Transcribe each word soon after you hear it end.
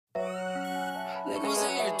Nigga was in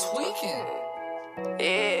here tweaking.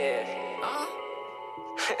 Yeah. Huh?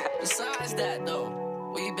 Besides that,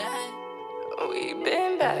 though, we back? We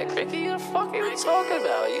been back, Ricky. What the fuck are you talking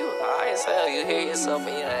about? You high as hell. You hear yourself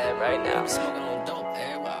in your head right now. I'm smoking on dope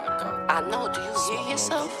everywhere I go. I know. Do you hear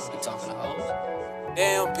yourself? We talking to hoes.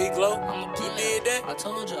 Damn, P-Glow. I'm a You did that? I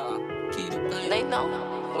told y'all, keep it playing. They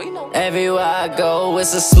know. We know. Everywhere I go,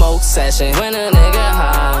 it's a smoke session. When a nigga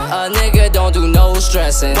high, a nigga don't do no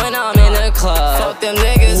stressing. When I'm in the club, fuck them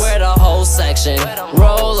niggas, wear the whole section.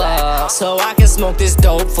 Roll up, so I can smoke this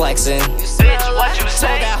dope flexing. Bitch, what you So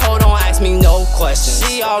say? that hoe don't ask me no questions.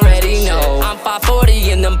 She already know I'm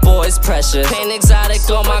 540 and them boys precious. Paint exotic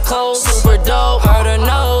on my clothes, super dope. Heard her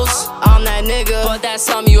nose, I'm that nigga, but that's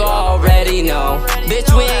something you already know. Bitch,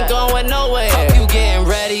 we ain't going nowhere. Fuck you getting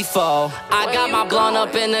ready for? I got my blunt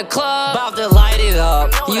up in the club, about to light it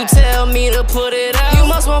up. You tell me to put it out, you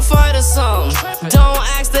must want fight or something. Don't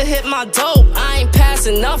ask to hit my dope, I ain't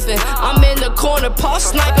passing nothing. I'm in the corner, puff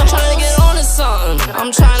snipe, I'm trying to get on to something.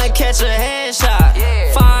 I'm trying to catch a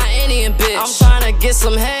headshot, fine Indian bitch. I'm trying to get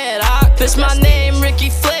some head, bitch, my name Ricky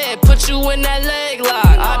Flair, put you in that leg lock.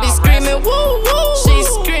 I be screaming woo woo, she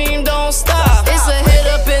scream don't stop. It's a hit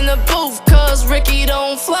up in the booth, cause Ricky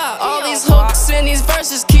don't flop. All these hooks and these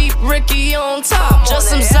verses keep Ricky on top. Just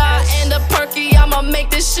some Zod and a perky, I'ma make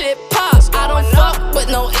this shit pop. I don't fuck with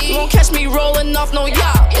no E, won't catch me rolling off no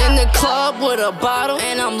yacht. In the club with a bottle,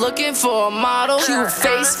 and I'm looking for a model. Cute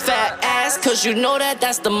face, fat ass, cause you know that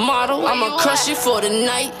that's the model. I'ma crush you for the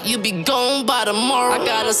night, you be gone by tomorrow. I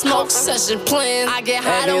got a smoke session planned, I get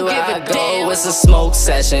high, don't give a damn. It's a smoke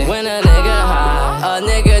session. When a nigga high, a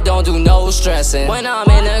nigga don't do no stressing. When I'm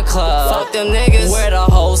in the club, fuck them niggas, wear the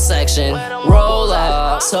whole section. Roll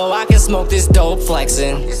up, so I can smoke this dope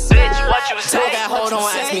flexing. Bitch, what you say? So that hoe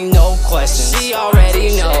don't ask me no questions. She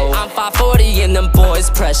already know I'm 540 and them boys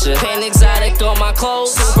pressure. Paint exotic on my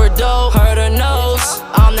clothes, super dope. Heard her nose,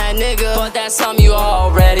 I'm that nigga, but that's something you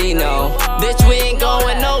already know. Bitch, we ain't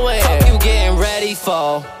going nowhere. Fuck you getting ready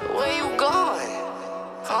for? Where you going?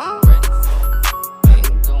 Huh?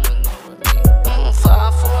 Ain't going nowhere.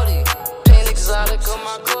 540, paint exotic on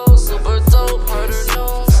my clothes, super dope. Heard her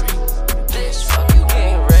nose, bitch, fuck you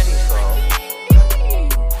getting ready for?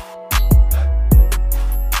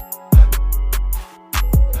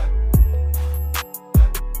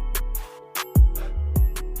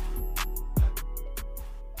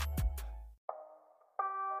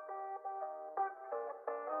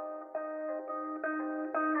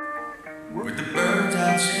 With the birds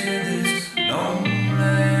out share this lonely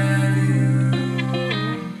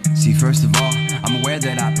view. See, first of all, I'm aware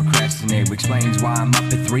that I procrastinate, which explains why I'm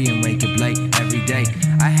up at 3 and wake up late every day.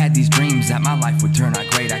 I had these dreams that my life would turn out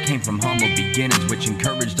great. I came from humble beginnings, which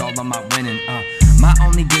encouraged all of my winning. My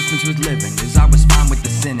only difference with living is I was fine with the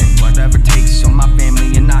sinning. Whatever it takes so my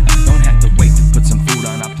family and I don't have to wait to put some food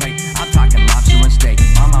on our plate. I'm talking lobster and steak.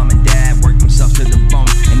 My mom and dad worked themselves to the bone,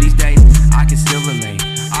 and these days I can still relate.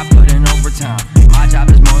 I put in overtime. My job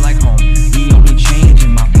is more like home. The only change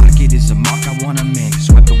in my pocket is a mark I wanna make.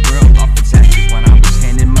 Swept the world off its axis when I was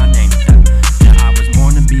handing my name. Now I was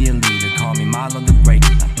born to be a leader. Call me Milo the Great.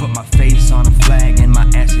 I put my face on a flag and my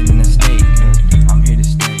ass in a stake. 'Cause I'm here to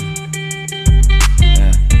stay.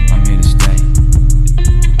 Yeah, I'm here to stay.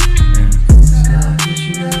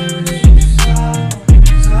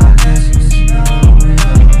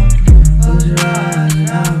 Close your eyes and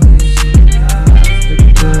I'll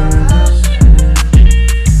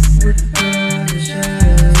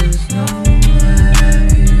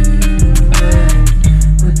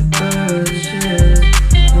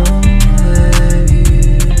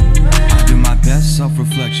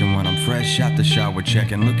self-reflection when I'm fresh out the shower,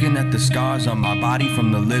 checking, looking at the scars on my body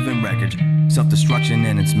from the living wreckage. Self-destruction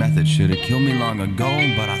and its methods should have killed me long ago,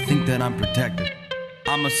 but I think that I'm protected.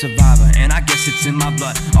 I'm a survivor, and I guess it's in my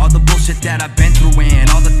blood. All the bullshit that I've been through and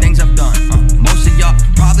all the things I've done. Most of y'all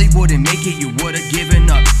probably wouldn't make it, you would've given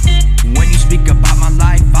up. When you speak about my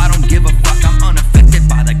life, I don't give a fuck. I'm unaffected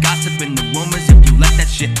by the gossip and the rumors. If you let that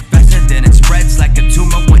shit fester, then it spreads like a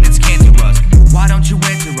tumor when it's cancerous. Why don't you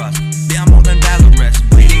answer us? Yeah, I'm more than valorous,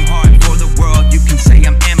 bleeding hard for the world. You can say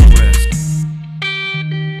I'm amorous.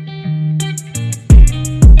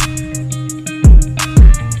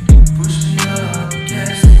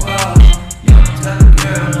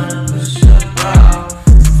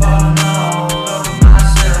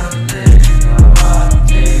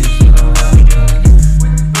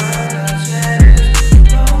 With the birds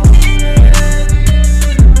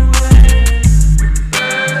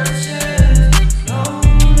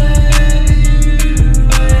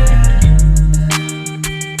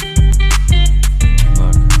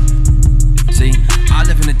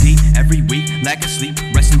lack of sleep,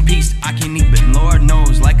 rest in peace, I can't eat, but Lord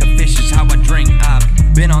knows, like a fish is how I drink.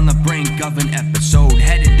 I've been on the brink of an episode,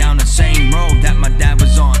 headed down the same road that my dad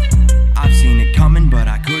was on. I've seen it coming, but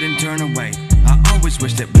I couldn't turn away. I always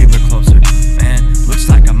wish that we were closer. Man, looks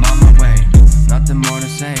like I'm on my way. Nothing more to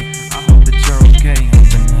say, I hope that you're okay.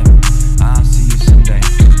 Hope in heaven, I'll see you someday.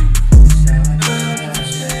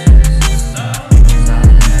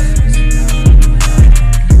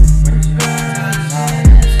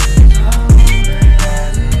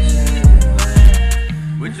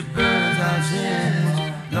 With the birds I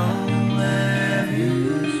sing, long live you.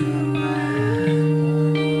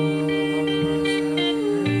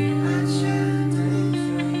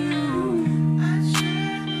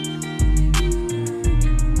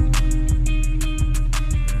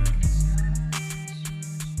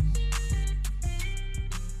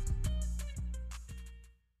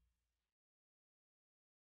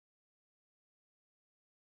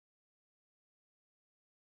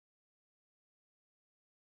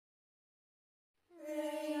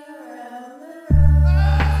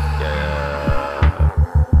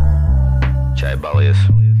 Jay Bullius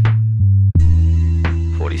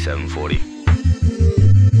 4740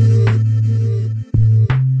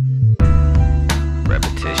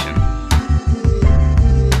 repetition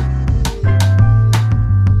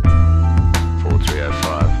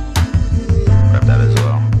 4305 rep that as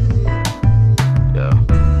well. Yeah.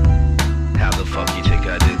 How the fuck you think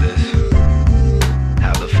I did this?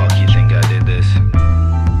 How the fuck you think I did this?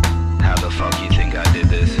 How the fuck you think I did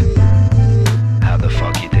this? How the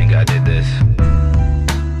fuck you think I did this?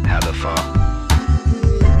 How the fuck?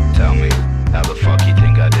 Tell me, how the fuck you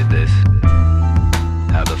think I did this?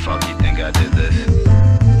 How the fuck you think I did this?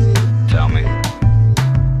 Tell me.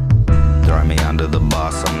 Throw me under the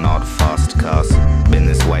bus, I'm not fussed, cuss. Been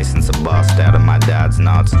this way since I bust out of my dad's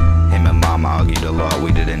nuts. Him and mom argued a lot,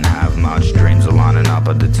 we didn't have much. Dreams were lining up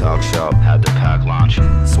at the talk shop, had to pack lunch.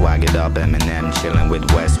 Swaggered up Eminem, chilling with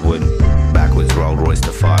Westwood. Backwards Rolls Royce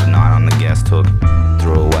to 5'9" on the guest hook.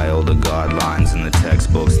 Threw away all the guidelines and the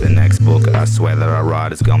textbooks. The next book, I swear that I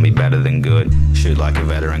write, is gonna be better than good. Shoot like a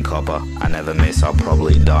veteran copper, I never miss, I'll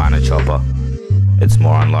probably die in a chopper. It's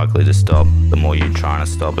more unlikely to stop, the more you're trying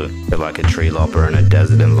to stop it. Feel like a tree lopper in a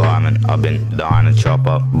desert environment. I've been dying to chop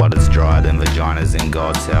up, but it's drier than vaginas in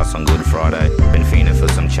God's house on Good Friday. Been fiending for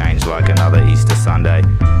some change like another Easter Sunday.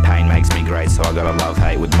 Pain makes me great, so I gotta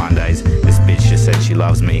love-hate with Mondays. This bitch just said she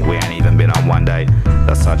loves me, we ain't even been on one date.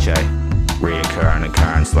 That's such a reoccurring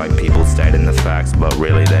occurrence, like people stating the facts, but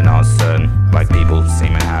really they're not certain. Like people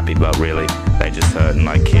seeming happy, but really they just hurting.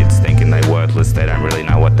 Like kids thinking they worthless, they don't really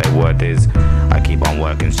know what their worth is. I keep on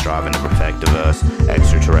working, striving to perfect a verse.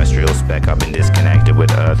 Extraterrestrial spec, I've been disconnected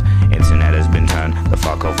with Earth. Internet has been turned the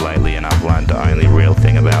fuck off lately, and I've learned the only real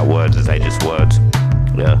thing about words is they just words.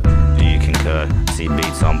 Yeah, do you concur? See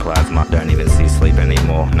beats on plasma, don't even see sleep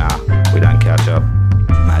anymore. Nah, we don't catch up.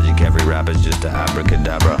 Magic, every rapper's just a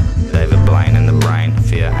abracadabra. David Blaine in the brain,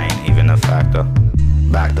 fear ain't even a factor.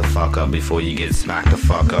 Back the fuck up before you get smacked the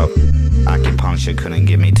fuck up. Acupuncture couldn't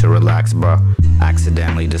get me to relax, bruh.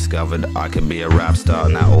 Accidentally discovered I could be a rap star,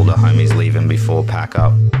 now all the homies leaving before pack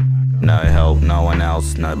up. No help, no one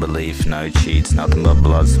else, no belief, no cheats, nothing but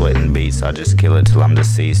blood, sweat and beats. I just kill it till I'm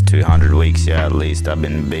deceased. 200 weeks, yeah, at least. I've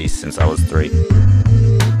been a beast since I was 3.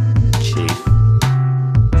 Chief.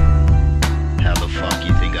 How the fuck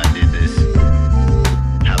you think I did this?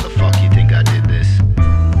 How the fuck you think I did this?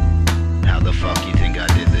 How the fuck you think I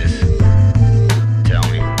did this? Tell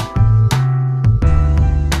me.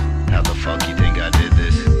 How the fuck you think I did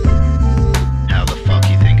this? How the fuck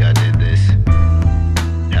you think I did this?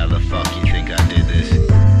 How the fuck you think I did this?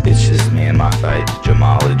 It's just me and my fate,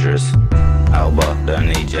 Jamal Idris. Alba, don't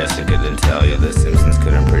need Jessica to tell you. The Simpsons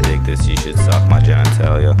couldn't predict this, you should suck my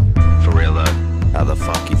genitalia. For real though, how the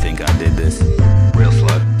fuck you think I did this? Real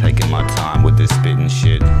slow, taking my time with this spitting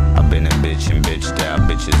shit. I've been a bitch and bitched out,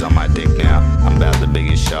 bitches on my dick now. I'm about the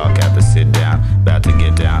biggest shark, have to sit down, about to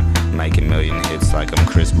get down. Make a million hits like I'm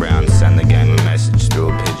Chris Brown. Send the game a message through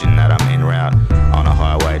a pigeon that I'm en route. On a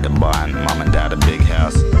highway to buying mom and dad a big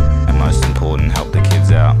house. And most important, help the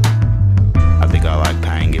kids out. I think I like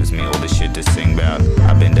pain, gives me all the shit to sing about.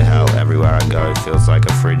 I've been to hell, everywhere I go, feels like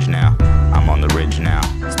a fridge now. I'm on the ridge now,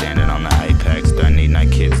 standing on the apex, don't need no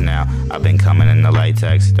kids now. I've been coming in the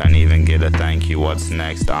latex, don't even get a thank you, what's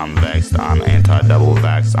next? I'm vexed, I'm anti-double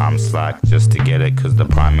vax, I'm slack just to get it, cause the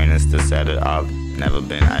Prime Minister said it. I've never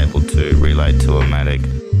been able to relate to a medic,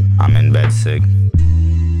 I'm in bed sick,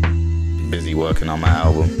 busy working on my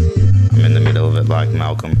album. I'm in the middle of it like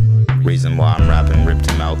Malcolm. Reason why I'm rapping, ripped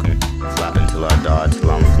to Malcolm. Flapping till I die,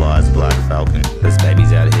 till I'm fly as Black Falcon. There's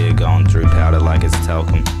babies out here going through powder like it's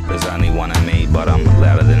talcum. There's only one of me, but I'm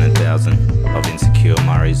louder than 1,000 of insecure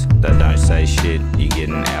Murrays that don't say shit. You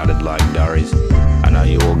getting outed like durries. I know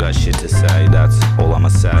you all got shit to say, that's all I'ma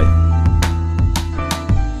say.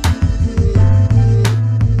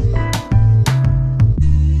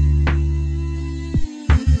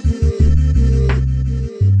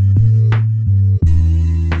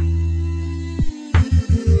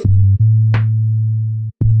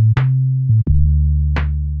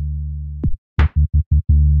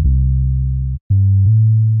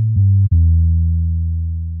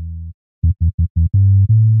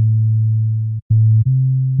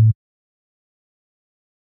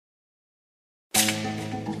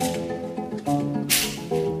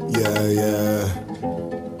 Yeah.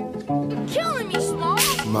 Killing me, Small.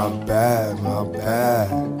 My bad.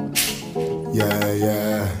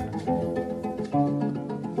 Yeah.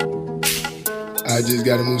 I just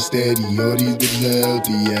gotta move steady, all these bitches are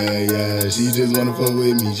healthy, yeah. She just wanna fuck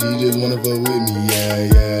with me, yeah.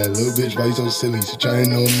 Little bitch, why you so silly? She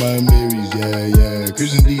trying on my Marys, yeah.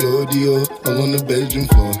 Christian Dior, all on the bedroom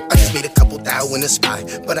floor. I just made a couple thou in the spot,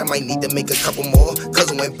 but I might need to make a couple more.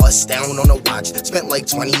 Cousin went bust down on a watch, spent like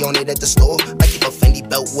 20 on it at the store. I keep a Fendi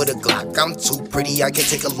belt with a Glock. I'm too pretty, I can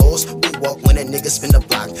take a loss. Woo walk when a nigga spin the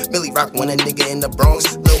block. Millie rock when a nigga in the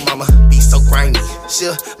Bronx. Lil' mama be so grimy,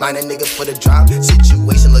 she'll line a nigga for the drop.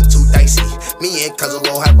 Situation look too dicey. Me and cousin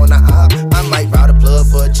low hype on the op. I might route a plug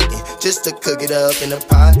for a chicken just to cook it up in a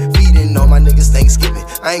pot. Feeding all my niggas Thanksgiving.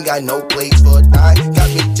 I ain't got no plates for a die. Got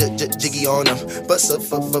me jiggy on them, bust up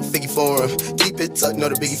for Figgy for him. Keep it tucked, know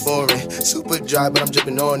the biggie foreign. Super dry, but I'm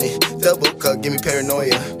dripping on it. Double cup, give me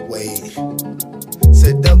paranoia. Wait,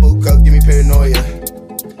 said double cup, give me paranoia.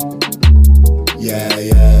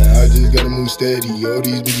 Yeah, I just gotta move steady, all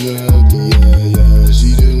these bitches are healthy, yeah.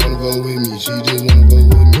 She just wanna go with me, yeah.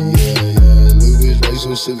 Little bitch, why you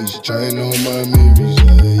so silly? She trying on my Marys,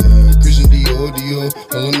 yeah. Christian Dior,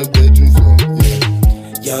 all on the bedroom floor, yeah.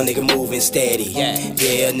 Young nigga moving steady, yeah,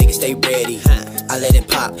 niggas stay ready. I let it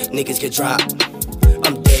pop, niggas get dropped.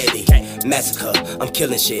 I'm deadly, massacre, I'm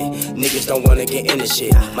killing shit. Niggas don't wanna get in the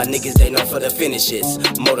shit. My niggas, they know for the finishes.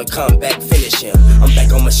 Motor come back, finish him. I'm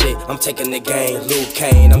back on my shit, I'm taking the game. Luke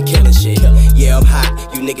Kane, I'm killing shit. Yeah, I'm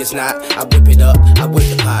hot, you niggas not. I whip it up, I whip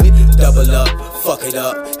the pot. Double up, fuck it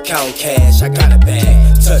up. Count cash, I got a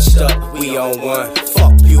bag. Touched up, we on one.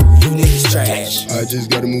 Fuck you niggas trash. I just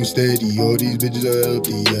gotta move steady, all these bitches are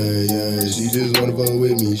healthy, yeah. She just wanna fuck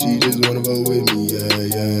with me,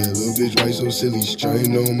 yeah. Little bitch, why you so silly? She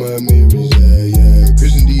trying on my Marys, yeah.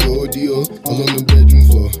 Christian Dior, all on the bedroom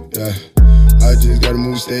floor, yeah. I just gotta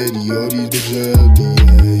move steady, all these bitches are healthy,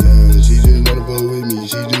 yeah. She just wanna fuck with me,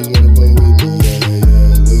 yeah.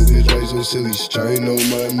 Little bitch, why you so silly? She trying on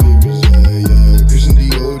my Marys, yeah. Christian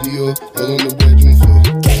Dior, all on the bedroom floor.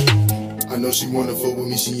 I know she wanna fuck with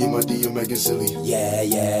me, she in my DM acting silly.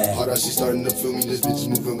 Yeah. Hard out, she starting to feel me, this bitch is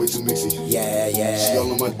moving way too mixy. Yeah. She all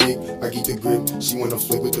on my dick, I keep the grip, she wanna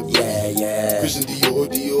flick with the blick. Yeah. Christian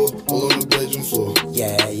Dior, all on the bedroom floor.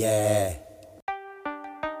 Yeah.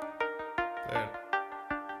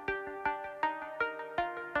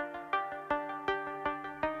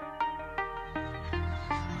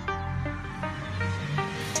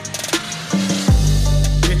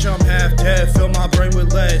 I'm half dead, fill my brain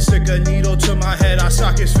with lead. Stick a needle to my head, our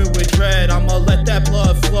sockets filled with dread. I'ma let that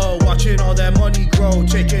blood flow, watching all that money grow.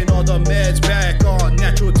 Taking all the meds back on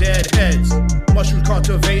natural dead heads. Mushrooms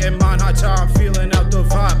cultivating mind, high time, feeling out the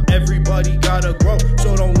vibe. Everybody gotta grow,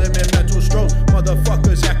 so don't limit mental strokes.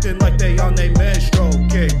 Motherfuckers acting like they on they menstrual.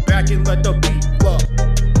 Kick back and let the beat flow.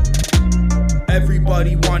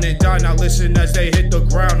 Everybody wanna die, now listen as they hit the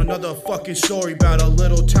ground. Another fucking story about a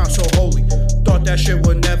little town so holy. Thought that shit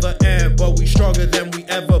would never end, but we stronger than we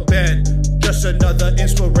ever been. Just another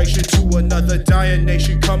inspiration to another dying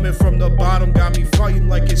nation. Coming from the bottom, got me fighting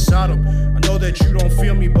like it's Sodom. I know that you don't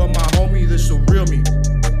feel me, but my homie, this the real me.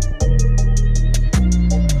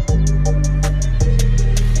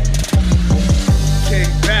 Kick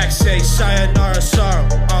back, say sayonara sorrow.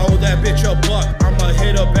 I owe that bitch a buck, I'ma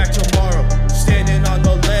hit her back tomorrow. Standing on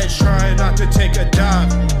the ledge, trying not to take a dive.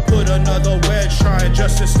 Put another wedge, trying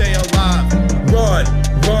just to stay alive. Run,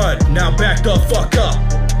 now back the fuck up.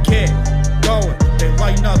 Get going, they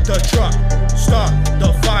lighten up the truck. Start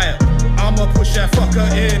the fire, I'ma push that fucker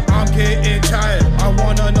in. I'm getting tired, I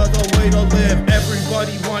want another way to live.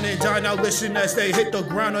 Everybody wanna die, now listen as they hit the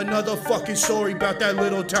ground. Another fucking story about that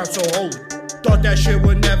little town so holy. Thought that shit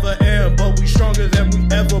would never end, but we stronger than we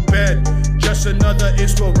ever been. Just just another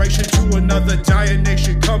inspiration to another dying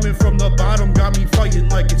nation. Coming from the bottom, got me fighting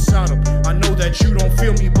like it's Sodom. I know that you don't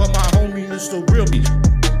feel me, but my homie is the real me.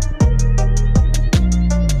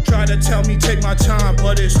 Try to tell me take my time,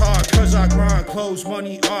 but it's hard, cause I grind. Clothes,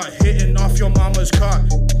 money, art, hitting off your mama's car.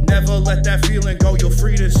 Never let that feeling go, you're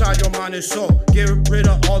freed inside your mind and soul. Get rid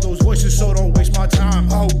of all those voices, so don't waste my time,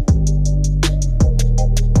 oh.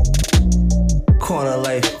 Corner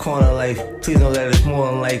life, please know that it's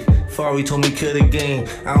more than life. Fari told me kill the game,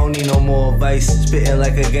 I don't need no more advice. Spitting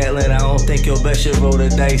like a Gatlin, I don't think your best should roll the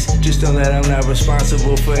dice. Just know that I'm not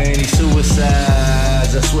responsible for any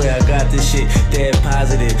suicides. I swear I got this shit dead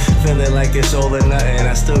positive. Feeling like it's all or nothing,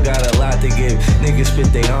 I still got a lot to give. Niggas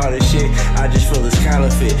spit they hardest shit, I just feel it's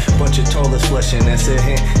counterfeit. Bunch of toilets flushing, that's a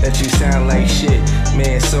hint that you sound like shit.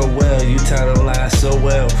 Man, so well, you tell them lies so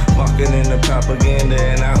well. Marketing the propaganda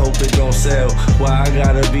and I hope it don't sell. Why I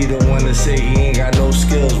gotta be the one to say he ain't got no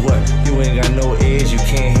skills? What? You ain't got no ears, you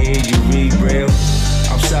can't hear, you read braille.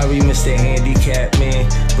 I'm sorry, Mr. Handicap Man,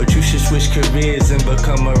 but you should switch careers and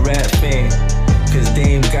become a rap fan. Cause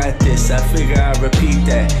Dame got this, I figure I'll repeat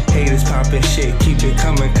that. Haters popping shit, keep it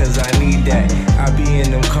coming cause I need that. I be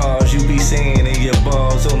in them cars, you be saying in your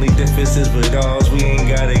balls. Only difference is with ours, we ain't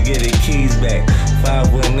gotta get the keys back.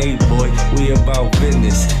 518 boy, we about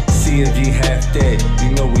business. CFG half dead,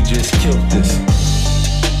 you know we just killed this.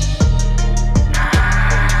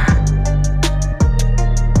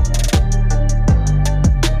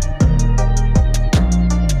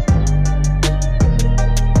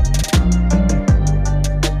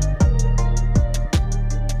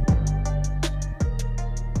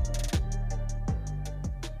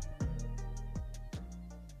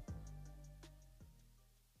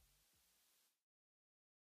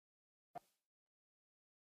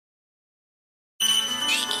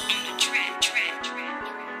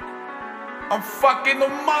 I'm fucking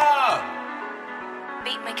them up.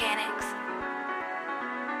 Beat Mechanics.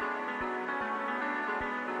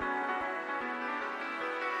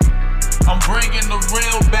 I'm bringing the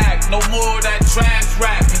real back, no more of that trash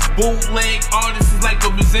rap. Bootleg artist is like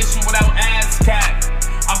a musician without ass cap.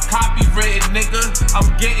 I'm copywritten, nigga.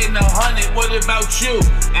 I'm getting 100. What about you?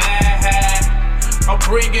 I'm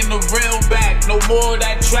bringing the real back, no more of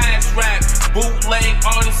that trash rap. Bootleg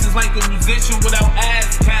artist is like a musician without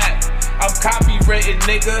ass cap. I'm copywritten,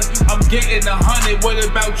 nigga. I'm getting 100. What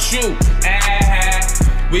about you?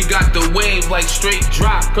 We got the wave like straight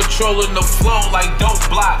drop, controlling the flow like dope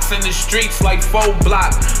blocks, in the streets like 4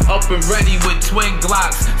 blocks. Up and ready with twin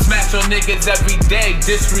Glocks. Smash on niggas every day,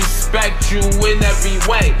 disrespect you in every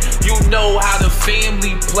way. You know how the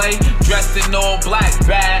family play, dressed in all black,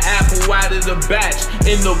 bad apple out of the batch.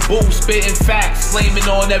 In the booth, spitting facts, flaming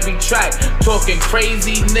on every track. Talking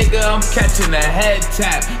crazy, nigga, I'm catching a head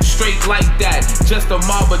tap. Straight like that, just a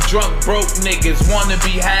mob of drunk broke niggas. Wanna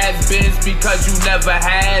be has-beens because you never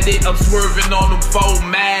had it. I'm swerving on them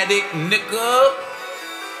Fomatic, nigga.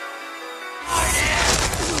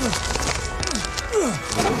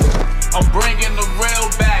 I'm bringing the real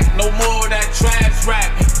back, no more of that trash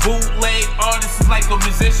rap. Bootleg artist is like a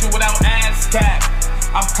musician without ass cap.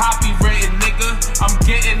 I'm copywritten, nigga. I'm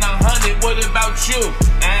getting 100. What about you?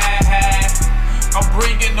 I'm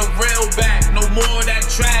bringing the real back, no more of that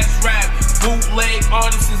trash rap. Bootleg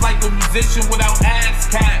artist is like a musician without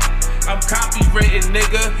ass cap. I'm copywritten,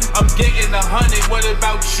 nigga. I'm getting 100. What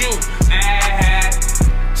about you?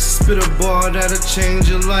 Spit a bar that'll change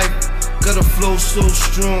your life. Got a flow so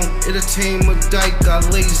strong, it'll tame a dyke. I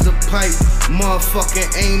lays the pipe,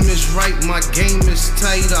 motherfucking aim is right. My game is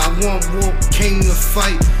tight, I want war, came to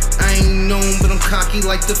fight. I ain't known, but I'm cocky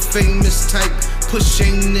like the famous type. Push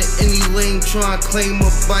aim to any lane, try and claim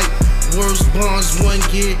a bite. Words, bonds, 1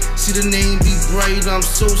 year, see the name be bright. I'm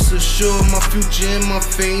so sure my future and my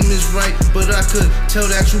fame is right. But I could tell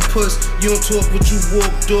that you puss, you don't talk what you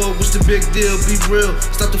walk, dog. What's the big deal? Be real,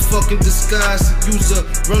 stop the fucking disguise. Use a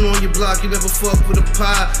run on your block, you never fuck with a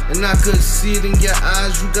pie. And I could see it in your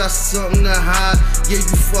eyes, you got something to hide. Yeah,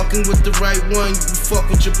 you fucking with the right one, you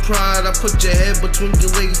fuck with your pride. I put your head between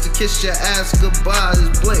your legs to kiss your ass goodbye.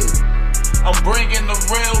 It's Blade. I'm bringing the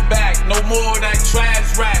real back, no more of that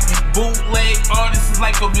trash rap. Bootleg artist is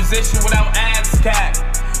like a musician without ass cap.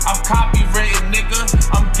 I'm copywritten, nigga.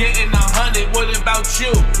 I'm getting 100. What about you?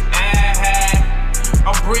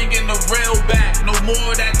 I'm bringing the real back, no more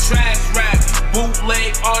of that trash rap.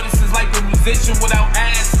 Bootleg artist is like a musician without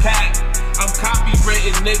ass cap. I'm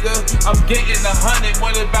copywritten, nigga. I'm getting 100,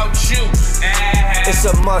 what about you? It's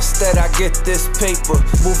a must that I get this paper.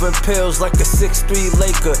 Moving pills like a 6'3"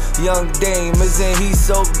 Laker. Young Dame, isn't he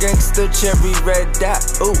so gangster? Cherry red dot,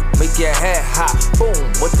 ooh, make your head hot. Boom,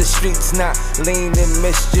 what the streets not. Lean in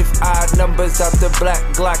mischief, odd numbers out the black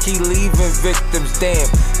Glock. He leaving victims, damn.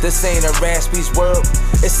 This ain't a Raspy's world,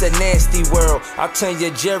 it's a nasty world. I'll turn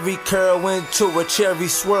your Jerry curl into a cherry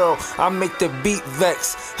swirl. I make the beat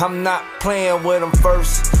vex, I'm not playing with him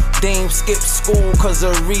first. Dame skip school cause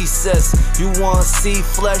of recess. You wanna see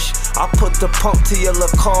flesh? I put the pump to your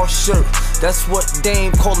Lacoste shirt. That's what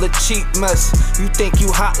Dame call a cheap mess. You think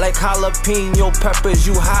you hot like jalapeno peppers.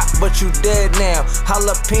 You hot but you dead now.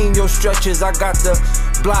 Jalapeno stretches. I got the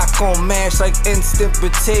block on mash like instant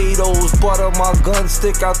potatoes. Butter my gun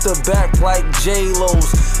stick out the back like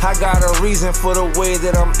J-Lo's. I got a reason for the way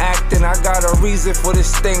that I'm acting. I got a reason for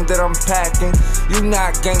this thing that I'm packing. You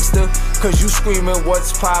not gangster cause you screaming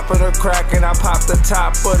what's poppin' or crackin'. I pop the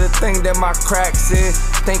top of the thing that my cracks in.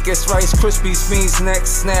 Think it's Rice Krispies fiends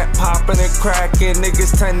next snap poppin' and crackin'.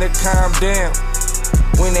 Niggas tend to calm down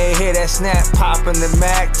when they hear that snap poppin' the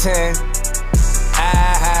Mac 10.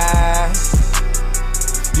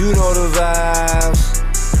 You know the vibes.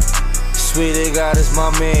 Sweetie God is my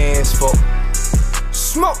man's fault.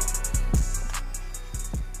 Smoke.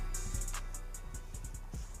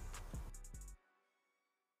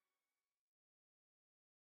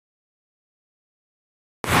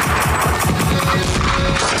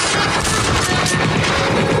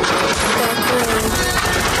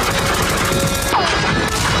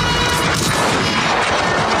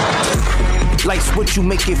 Life's what you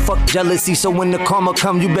make it, fuck jealousy. So when the karma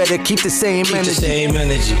come, you better keep the same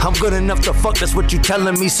energy. I'm good enough to fuck, that's what you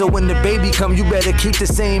telling me. So when the baby come, you better keep the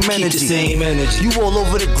same energy. You all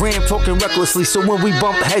over the gram talking recklessly. So when we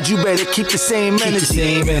bump heads, you better keep the same energy.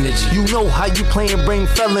 You know how you play and bring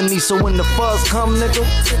felony. So when the fuzz come, nigga,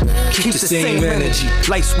 keep the same energy.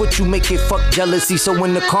 Life's what you make it, fuck jealousy. So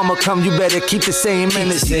when the karma come, you better keep the same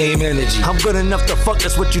energy. I'm good enough to fuck,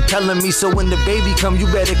 that's what you telling me. So when the baby come, you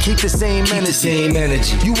better keep the same energy.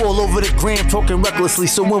 You all over the gram talking recklessly.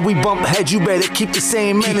 So when we bump heads, you better keep the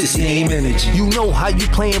same energy. You know how you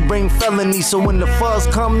play and bring felony. So when the fuzz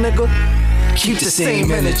come, nigga, keep the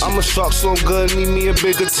same energy. I'm a shark so good, need me a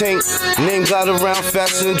bigger tank. Name got around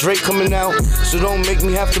faster than Drake coming out. So don't make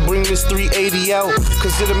me have to bring this 380 out.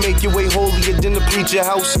 Cause it'll make your way holier than the preacher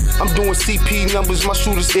house. I'm doing CP numbers, my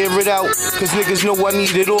shooters air it out. Cause niggas know I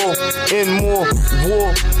need it all and more.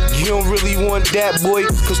 War, you don't really want that, boy.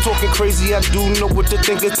 Cause talking crazy, I do know what to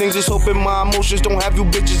think of things. Just hoping my emotions don't have you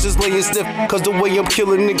bitches just laying stiff. Cause the way I'm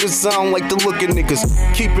killing niggas sound like the look of niggas.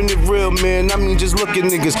 Keeping it real, man, I mean just look at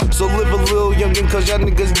niggas. So live a little youngin' cause y'all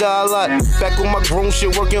niggas die a lot. Back on my grown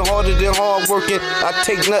shit, working harder than hard working. I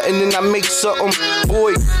take nothing and I make something,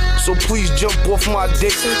 boy. So please jump off my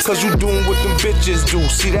dick, cause you doing what them bitches do.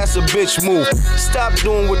 See, that's a bitch move. Stop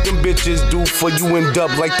doing what them bitches do, for you end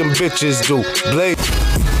up like them bitches do. Blade.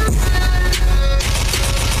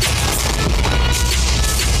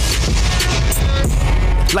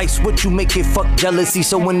 Life's what you make it, fuck jealousy.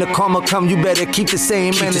 So when the karma come, you better keep the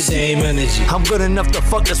same energy. I'm good enough to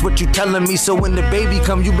fuck, that's what you telling me. So when the baby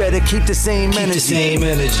come, you better keep the same energy.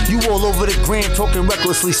 You all over the gram talking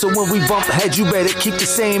recklessly. So when we bump heads, you better keep the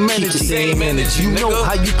same energy. You know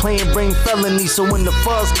how you play and bring felony. So when the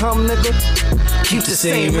fuzz come, nigga, keep the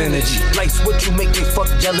same energy. Life's what you make it, fuck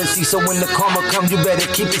jealousy. So when the karma come, you better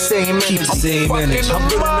keep the same energy. I'm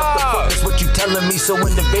good enough to fuck, that's what you telling me. So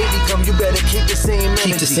when the baby come, you better keep the same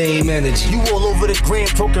energy. You all over the gram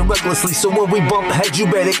talking recklessly. So when we bump heads, you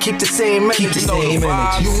better keep the same energy.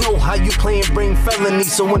 You know how you play and bring felony.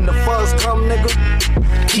 So when the fuzz come, nigga,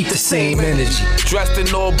 keep the same energy. Dressed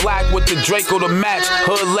in all black with the Draco to match.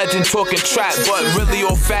 Hood legend talking trap, but really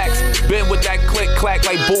all facts. Been with that click clack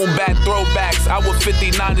like boom back throwbacks. I was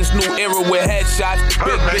 59 this new era with headshots.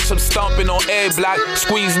 Big bitch, I'm stomping on air block.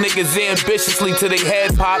 Squeeze niggas ambitiously till they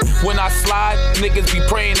head pop. When I slide, niggas be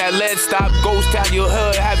praying that lead stop. Ghost town your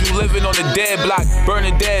hood, have you living on the dead block.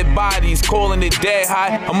 Burning dead bodies, calling it dead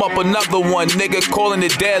high. I'm up another one, nigga, calling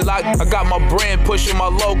it deadlock. I got my brand pushing my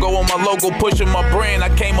logo, on my logo pushing my brand. I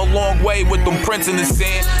came a long way with them prints in the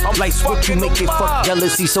sand. I'm life's what you make it, fuck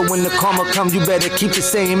jealousy. So when the karma come, you better keep the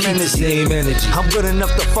same energy. I'm good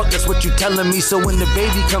enough to fuck, that's what you telling me. So when the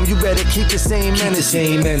baby come, you better keep the same energy.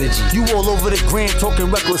 You all over the gram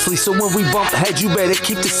talking recklessly. So when we bump heads, you better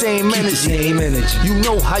keep the same energy. You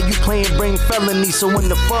know how you play and bring felony. So when when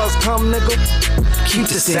the fuzz come, nigga. Keep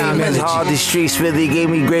the same energy. Hard, these streets really gave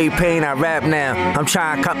me great pain. I rap now. I'm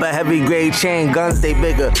trying to cop a heavy grade chain. Guns, they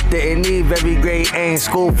bigger. Didn't need very great aim.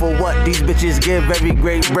 School for what? These bitches give very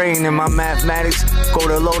great brain. In my mathematics, go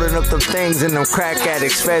to loading up them things and them crack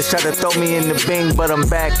addicts. Feds try to throw me in the bing, but I'm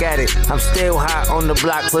back at it. I'm still hot on the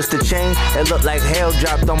block plus the chain. It look like hail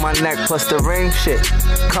dropped on my neck plus the ring. Shit,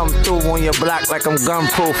 come through on your block like I'm gun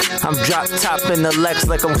proof. I'm drop top in the Lex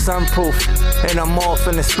like I'm sunproof. And I'm off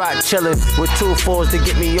in the spot chillin' with 2 4s to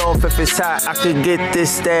get me off if it's hot. I could get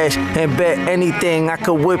this stash and bet anything I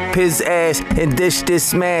could whip his ass and dish this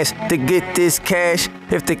smash to get this cash.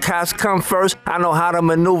 If the cops come first, I know how to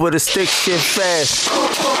maneuver the stick shit fast.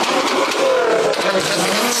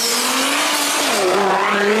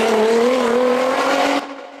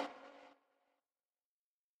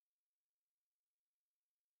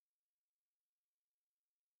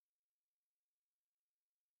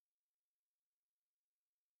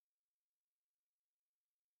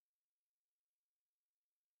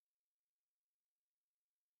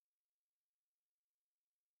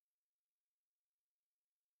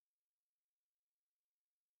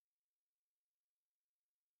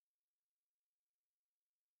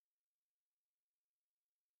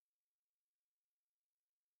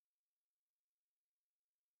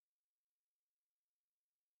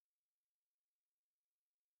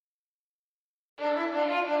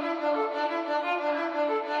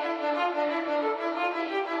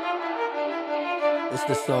 It's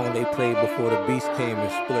the song they played before the Beast came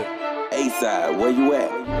and split. A-side, where you at?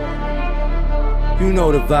 You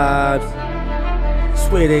know the vibes.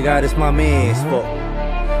 Swear they got it's my man's fault.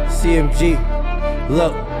 CMG,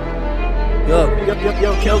 look. Yo,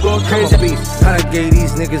 Kill going crazy. I done gave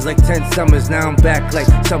these niggas like 10 summers. Now I'm back like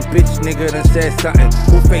some bitch nigga done said something.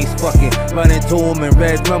 Who face fucking? Run into him and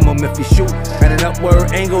red rum him. If he shoot at an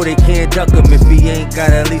upward angle, they can't duck him. If he ain't got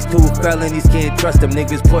at least 2 felonies, can't trust him.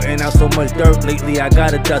 Niggas putting out so much dirt lately, I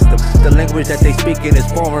gotta dust them. The language that they speaking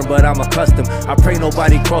is foreign, but I'm accustomed. I pray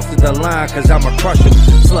nobody crosses the line, cause I'ma crush him.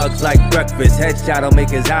 Slugs like breakfast, headshot'll make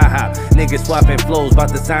his eye hop. Niggas swapping flows, about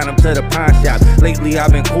to sign him to the pawn shop. Lately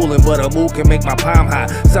I've been coolin', but a move can make my palm hot.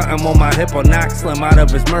 Something on my hip or knock Slim out of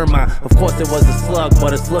his merman. Of course it was a slug,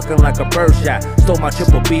 but it's looking like a bird shot. Stole my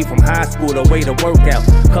triple B from high school the way to work out.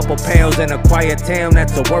 Couple pounds in a quiet town,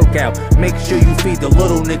 that's a workout. Make sure you feed the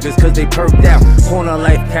little niggas cause they perked out. Corner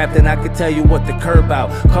life captain, I can tell you what the curb out.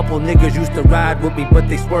 Couple niggas used to ride with me, but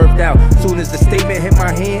they swerved out. Soon as the statement hit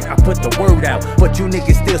my hand, I put the word out. But you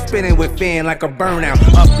niggas still spinning with fan like a burnout.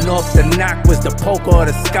 Up north, the knock was the poker or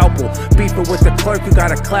the scalpel. Beefing with the clerk, you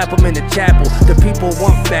gotta clap him in the chapel. The people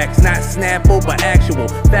want facts, not Snapple, but actual,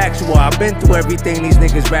 factual. I've been through everything these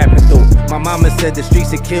niggas rapping through. My mama said the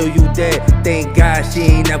streets would kill you dead. Thank God she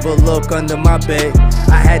ain't never look under my bed.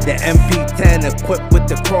 I had the MP10 equipped with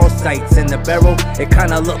the cross sights. In the barrel, it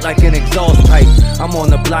kinda looked like an exhaust pipe. I'm on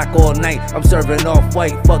the block all night, I'm serving off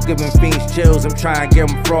white. Fuck giving fiends chills, I'm trying to give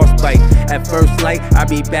them frostbite. At first light, I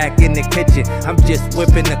be back in the kitchen. I'm just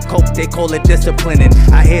whipping the coke, they call it disciplining.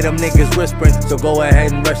 I hear them niggas whispering, so go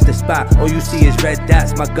ahead and rush the spot. All you see is red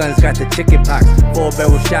dots, my gun's got the chicken pox.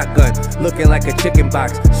 4-barrel shotgun, looking like a chicken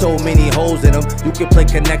box. So many holes in them, you can play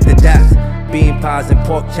connect the dots. Bean pies and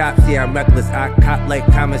pork chops, yeah, I'm reckless. I cop like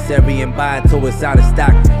commissary and buy until it's out of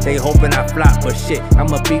stock. They hoping I flop, but shit,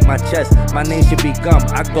 I'ma beat my chest. My name should be Gum,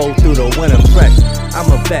 I go through the winter fresh.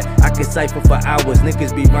 I'm a vet, I can cipher for hours.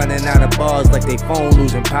 Niggas be running out of bars like they phone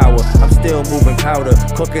losing power. I'm still moving powder,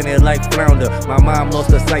 cooking it like flounder. My mom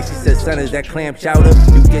lost her sight, she said, son, is that clam chowder?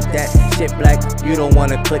 You get that shit black, you don't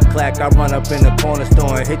wanna click clack. I run up in the corner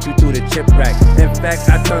store and hit you through the chip rack. In fact,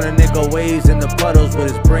 I turn a nigga waves in the puddles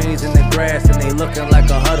with his brains in the grass and they looking like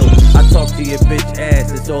a huddle. I talk to your bitch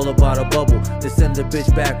ass, it's all about a bubble. To send the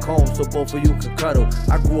bitch back home so both of you can cuddle.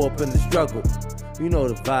 I grew up in the struggle, you know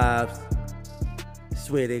the vibes.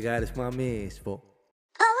 Swear they got it's my man's fault.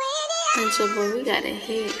 Huncho boy, we got a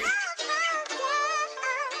hit.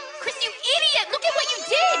 Chris, you idiot! Look at what you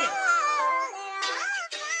did!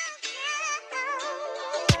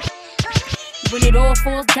 When it all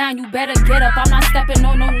falls down, you better get up. I'm not stepping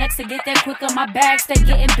on no necks to get there quicker. My bags stay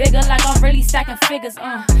getting bigger, like I'm really stacking figures.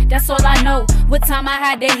 That's all I know. What time I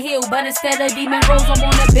had to heal, but instead of demon rolls, I'm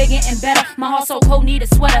on a bigger and better. My heart so cold, need a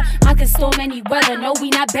sweater. I can storm any weather. No, we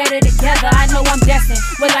not better together. I know I'm destined.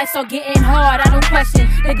 When life start getting hard, I don't question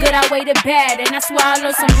the good outweigh the bad, and that's why I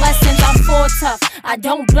learned some lessons. I'm full tough. I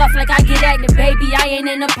don't bluff like I get active, baby. I ain't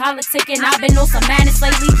into politicking. I've been on some madness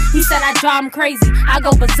lately. He said I drive him crazy. I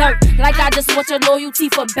go berserk like I just want your loyalty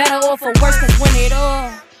for better or for worse. Cause when it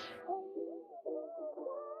all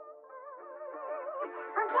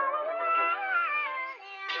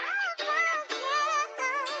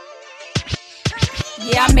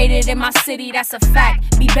Yeah, I made it in my city, that's a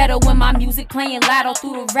fact. Be better when my music playing loud all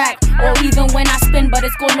through the rack. Or even when I spin, but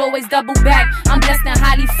it's gonna always double back. I'm blessed and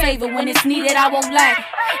highly favored, when it's needed I won't lack.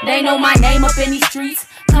 They know my name up in these streets,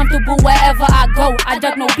 comfortable wherever I go, I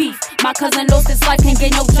duck no beef. My cousin knows this life can't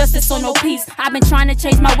get no justice or no peace. I've been trying to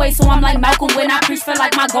change my way, so I'm like Malcolm when I preach. Feel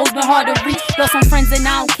like my goals been hard to reach. Lost some friends and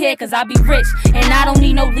I don't care, cause I be rich. And I don't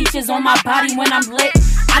need no leeches on my body when I'm lit.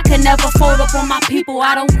 I could never fold up on my people,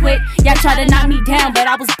 I don't quit. Y'all try to knock me down, but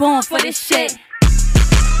I was born for this shit.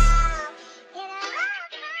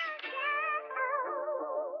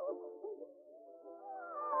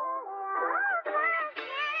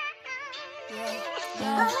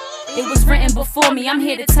 It was written before me, I'm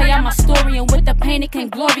here to tell y'all my story. And with the pain it came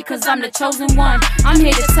glory, cause I'm the chosen one. I'm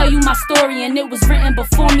here to tell you my story, and it was written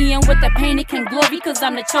before me. And with the pain it came glory, cause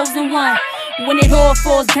I'm the chosen one. When it all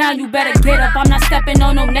falls down, you better get up. I'm not stepping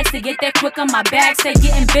on no necks to get there quicker. My bag stay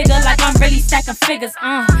getting bigger like I'm really stacking figures.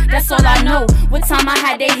 That's all I know. With time I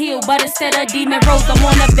had to heal, but instead of demon rose, I'm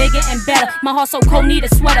on a bigger and better. My heart so cold, need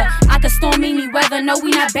a sweater. I can storm any weather, no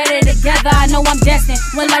we not better together. I know I'm destined.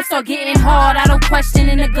 When life start getting hard, I don't question.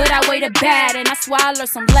 In the good I way to bad, and that's why I learned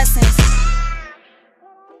some lessons.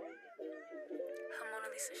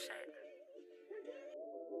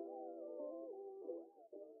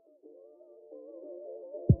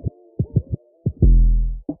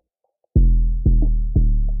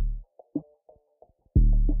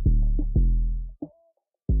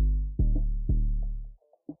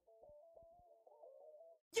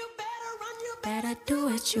 Better do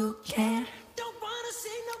what you can.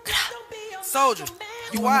 Soldier,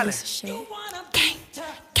 you wildin'.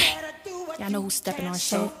 Y'all know who's stepping on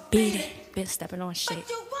shit. Beat it, bitch stepping on shit.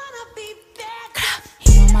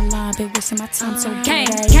 He on my line, bitch wasting my time, so gang.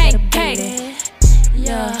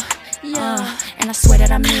 Yeah, and I swear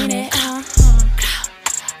that I mean it.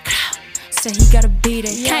 Said he gotta beat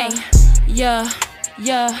it. Yeah.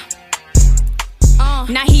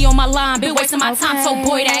 Now he on my line, been wasting my time, so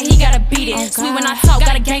boy that he gotta beat it. Sweet when I talk,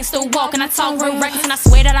 got a gangster walk, and I talk real reckless, and I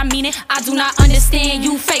swear that I mean it. I do not understand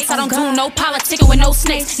you fakes, I don't do no politicking with no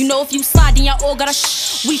snakes. You know if you slide, then y'all all gotta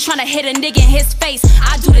shh. We tryna hit a nigga in his face.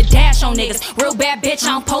 I do the dash on niggas, real bad bitch, I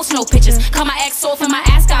don't post no pictures. Cut my ex off and my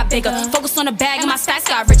ass got bigger. Focus on the bag and my stacks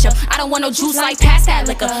got richer. I don't want no juice like pass that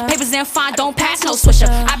liquor. Papers in fine, don't pass no swisher.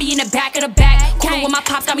 I be in the back of the bag, coolin' with my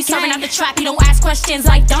pops, got me serving out the trap. He don't ask questions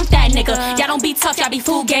like dump that nigga. Y'all don't be tough, y'all be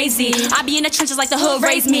fugazi. I be in the trenches like the hood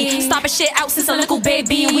raised me. Stopping shit out since a little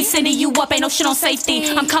baby, and we sending you up, ain't no shit on safety.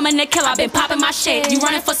 I'm coming to kill, I been popping my shit. You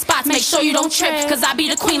running for spots, make sure you don't trip, cause I be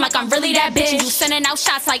the queen like I'm really that bitch. You sending out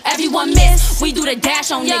shots like everyone miss. We do the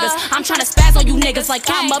dash on niggas. I'm trying to spaz on you niggas like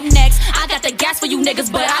I'm up next. I got the gas for you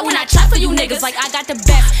niggas, but I will not try for you niggas like I got the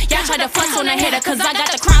best. Y'all try to flex on the hitter, cause I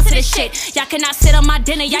got the crown to this shit. Y'all cannot sit on my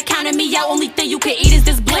dinner, y'all counting me out. Only thing you can eat is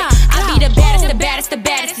this blick. I be the baddest, the baddest, the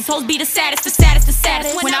baddest. These hoes be the saddest, the saddest, the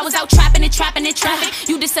saddest. When I was out trapping and trapping in traffic,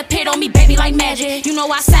 you disappeared on me, baby, like magic. You know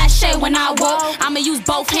I sashay when I walk. I'ma use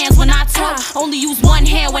both hands when I talk. Only use one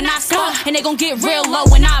hand when I stalk, and they gon' get real low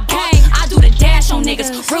when I bang. I do the dash on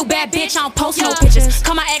niggas, real bad bitch, I don't post no pictures.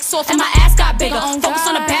 Cut my ex off and my ass got bigger. Focus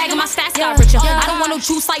on the bag and my stats got richer. I don't want no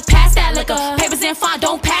juice like pass that liquor. Papers in fine,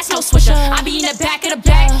 don't pass no swisher. I be in the back of the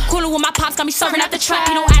bag, coolin' with my pops, got me serving out the trap.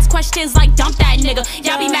 You don't ask questions like dump that nigga.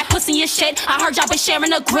 Y'all be mad pussy and shit. I heard y'all been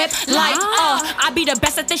sharing a grip like I be the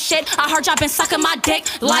best at this shit. I heard y'all been sucking my dick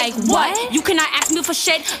like what? You cannot ask me for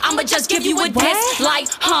shit, I'ma just give you a diss like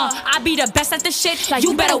I be the best at this shit.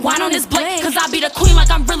 You better whine on this blick, cause I be the queen like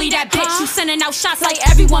I'm really that bitch. You sending out shots like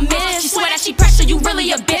everyone miss. She swear that she pressure, you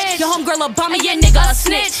really a bitch. Your homegirl a bummer, your nigga a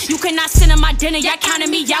snitch. You cannot send in my dinner, y'all counting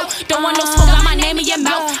me out. Don't want no smoke, got my name in your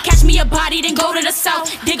mouth. Catch me a body, then go to the south.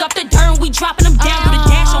 Dig up the dirt and we dropping them down. Do the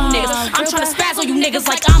dash on niggas. I'm trying to spaz on you niggas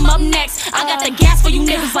like I'm up next. I got the gas for you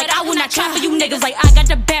niggas like I will not try for you niggas like I got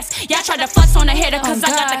the best. Y'all try to flex on the hitter, cause I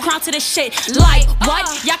got the crown to this shit. Like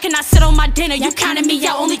what? Y'all cannot sit on my dinner, you counting me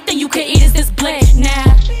out. Only thing you can eat is this blick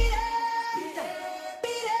now.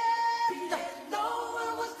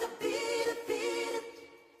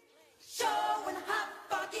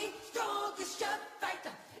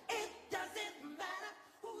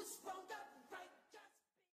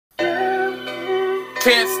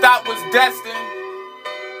 Can't stop what's destined.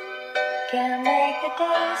 Can't make the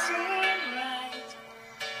day seem right.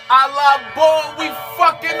 I love boy, we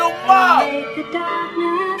fucking them up. Make the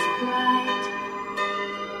darkness bright.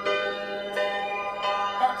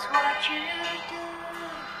 That's what you do.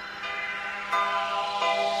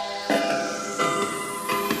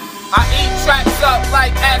 I eat tracks up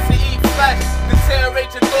like acid eat flesh. Deteriorate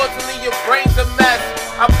your thoughts and leave your brains a mess.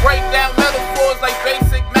 I break down metaphors like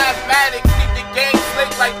basic mathematics. Keep the game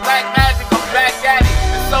slick like black magic. I'm back at it.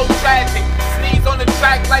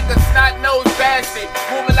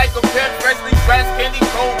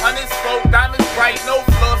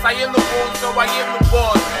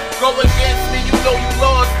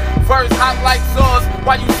 like sauce.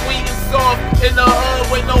 Why you sweet and soft? In the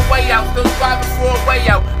hood with no way out, still striving for a way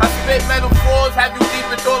out. I spit metaphors, have you deep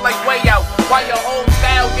in thought like way out. Why your whole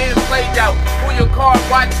style getting played out? Pull your card,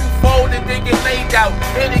 watch you fold and then get laid out.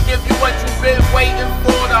 Here to give you what you've been waiting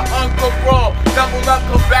for, the Uncle Raw. Double up,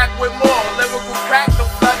 come back with more. Lyrical crack, the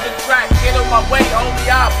flood the track. Get on my way, homie,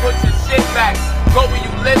 I'll put your shit back. Go where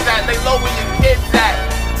you live at, lay low where your kids at.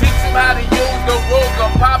 Teach them how to use the Ruger.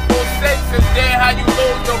 Pop for 6 and then how you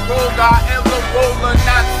lose the Ruger. I am the ruler,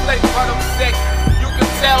 not slick, but I'm sick. You can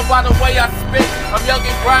tell by the way I spit. I'm young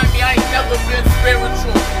and grimy, I ain't never been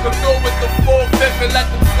spiritual. Come through with the 4/5 and let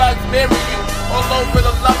them slugs mirror you. All over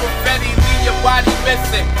the love of Betty, leave your body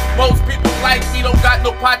missing. Most people like me don't got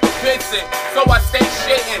no pot to piss in, so I stay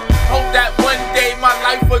shitting. Hope that one day my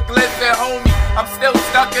life will glisten, homie. I'm still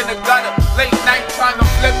stuck in the gutter. Late night trying to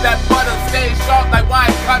flip that butter. Staying sharp like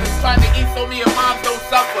wine cutters. Trying to eat so me and mom don't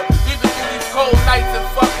suffer. Even through these cold nights and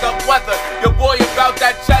fucked up weather. Your boy about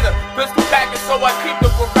that cheddar. Pistol packing so I keep the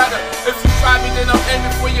Beretta. If you try me then I'm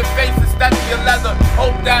aiming for your face instead of your leather.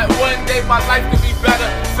 Hope that one day my life could be better.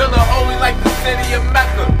 Feeling holy like the city of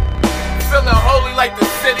Mecca. Feeling holy like the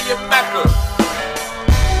city of Mecca.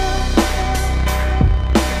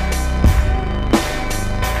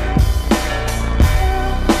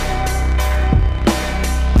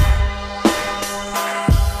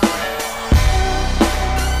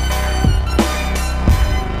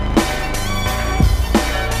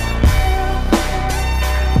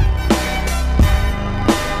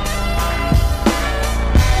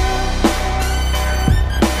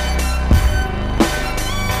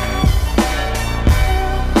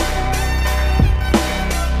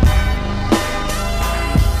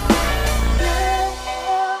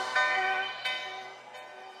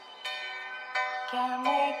 Can't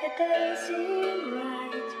make the day seem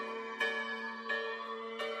right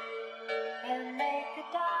and make the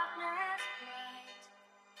darkness bright.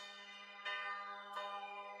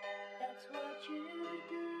 That's what you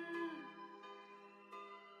do.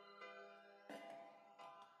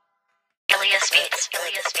 Ilias Beats.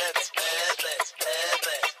 Ilias Beats.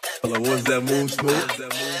 Hello, what was that move,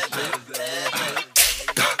 Smooth?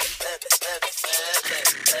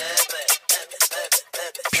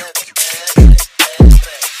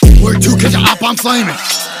 Word 2, catch a op, I'm flaming.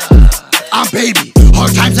 I'm baby.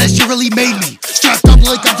 Hard times, that shit really made me. Strapped up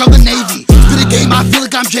like I'm from the Navy. For the game, I feel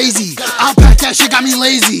like I'm Jay-Z. I'll pack that shit, got me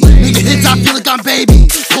lazy. Nigga hits, I feel like I'm baby.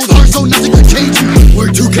 Cold heart, so nothing could change me.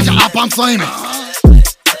 Word 2, catch a op, I'm flaming.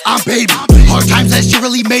 I'm baby. Hard times, that shit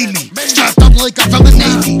really made me. Strapped up like I'm from the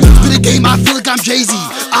Navy. For the game, I feel like I'm Jay-Z.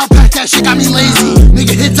 I'll pack that shit, got me lazy.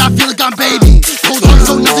 Nigga hits, I feel like I'm baby. Cold heart,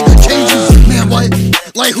 so nothing could change me. Man, what?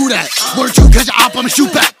 Like who that? Word 2, catch a op, I'ma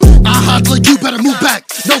shoot back. I hot like you better move back.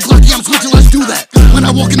 No Glocky, I'm switching, let's do that. When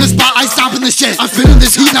I walk in the spot, I stomp in the shit. I'm spinning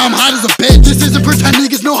this heat, now I'm hot as a bitch. This isn't pretend,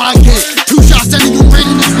 niggas know how I get. 2 shots sending you right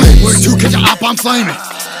in the switch. Word 2, catch a op, I'm flaming.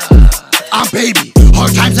 I'm baby.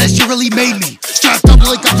 Hard times, that shit really made me. Strapped up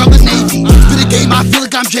like I'm from the Navy. For the game, I feel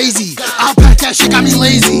like I'm Jay-Z. I'll pack that shit, got me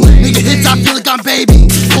lazy. Nigga hits, I feel like I'm baby.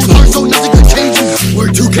 Cold heart, so nothing could change me.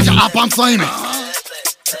 Word 2, catch a op, I'm flaming.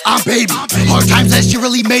 I'm baby. Hard times, that shit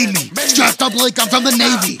really made me. Strapped up like I'm from the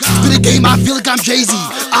Navy. For the game, I feel like I'm Jay-Z.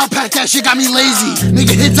 I'll pack that shit, got me lazy.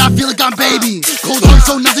 Nigga hits, I feel like I'm baby. Cold heart,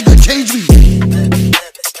 so nothing could change me.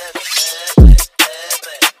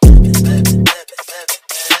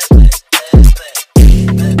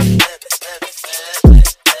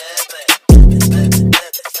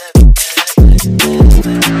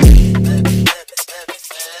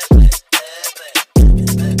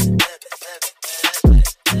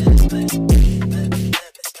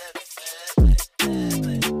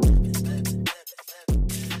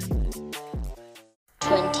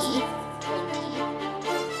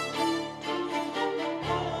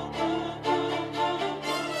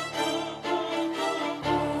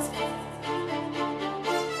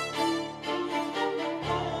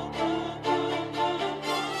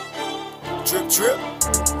 Drip, drip.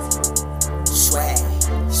 Swag,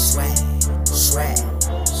 swag, swag,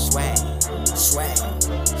 swag, swag,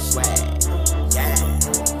 swag. Yeah,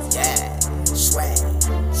 yeah. Swag,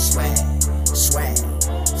 swag, swag,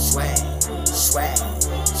 swag, swag,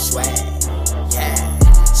 swag. Yeah,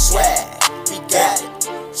 swag. We got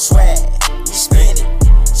it. Swag. We spin it.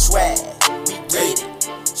 Swag. We get it.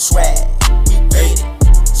 Swag. We made it.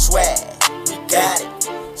 Swag. We got it.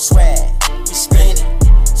 Swag. We spin it.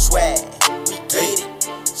 Swag. We get it.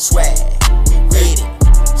 Swag. We made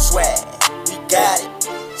it. Swag. We got it.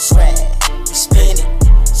 Swag. We spin it.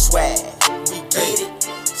 Swag. We get it.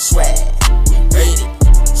 Swag. We made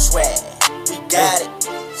it. Swag. We got it.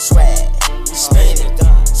 Swag. We spin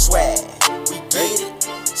it. Swag. We get it.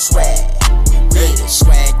 Swag.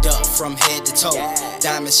 from head to toe.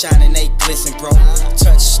 Diamonds shining, they glisten, bro.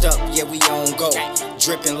 Touched up, yeah, we on go.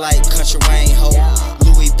 Dripping like Country Wayne, ho.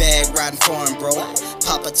 Louis bag riding foreign, bro.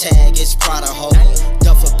 Pop a tag, it's Prada, ho.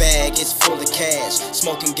 Duffel bag, it's full of cash.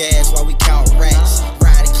 Smoking gas while we count racks.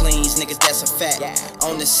 Riding cleans, niggas, that's a fact.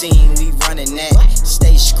 On the scene, we running that.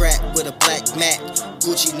 Stay strapped with a black mat.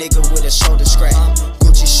 Gucci nigga with a shoulder strap.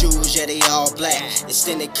 Gucci shoes, yeah, they all black.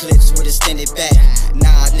 Extended clips with extended back.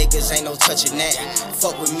 Nah, niggas ain't no touching that.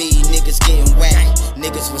 Fuck with me, niggas getting whacked.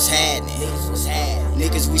 Niggas was happening.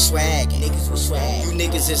 Niggas we swaggin'. You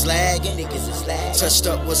niggas is lagging. Touched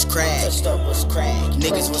up was crack.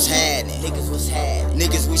 Niggas was happening. Niggas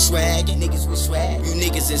we swaggin'. You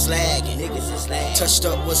niggas is lagging. Touched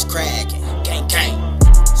up was cracking. Gang gang.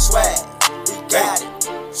 Swag, we got it.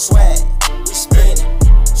 Swag, we spin it.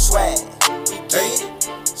 Swag, we get it.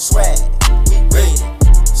 Swag, we read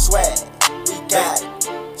it. Swag, we got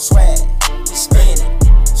it. Swag, we spin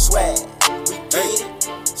it. Swag, we get it.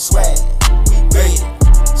 Swag, we read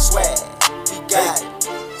it. Swag, we got it.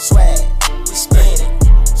 Swag, we spin it.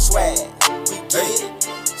 Swag, we get it.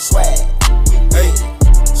 Swag, we read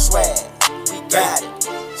it. Swag, we got it.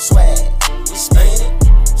 Swag, we spin it.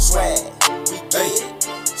 Swag, we get it.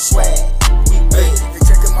 Swag, we read it. They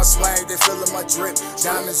checking my swag, they feeling my drip.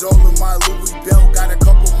 Diamonds all in my Louis belt. Got a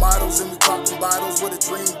couple models and we popping bottles with a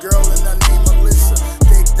dream girl and her name Melissa.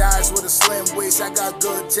 Thick thighs with a slim waist. I got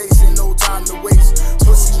good taste and no time to waste.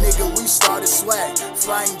 Pussy nigga, we started swag.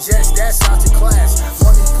 Flying jets, that's out your class.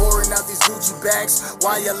 Money pouring out these Gucci bags.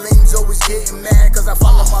 Why your lames always getting mad? Cause I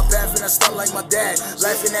follow my path and I stunt like my dad.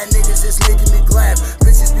 Laughing at niggas, it's making me glad.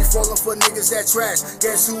 Bitches be falling for niggas that trash.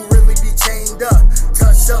 Guess who really be chained up?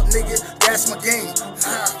 Touched up, nigga, that's my game.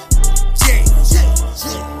 Yeah.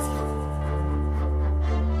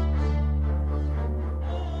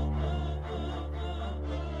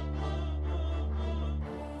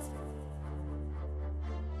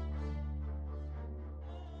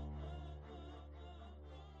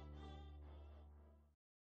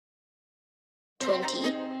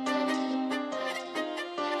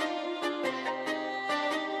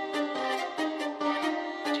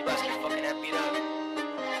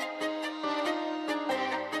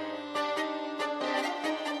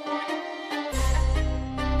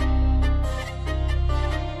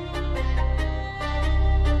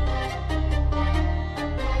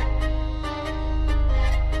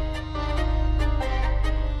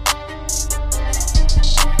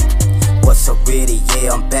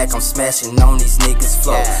 Yeah, I'm back, I'm smashing on these niggas'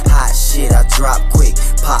 flow. Hot shit, I drop quick.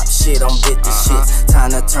 Pop shit, I'm with the shit. Time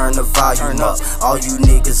to turn the volume up. All you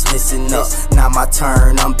niggas listen up. Now my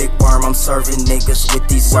turn, I'm Big Worm, I'm serving niggas with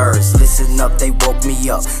these words. Listen up, they woke me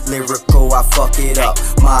up. Lyrical, I fuck it up.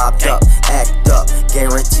 Mobbed up, act up.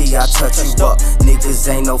 Guarantee I touch you up. Niggas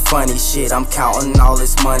ain't no funny shit. I'm counting all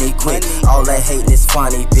this money quick. All that hating is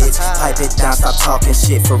funny, bitch. Pipe it down, stop talking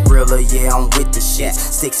shit. For realer, yeah, I'm with the shit.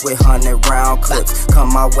 6 with 100 round clips.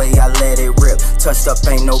 Come my way, I let it rip. Touched up,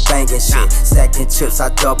 ain't no banging shit. Stacking chips, I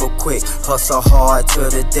double quick. Hustle hard to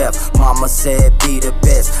the death. Mama said be the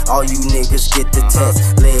best. All you niggas get the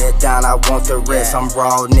test. Lay it down, I want the rest. I'm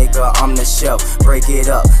raw, nigga, I'm the chef. Break it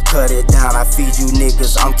up, cut it down. I feed you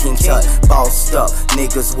niggas, I'm King Tut. Bossed up,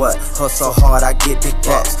 niggas what? Hustle hard, I get big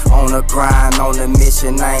bucks. On the grind, on the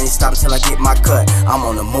mission. I ain't stop till I get my cut. I'm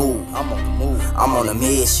on the move. I'm on a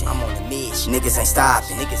mission. Niggas ain't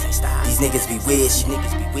stopping. These niggas be wishing.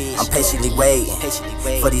 I'm patiently waiting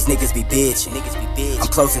for these niggas be bitching. I'm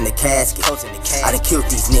closing the casket. I done killed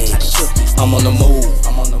these niggas. I'm on the move.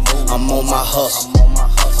 I'm on my hustle.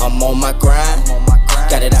 I'm on my grind.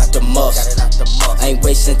 Got it out the muscle. Ain't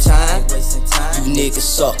wasting time. You niggas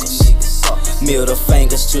suckers. Middle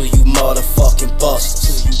fingers to you motherfucking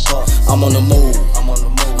busters. I'm on the move.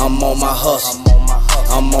 I'm on my hustle.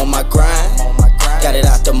 I'm on my grind. Got it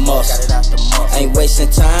out the muscle. Ain't wasting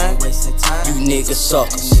time. You niggas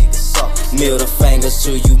suckers. Middle fingers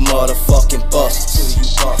to you motherfucking busters.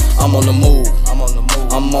 I'm on the move.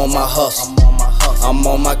 I'm on my hustle. I'm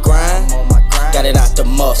on my grind. Got it out the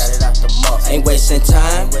muscle. Ain't wasting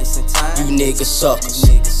time. You niggas suckers.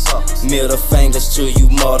 Middle fingers to you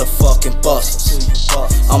motherfucking busters.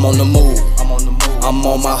 I'm on the move. I'm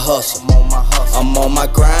on my hustle. I'm on my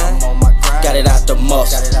grind. Got it out the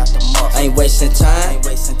muscle. Ain't wasting time.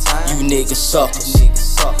 You niggas suckers.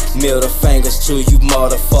 Middle fingers to you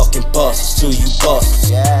motherfucking busters. To you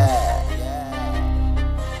busters. Yeah.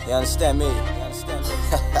 You understand me?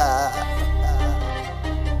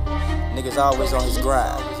 Niggas always on his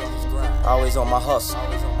grind. Always on my hustle.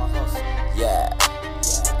 Yeah.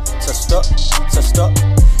 Touched up.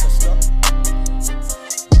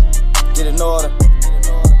 Get in order.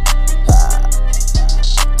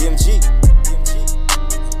 DMG.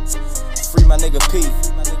 Free my nigga P.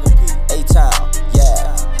 A-Town.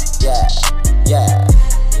 Yeah.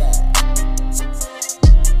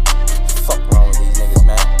 Fuck wrong with these niggas,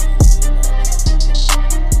 man.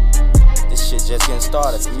 This shit just getting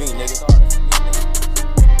started for me, nigga.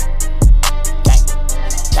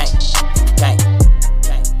 Gang.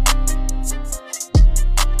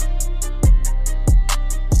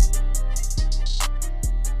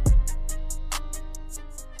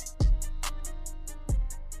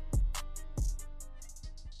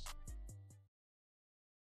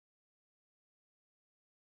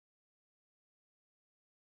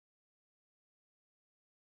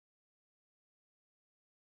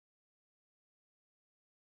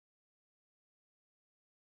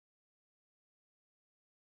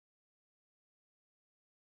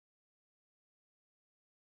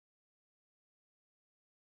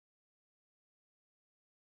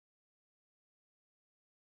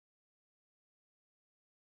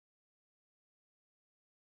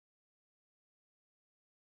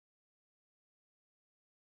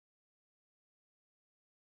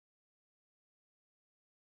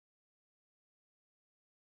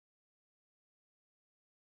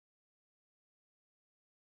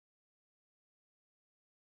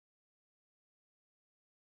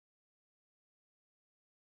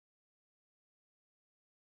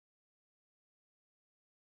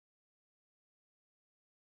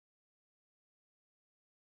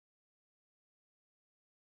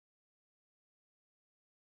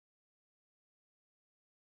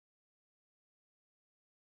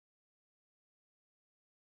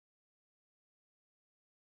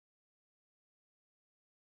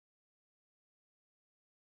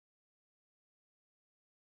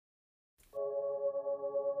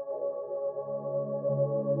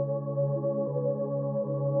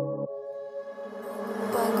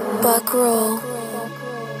 Buckroll.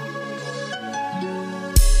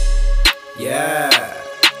 Yeah.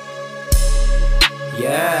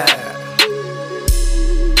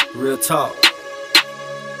 Real talk.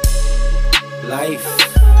 Life.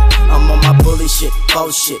 I'm on my bully shit,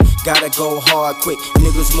 bullshit. Gotta go hard quick.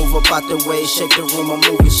 Niggas move up out the way, shake the room, I'm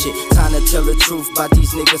moving shit. Time to tell the truth about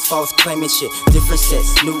these niggas false claiming shit. Different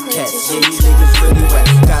sets, new cats. Yeah, you niggas really whack.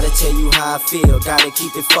 Gotta tell you how I feel. Gotta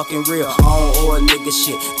keep it fucking real. On or nigga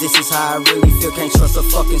shit. This is how I really feel. Can't trust a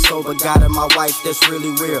fucking soul, but God and my wife, that's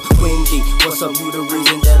really real. Queen D, what's up? You the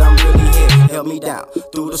reason that I'm really here. Held me down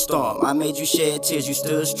through the storm. I made you shed tears, you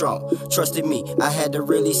stood strong. Trusted me, I had to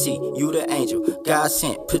really see. You the angel, God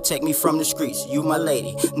sent. Protect me from the streets, you my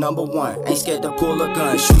lady, number one. Ain't scared to pull a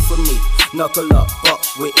gun, shoot for me. Knuckle up, buck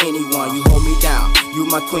with anyone. You hold me down, you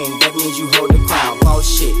my queen, that means you hold the crown. Boss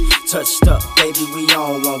shit, touched up, baby, we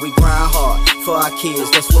on one. We grind hard for our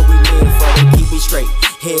kids, that's what we live for. They keep me straight,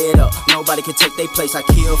 head up, nobody can take their place. I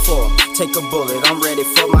kill for 'em. Take a bullet, I'm ready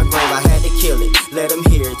for my grave. I had to kill it, let them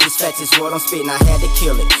hear it. This fact is what I'm spitting, I had to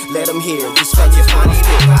kill it. Let them hear it, this fact is what I'm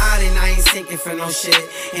spitting. And I ain't sinking for no shit.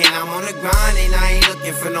 And I'm on the grind and I ain't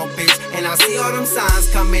looking for no bitch. And I see all them signs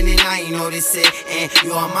coming and I ain't notice it. And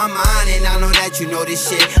you on my mind and I know that you know this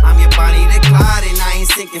shit. I'm your Bonnie the Clyde and I ain't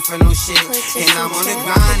sinking for no shit. And I'm on the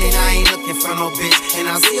grind and I ain't looking for no bitch. And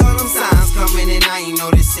I see all them signs coming and I ain't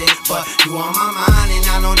notice it. But you on my mind and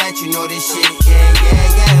I know that you know this shit.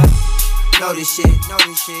 Yeah. Know this shit, know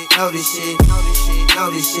this shit, know this shit, know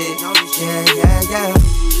this shit, know this shit, yeah.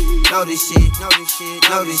 Know this shit, know this shit,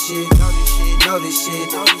 know this shit, know this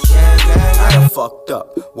shit, know this shit, yeah. I done fucked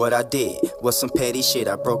up. What I did was some petty shit.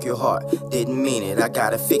 I broke your heart, didn't mean it. I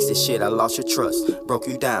gotta fix this shit. I lost your trust, broke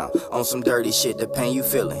you down on some dirty shit. The pain you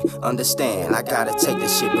feeling, understand. I gotta take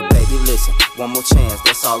this shit, but baby, listen. One more chance,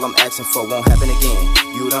 that's all I'm asking for. Won't happen again.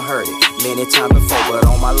 You done heard it many times before, but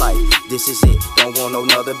all my life, this is it. Don't want no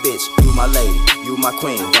other bitch. You my lady, you my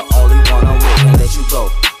queen, the only one I'm with. Can't let you go.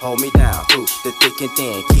 Hold me down through the thick and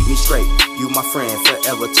thin. Keep me straight. You my friend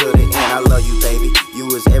forever to the end. I love you, baby. You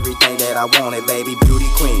is everything that I wanted, baby. Beauty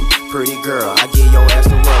queen, pretty girl. I give your ass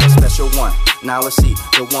the world, a special one. Now I see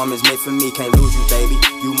the woman's made for me. Can't lose you, baby.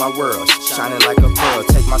 You my world, shining like a pearl.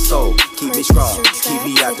 Take my soul, keep me strong, keep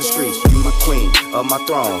me out the streets. You my queen of my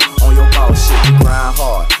throne. On your boss shit, we grind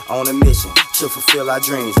hard on a mission to fulfill our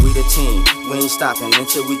dreams. We the team, we ain't stopping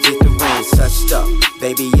until we get the rings. Touched up,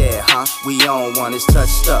 baby, yeah, huh? We on one. It's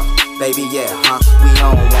touched up, baby, yeah, huh? We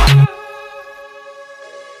on one.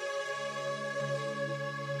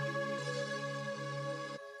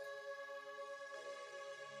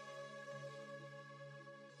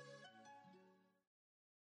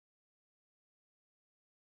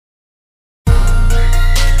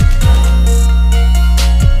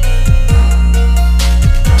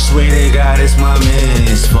 Swear to God, it's my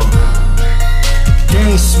mitzvah. They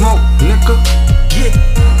ain't smoke, nigga. Yeah,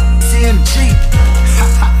 CMG. Ha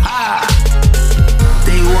ha ha.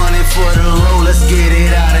 They want it for the low, let's get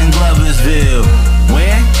it out in Gloversville.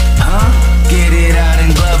 Where? Huh? Get it out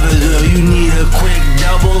in Gloversville. You need a quick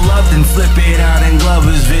double up, then flip it out in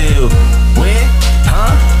Gloversville. Where?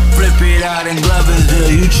 Huh? Flip it out in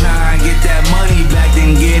Gloversville. You try and get that money back,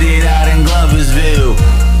 then get it out in Gloversville.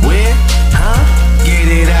 Where? Huh? Get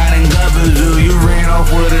it out in Gloversville. You ran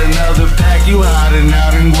off with another pack, you hiding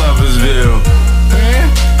out in Gloversville. Where?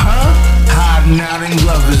 Huh? Hiding out in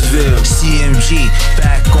Gloversville. CMG,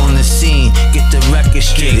 back on the scene. Get the record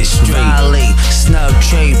straight. Violate, snub,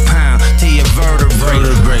 trade pound to your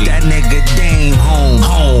vertebrae. That nigga Dame home.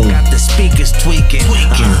 Got the speakers tweaking.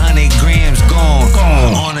 100 grams gone.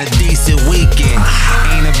 On a decent weekend.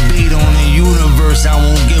 Ain't a beat on the universe, I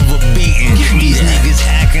won't give a beating. These niggas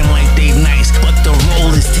acting like they nice, but the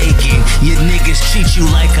role is taken. Your niggas treat you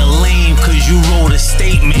like a lame, cause you wrote a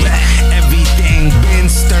statement. Everything been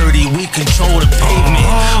sturdy, we control the pavement.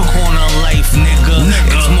 Corner life, nigga.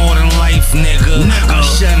 It's more than life, nigga. I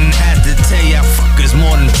shouldn't have to tell ya fuckers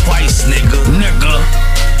more than twice, nigga.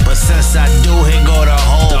 But since I do, here go the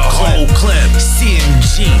whole clip.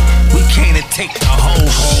 CMG, we came to take the whole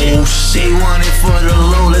shit. They want it for the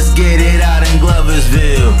low, let's get it out in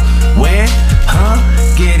Gloversville. Where? Huh?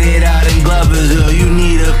 Get it out in Gloversville. You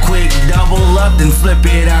need a quick double up, then flip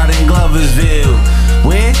it out in Gloversville.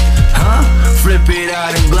 Where? Huh? Flip it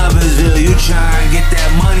out in Gloversville. You try and get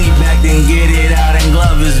that money back, then get it out in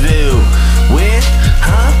Gloversville. Where?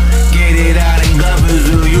 Huh? Get it out in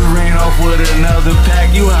Gloversville. You ran off with another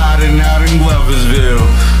pack, you hiding out in Gloversville.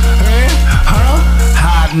 Where? Huh?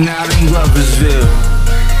 Hiding out in Gloversville.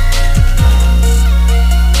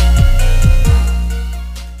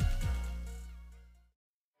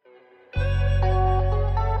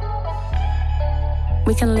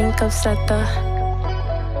 We can link up, set the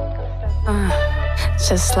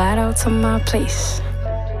just slide out to my place.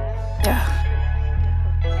 Yeah.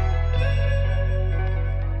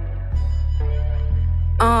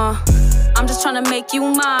 I'm just tryna make you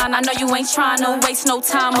mine. I know you ain't tryna waste no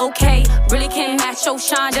time, okay? Really can't match your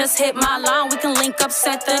shine, just hit my line. We can link up,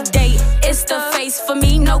 set the date. It's the face for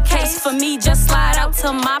me, no case for me. Just slide out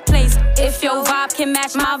to my place. If your vibe can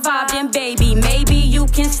match my vibe, then baby, maybe you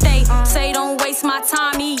can stay. Say don't waste my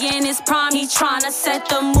time, he in his prime, he tryna set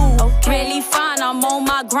the mood. Really fine, I'm on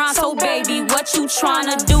my grind, so baby, what you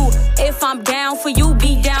tryna do? If I'm down for you,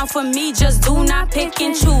 be down for me. Just do not pick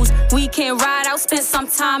and choose. We can ride out, spend some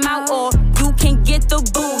time out, or you can get the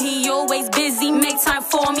boo. He always busy, make time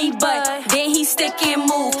for me, but then he stick and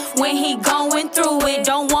move. When he going through it,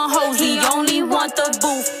 don't want hoes, he only want the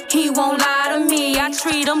booth. He won't lie to me, I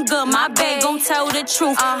treat him good, my babe gon' tell the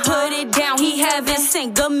truth. Put it down, he heaven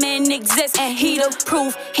sent, good men exist, and he the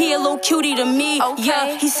proof. He a little cutie to me,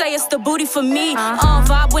 yeah, he say it's the booty for me.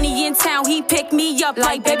 Vibe when he in town, he pick me up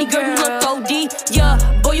like, baby girl, you look OD. Yeah,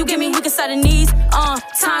 boy, you give me weak inside the knees.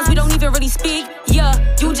 Times we don't even really speak. Yeah,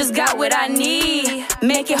 you just got what I need.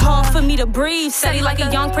 Make it hard for me to breathe. Steady like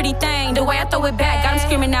a young pretty thing. The way I throw it back, got him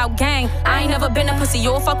screaming out gang. I ain't never been a pussy,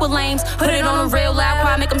 you'll fuck with lames. Put it on a real loud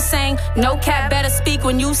cry, make them sing. No cap, better speak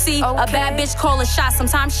when you see a bad bitch call a shot.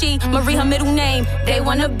 Sometimes she Marie, her middle name. They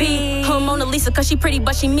wanna be her Mona Lisa, cause she pretty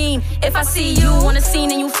but she mean. If I see you on the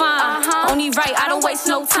scene and you fine, only right, I don't waste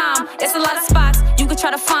no time. It's a lot of spots you could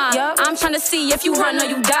try to find. I'm trying to see if you run or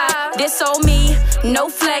you die. This old me, no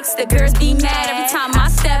flex. The girls be mad every time I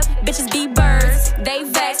step. Bitches be birds, they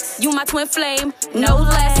vex. You my twin flame, no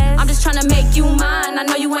less. I'm just trying to make you mine. I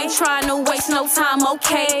know you ain't trying to waste no time,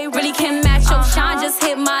 okay? Really can match your shine, just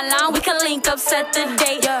hit my line. We can link up, set the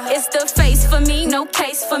date. It's the face for me, no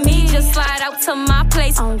case for me. Just slide out to my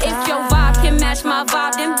place. If your vibe can match my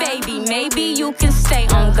vibe, then baby, maybe you can stay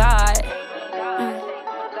on God.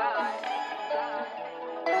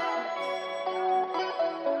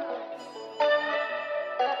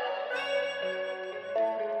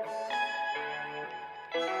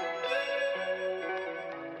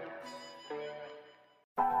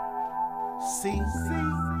 See,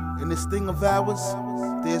 in this thing of ours,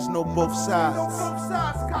 there's no both sides.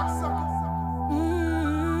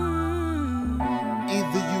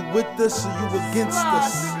 Either you with us or you against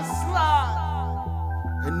us.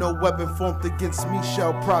 And no weapon formed against me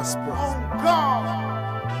shall prosper.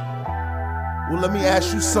 Well, let me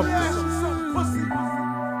ask you something.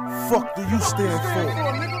 Fuck do you stand for?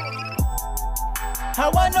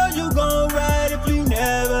 How I know you gon' ride if you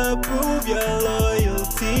never prove your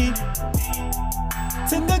loyalty?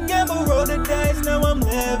 Took the gamble, roll the dice, now I'm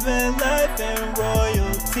living life in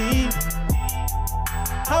royalty.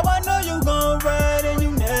 How I know you gon' ride and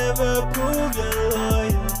you never prove your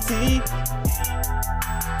loyalty?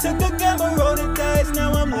 Took a gamble, rolled the dice,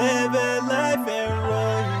 now I'm living life in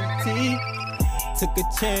royalty. Took a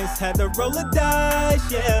chance, had to roll the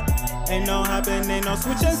dice, yeah. Ain't no hopping, ain't no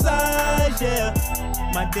switching sides, yeah.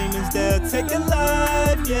 My demons, they'll take a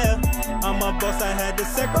life, yeah. I'm a boss, I had to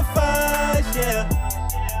sacrifice, yeah.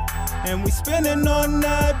 And we spending all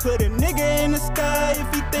night, put a nigga in the sky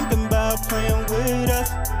if he thinking about playing with us.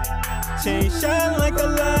 Chain shine like a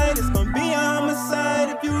light, it's gonna be a homicide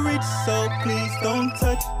if you reach, so please don't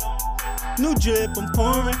touch. New drip, I'm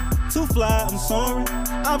pouring, too fly, I'm soaring.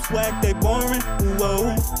 I'm swag, they boring,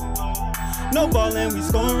 whoa. No ballin', we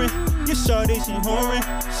scoring. Your shorty, she whoring,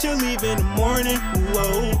 she'll leave in the morning,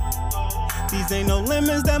 whoa. These ain't no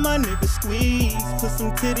lemons that my nigga squeeze. Put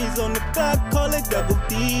some titties on the clock, call it double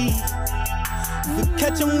D. If we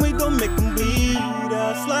catch 'em, we gon' make 'em bleed.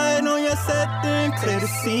 I'll slide on your set, then clear the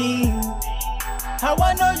scene. How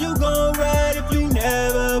I know you gon' ride if you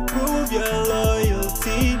never prove your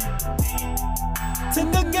loyalty?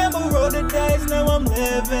 Took a gamble, rolled the dice, now I'm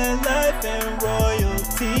living life in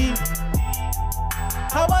royalty.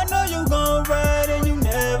 How I know you gon' ride and you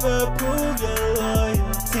never prove your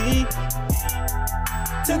loyalty?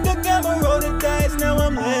 Took a gamble, rolled the dice, now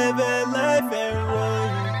I'm living life in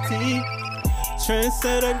royalty.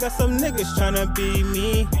 Trendsetter, got some niggas tryna be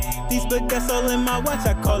me. These that's all in my watch,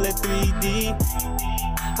 I call it 3D.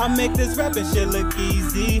 I make this rapping shit look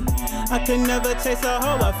easy. I can never chase a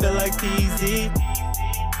hoe, I feel like PZ.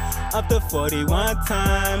 Up to 41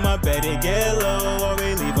 time, I better get low or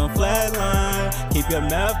we leave 'em flatline. Keep your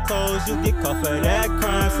mouth closed, you get caught for that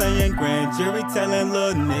crime. Saying grand jury telling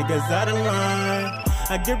little niggas out of line.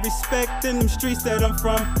 I get respect in them streets that I'm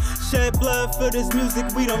from. Shed blood for this music,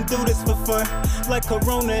 we don't do this for fun. Like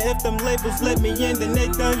Corona, if them labels let me in, then they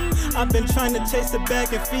done. I've been trying to chase it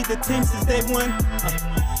back and feed the team since day one.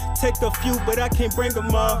 Take a few, but I can't bring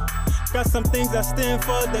them all. Got some things I stand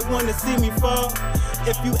for, they wanna see me fall.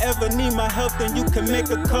 If you ever need my help, then you can make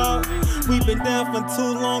a call. We've been down for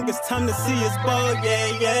too long, it's time to see us ball, yeah,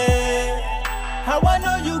 yeah. How I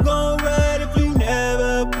know you gon' ride if you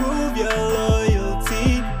never prove your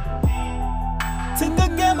loyalty? Took a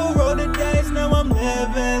gamble, rolled the dice, now I'm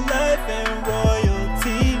living life in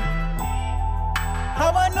royalty.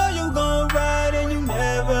 How I know you gon' ride and you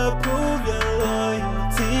never prove your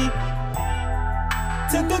loyalty?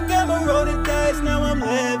 Took a gamble, rolled the dice, now I'm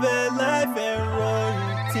living life in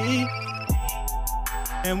royalty.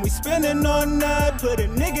 And we spending all night, put a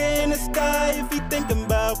nigga in the sky if he thinking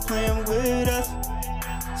about playing with us.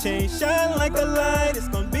 Chain shine like a light, it's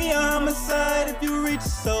gonna be a homicide if you reach,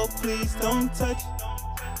 so please don't touch.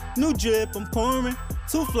 New drip, I'm pouring,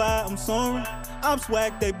 too fly, I'm soaring. I'm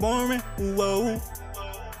swag, they boring, whoa.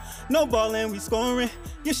 No ballin', we scoring.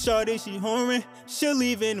 Your shorty, she whoring, she'll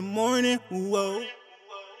leave in the morning, whoa.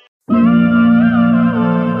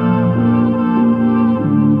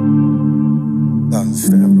 I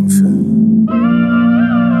understand what I'm saying.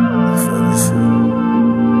 I feel this shit.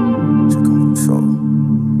 Check on the soul.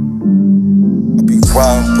 I be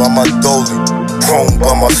riding by my dolly, chrome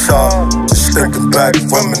by my side. Just thinking back,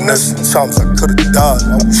 reminiscing times I could've died.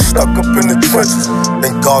 I was stuck up in the trenches,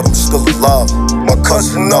 thank God I'm still alive. My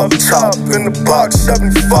cousin up top in the box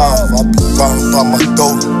 75. I be riding by my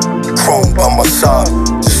dolly, chrome by my side.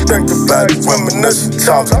 Just thinking back, reminiscing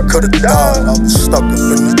times I could've died. I was stuck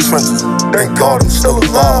up in the trenches, thank God I'm still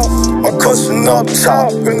alive. My cousin up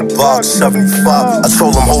top in the box 75. I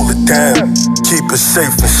told him hold it down, keep it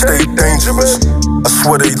safe and stay dangerous. I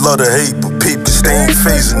swear they love to hate, but people they ain't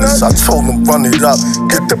phasing us. I told them run it up,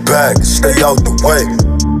 get the bag, stay out the way.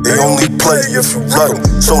 They only play if you let them,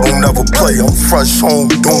 so don't never play. I'm fresh home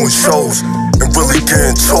doing shows and really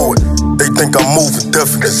getting to it. They think I'm moving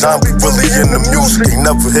different, cause I be really in the music. They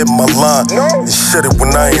never hit my line and shit it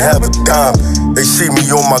when I ain't have a dime. They see me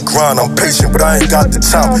on my grind, I'm patient, but I ain't got the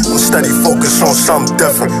time. I'm steady focused on something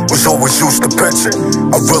different, was always used to pitching.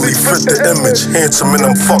 I really fit the image, handsome and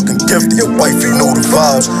I'm fucking gifted. Your wifey know the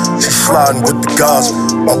vibes, she sliding with the guys.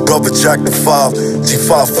 My brother Jack the 5,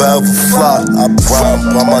 G5 forever fly. I ride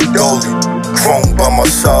by my dolly, chrome by my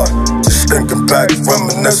side. Just thinking back,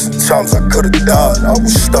 reminiscing times I could've died. I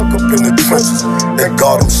was stuck up in the trenches, thank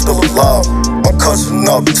God I'm still alive. My cousin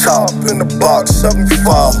up top in the box 75.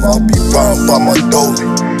 I'll be riding by my dolly,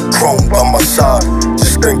 chrome by my side.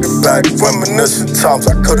 Just Just thinking back, reminiscing times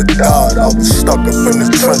I could've died. I was stuck up in the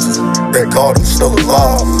trenches, thank God I'm still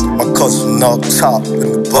alive. My cousin up top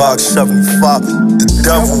in the box 75. The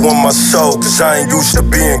devil on my soul, cause I ain't used to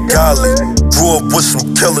being godly. Grew up with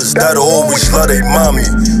some killers that'll always love they mommy.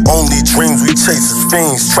 Only dreams we chase is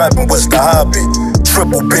fiends, trapping was the hobby.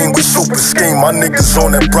 Triple beam with super scheme, my niggas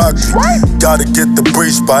on that broccoli. Gotta get the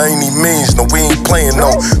breeze by any means, no we ain't playing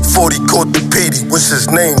no. 40 caught the PD, what's his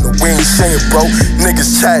name? No we ain't saying bro.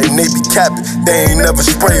 Niggas chatting, they be capping, they ain't never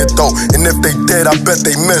spray it though. And if they did, I bet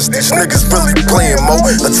they missed. These niggas really playing mo.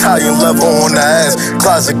 Italian level on the ass,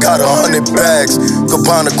 closet got 100 bags.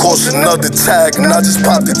 Gabbana cost another tag, and I just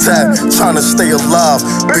popped the tag. Trying to stay alive,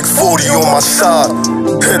 big 40 on my side.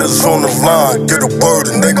 Hitters on the line, get a word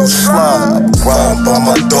and they gon' slide. Grind by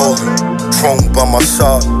my dolly, chrome by my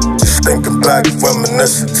side. Just thinking back,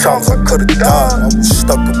 reminiscing times I could've died. I was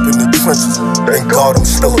stuck up in the trenches, thank God I'm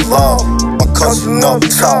still alive. My cousin up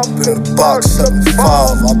top in the box 75.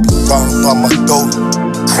 I be riding by my dolly,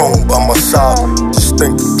 chrome by my side. Just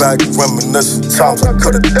thinking back, reminiscing times I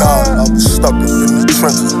could've died. I was stuck up in the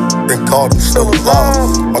trenches, thank God I'm still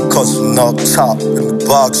alive. My cousin up top in the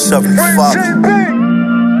box 75.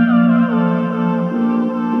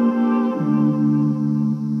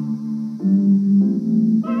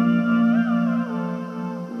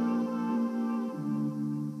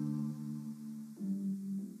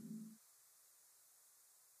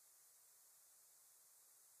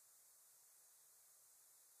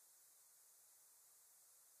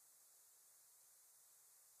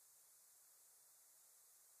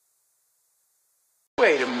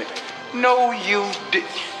 Wait a minute. No, you did.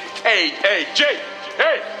 Hey, Jay.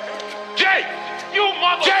 Hey, Jay. You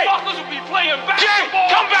motherfuckers will be playing basketball.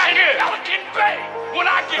 Jay, come back here. Pelican Bay. When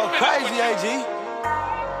I get crazy, AG.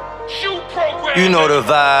 Shoot program. You know the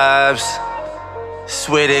vibes.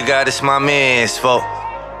 Swear to God, it's my man's fault.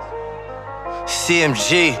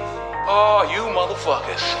 CMG. Oh, you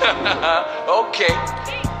motherfuckers. Okay.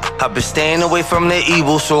 I've been staying away from the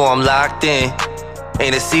evil, so I'm locked in.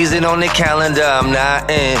 Ain't a season on the calendar, I'm not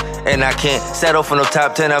in. And I can't settle for no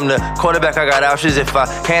top 10. I'm the quarterback, I got options. If I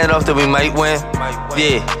hand it off, then we might win.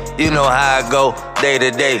 Yeah, you know how I go, day to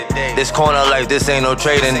day. This corner life, this ain't no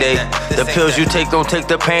trading day. The pills you take don't take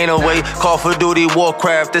the pain away. Call for Duty,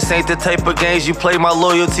 Warcraft, this ain't the type of games you play. My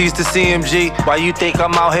loyalties to CMG. Why you think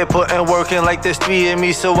I'm out here putting work in like there's 3 in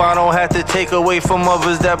me, so I don't have to take away from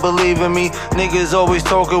others that believe in me. Niggas always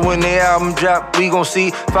talking when they album drop. We gon'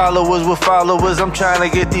 see followers with followers. I'm trying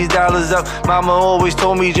to get these dollars up. Mama always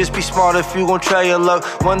told me just be smart if you gon' try your luck.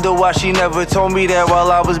 Wonder why she never told me that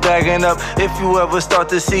while I was bagging up. If you ever start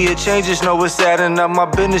to see a change, just know it's adding up. My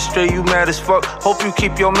business straight, you mad as fuck. Hope you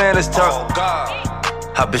keep your manners tucked.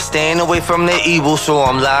 I've been staying away from the evil, so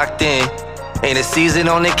I'm locked in. Ain't a season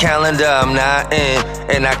on the calendar, I'm not in.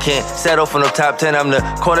 And I can't settle for no top 10. I'm the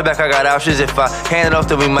quarterback, I got options. If I hand it off,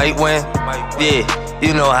 then we might win. Yeah,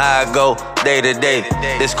 you know how I go, day to day.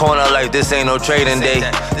 This corner life, this ain't no trading day.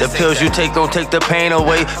 The pills you take don't take the pain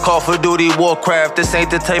away. Call for Duty, Warcraft, this ain't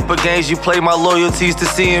the type of games you play. My loyalties to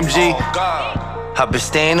CMG. I've been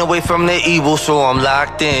staying away from the evil, so I'm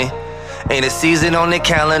locked in. Ain't a season on the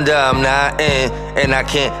calendar, I'm not in. And I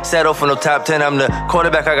can't settle for no top 10. I'm the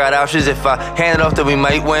quarterback, I got options. If I hand it off, then we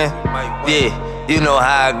might win. Yeah, you know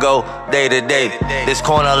how I go, day to day. This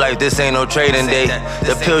corner life, this ain't no trading day.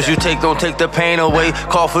 The pills you take don't take the pain away.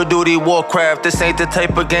 Call for Duty, Warcraft, this ain't the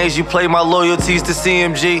type of games you play. My loyalties to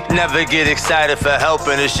CMG. Never get excited for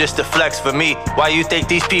helping, it's just a flex for me. Why you think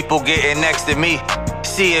these people getting next to me?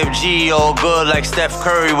 CMG all good like Steph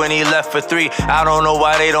Curry when he left for 3. I don't know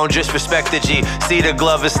why they don't just respect the G. See the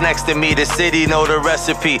glove is next to me, the city know the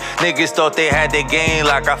recipe. Niggas thought they had the game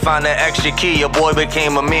like I found the extra key. Your boy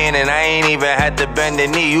became a man and I ain't even had to bend the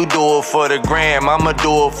knee. You do it for the gram, I'ma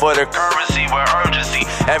do it for the currency with urgency.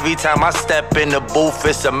 Every time I step in the booth,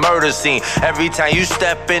 it's a murder scene. Every time you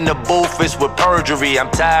step in the booth, it's with perjury. I'm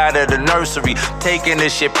tired of the nursery, taking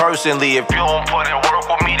this shit personally. If you don't put in work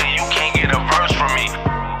with me, then you can't get a verse from me.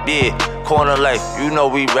 Yeah, corner life, you know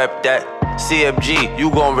we rep that. CMG, you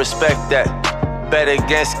gon' respect that. Bet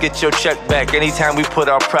against, get your check back. Anytime we put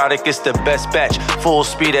our product, it's the best batch. Full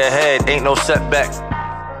speed ahead, ain't no setback.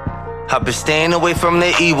 I've been staying away from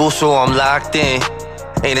the evil, so I'm locked in.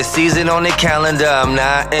 Ain't a season on the calendar, I'm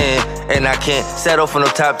not in. And I can't settle for no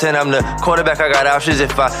top 10. I'm the quarterback, I got options.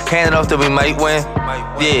 If I hand it off, then we might win.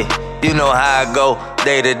 Yeah, you know how I go,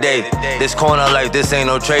 day to day. This corner life, this ain't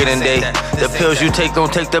no trading day. The pills you take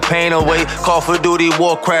don't take the pain away. Call for Duty,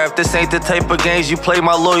 Warcraft, this ain't the type of games you play.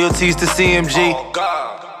 My loyalties to CMG.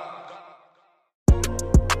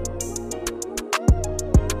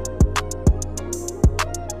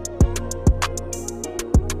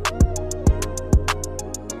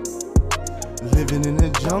 Living in the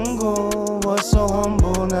jungle, was so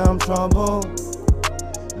humble, now I'm troubled.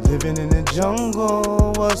 Living in the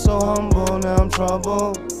jungle, was so humble, now I'm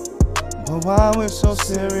troubled. But why we're so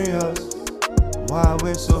serious? Why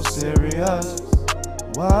we're so serious?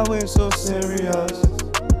 Why we're so serious?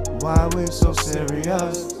 Why we're so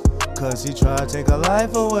serious? Cause he tried to take a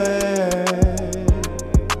life away.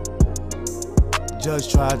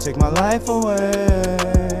 Just try to take my life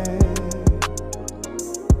away.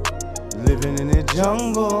 Living in the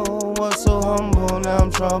jungle, was so humble, now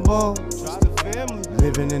I'm troubled.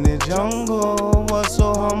 Living in the jungle, was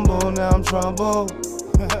so humble, now I'm troubled.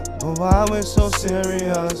 But why we're so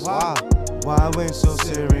serious? Why we're so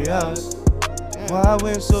serious? Why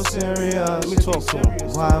we're so serious? Let me talk to him.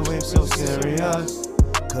 Why we're so serious?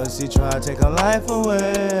 Cause he tried to take a life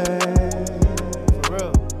away. For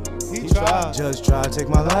real. He tried. Just tried to take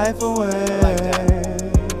my life away.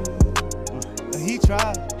 He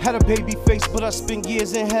tried. Had a baby face, but I spent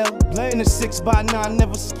years in hell. In a 6x9,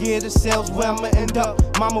 never scared of cells. Where I'ma end up?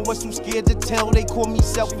 Mama was too scared to tell. They call me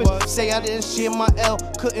selfish. Say I didn't share my L.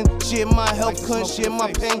 Couldn't share my health, couldn't share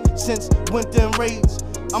my pain. Since winter and raids,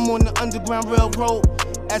 I'm on the Underground Railroad.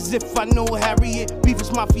 As if I know Harriet. Beef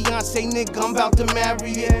is my fiance, nigga, I'm about to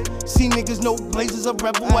marry it. See niggas know Blazer's a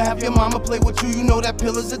rebel. I have your mama play with you, you know that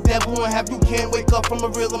pillar's a devil. And have you can't wake up from a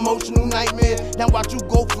real emotional nightmare. Now watch you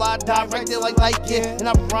go fly directed like yeah. And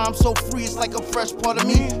I rhyme so free, it's like a fresh part of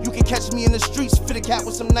me. You can catch me in the streets, fit a cat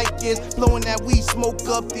with some night gears. Blowing that weed smoke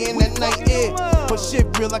up there in that night air. But shit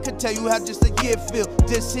real, I could tell you how just a year feel.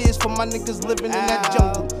 This here's for my niggas living in that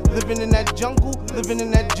jungle. Living in that jungle, living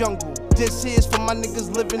in that jungle. This here's for my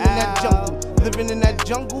niggas living in that jungle. Living in that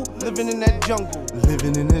jungle, living in that jungle.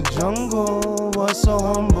 Living in the jungle, was so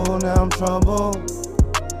humble, now I'm troubled.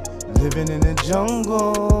 Living in the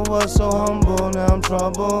jungle, was so humble, now I'm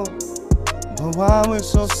troubled. But why we're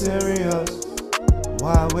so serious?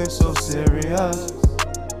 Why we're so serious?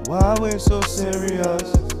 Why we're so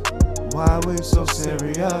serious? Why we're so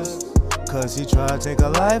serious? Cause he tried to take a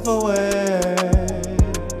life away.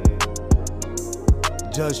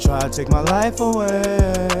 Just try to take my life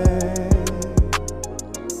away.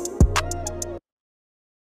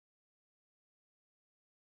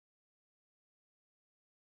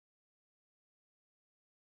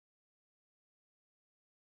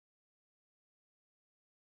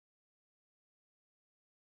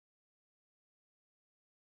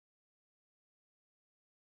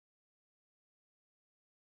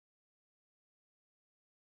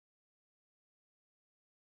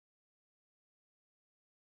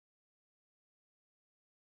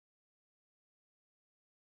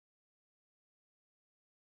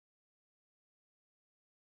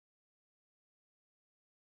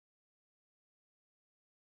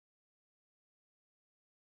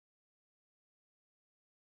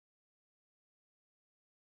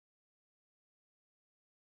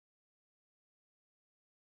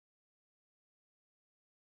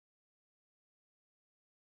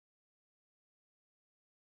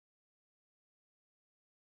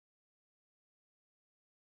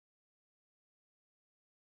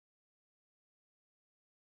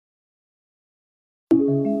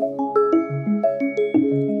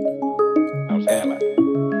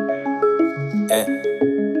 Yeah.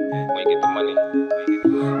 When you get the money,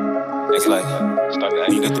 it's like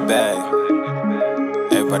when you get the bag,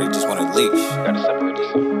 everybody just want to leash. Gotta separate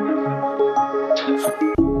this.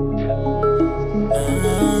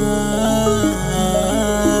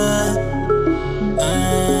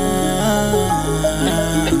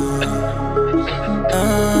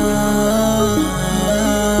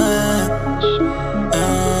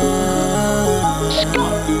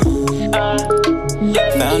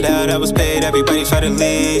 Found out I was paid, everybody try to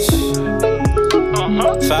leash.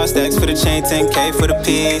 5 stacks for the chain, 10K for the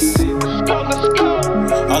piece.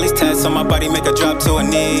 All these tats on my body make her drop to her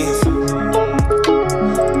knees.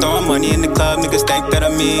 Throwing money in the club, niggas think that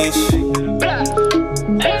I'm ish.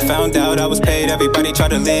 Found out I was paid, everybody try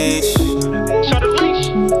to leash.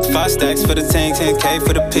 5 stacks for the tank, 10K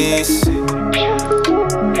for the piece.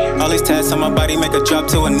 All these tats on my body make her drop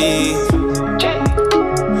to her knees.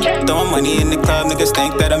 Throwing money in the club, niggas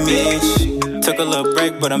think that I'm ish. Took a little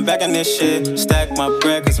break, but I'm back in this shit. Stack my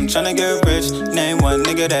bread, cause I'm tryna get rich. Name one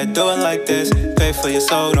nigga that do it like this. Pay for your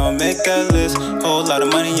soul, don't make that list. Whole lot of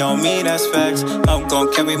money on me, that's facts. I'm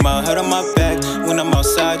gon' carry my head on my back. When I'm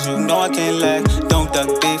outside, you know I can't lack. Don't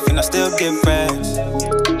duck beef, and I still get racks.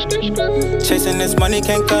 Chasing this money,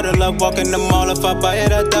 can't cuddle up. Walk in the mall, if I buy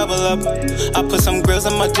it, I double up. I put some grills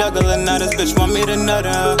in my juggler, now this bitch want me to nut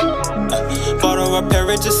her. Bought a for a pair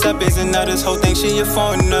of Giuseppe's, and now this whole thing she a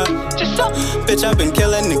foreigner. Bitch, I've been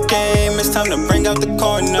killing the game, it's time to bring out the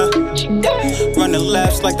corner. Running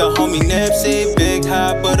laps like the homie Nipsey, big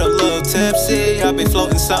high but a little tipsy. I be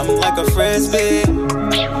floating something like a frisbee.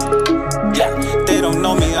 Yeah, they don't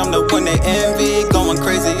know me, I'm the one they envy. Going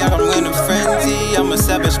crazy, I'm in a frenzy. I'm a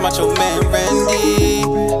savage macho man, Randy.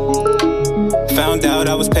 Found out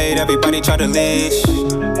I was paid, everybody try to leash.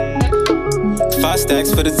 5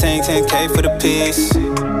 stacks for the tank, 10K for the piece.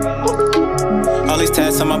 All these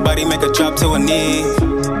tats on my body make a drop to a knee.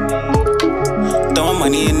 Throwing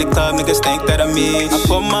money in the club, niggas think that I'm me. I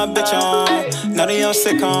put my bitch on, now they on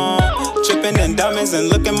sitcom. Tripping in diamonds and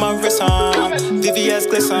look at my wrist on. VVS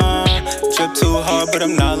glisten. Trip too hard, but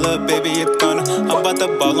I'm not, little baby, you're gonna. I'm about to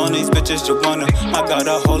ball on these bitches, you wanna. I got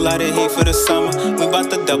a whole lot of heat for the summer. We about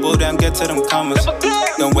to double down, get to them commas.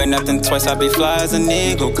 Don't wear nothing twice, I be fly as an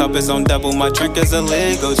eagle. Cup is on double, my drink is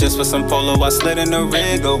illegal. Just for some polo, I slid in the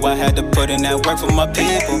wriggle. I had to put in that work for my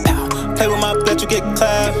people. Play with my blood, you get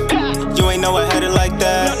clapped. You ain't know I had it like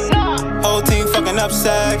that. Whole team fucking up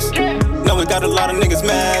sacks. Know we got a lot of niggas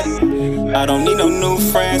mad. I don't need no new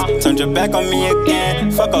friends. Turned your back on me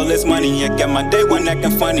again. Fuck all this money, yeah, get my day one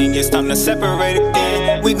acting funny. It's time to separate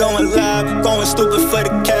again. We going live, going stupid for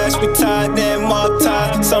the cash. We tied in, mob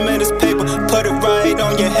tied. Some of this paper, put it right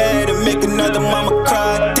on your head and make another mama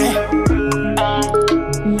cry. Damn.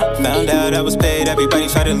 Found out I was paid, everybody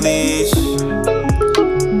try to leash.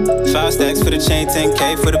 5 stacks for the chain,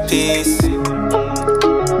 10K for the piece.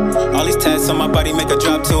 All these tats on my body make a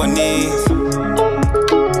drop to her knees.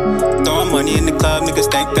 Throwing money in the club, niggas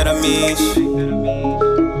think that I'm ish.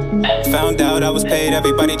 Found out I was paid,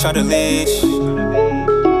 everybody try to leash.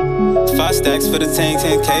 5 stacks for the tank,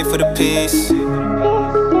 10K for the piece.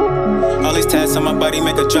 All these tats on my body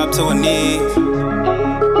make a drop to her knees.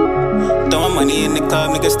 Throwing money in the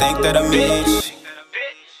club, niggas think that I'm ish.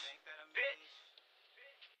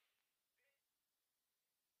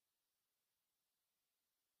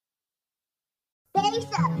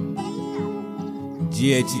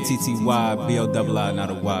 G-H-E-T-T-Y, B-O-double-I, not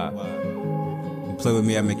a Y. You play with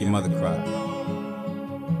me, I make your mother cry.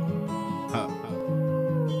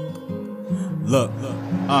 Look,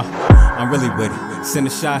 I'm really with it. Send a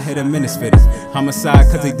shot, hit a minutes fitted. Homicide,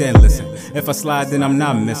 cause they didn't listen. If I slide, then I'm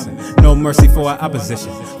not missing. No mercy for our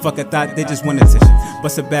opposition. Fuck a thought, they just want attention.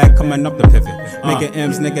 Bust a bag coming up the pivot. Making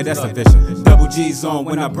M's, nigga, that's the vision. Double G's on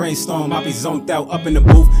when I brainstorm. I be zoned out up in the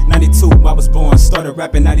booth. 92, I was born. Started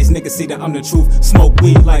rapping, now these niggas see that I'm the truth. Smoke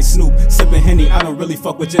weed like Snoop. Sipping Henny, I don't really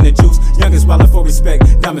fuck with gin and juice. Youngest wallet for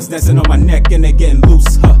respect. Diamonds dancing on my neck and they getting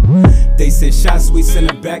loose. They send shots, we send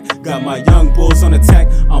it back. Got my young bulls on attack.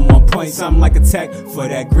 I'm on point, something like attack. For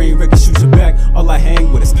that green, Ricky shoot your back. All I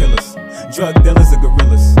hang with is killers. Drug dealers or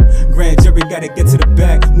gorillas. Grand jury gotta get to the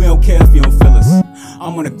back. We don't care if you don't feel us.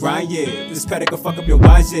 I'm on the grind, yeah. This paddock will fuck up your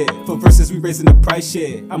wise, yeah. For verses, we raising the price,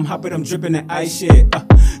 yeah. I'm hopping, I'm dripping that ice, yeah.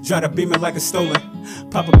 Try to beam it like a stolen.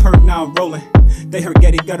 Pop a perk, now I'm rolling. They heard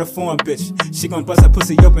Getty got a foreign bitch. She gon' bust that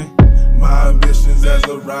pussy open. My ambitions as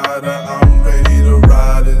a rider, I'm ready to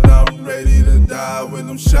ride and I'm ready to die when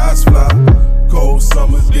them shots fly. Cold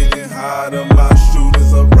summers getting hotter, my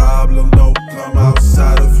shooters a problem. Don't come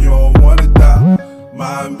outside if you don't wanna die.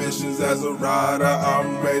 My ambitions as a rider,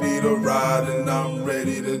 I'm ready to ride and I'm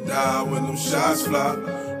ready to die when them shots fly.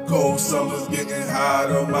 Cold summers getting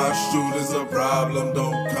hotter, my shooters a problem.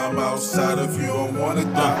 Don't come outside if you don't wanna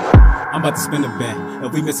die. I'm about to spin a band.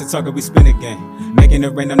 If we miss a target, we spin again. Making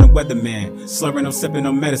it rain, I'm the weatherman. Slurring, I'm sipping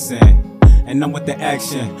on medicine. And I'm with the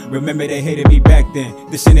action. Remember they hated me back then.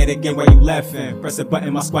 This shit ain't again while you laughing. Press a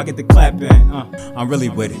button, my squad get the clapping. I'm really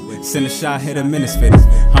with it. Send a shot, hit a minutes fitted.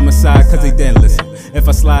 Homicide, cause they didn't listen. If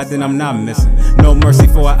I slide, then I'm not missing. No mercy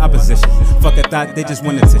for our opposition. Fuck a thought, they just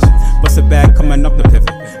want attention. Bust a bag coming up the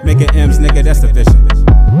pivot. Making M's, nigga, that's the vision.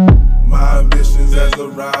 My ambitions as a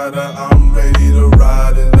rider, I'm ready to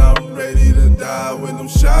ride and I'm ready to die when them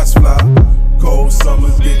shots fly. Cold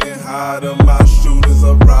summers getting hotter, my shooters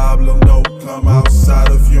a problem. Don't come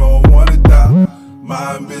outside if you don't wanna die.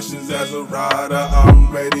 My ambitions as a rider,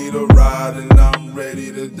 I'm ready to ride and I'm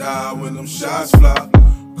ready to die when them shots fly.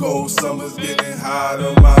 Cold summers getting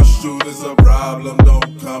hotter, my shooters a problem.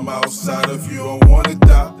 Don't come outside if you don't wanna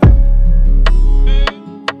die.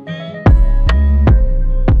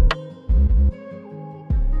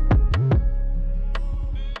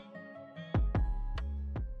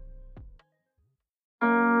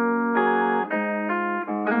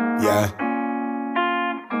 Yeah.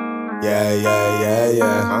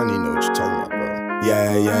 I don't even know what you're talking about, bro.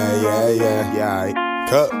 Yeah.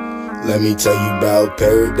 Cut. Let me tell you about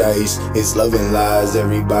paradise. It's love and lies.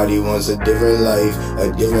 Everybody wants a different life.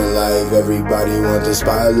 A different life. Everybody wants a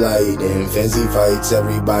spotlight. And fancy fights.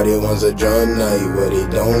 Everybody wants a drunk night where they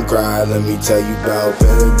don't cry. Let me tell you about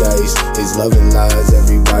paradise. It's love and lies.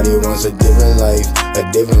 Everybody wants a different life. A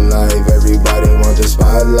different life. Everybody wants a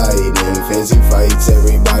spotlight. And fancy fights.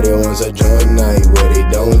 Everybody wants a drunk night where they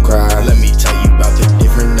don't cry. Let me tell you about the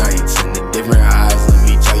different nights and the different highs. Let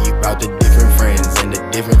me tell you about the different friends and the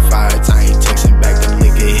different fights. I ain't texting back, the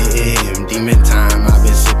liquor hit him. Demon time, I've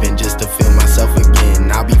been sipping just to feel myself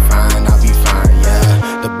again. I'll be fine,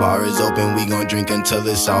 yeah. The bar is open, we gon' drink until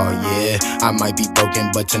it's all, yeah. I might be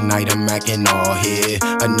broken, but tonight I'm acting all here.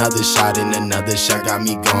 Another shot and another shot got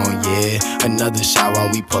me going, yeah. Another shot while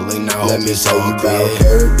we pulling out. Let me tell you about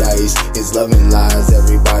paradise. It's love and lies.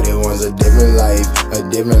 Everybody wants a different life. A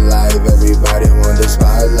different life. Everybody wants a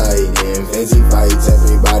spotlight. And fancy fights.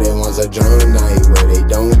 Everybody wants a drunk night where they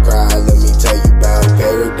don't cry. Let me tell you about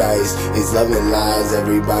paradise. It's love and lies.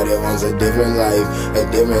 Everybody wants a different life. A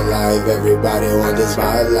different life. Everybody wants a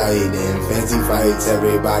spotlight. And fancy fights.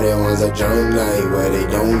 Everybody wants a drunk night where they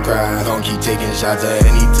don't cry. Gon' keep taking shots of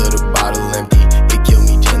Henny till the bottle empty. It kill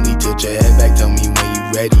me gently. Tilt your head back. Tell me when you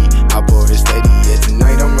ready. I pour it steady. Yeah,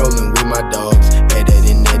 tonight I'm rolling with my dogs. Ed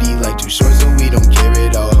and Eddie like two shorts and we don't care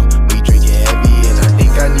at all. We drinking heavy and I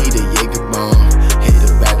think I need a Jaeger bomb. Hit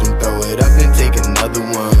the bathroom, throw it up and take another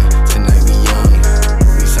one. Tonight we young,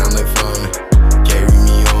 we sound like fun. Carry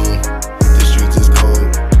me on, the streets is cold.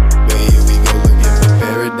 But here we go looking for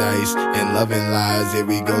paradise and love and lies. Here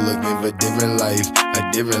we go looking for different life. A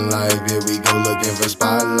different life, here we go looking for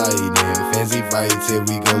spotlight and fancy fights. Here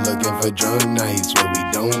we go looking for drunk nights where we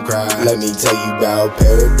don't cry. Let me tell you about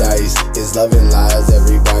paradise. It's love and lies.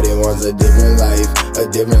 Everybody wants a different life. A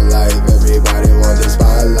different life. Everybody wants a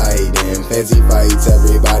spotlight and fancy fights.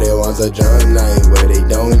 Everybody wants a drunk night where they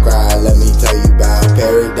don't cry. Let me tell you about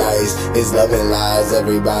paradise. It's love and lies.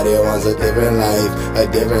 Everybody wants a different life. A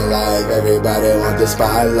different life. Everybody wants a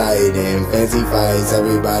spotlight and fancy fights.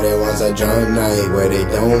 Everybody wants a drunk night where they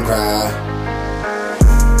don't cry.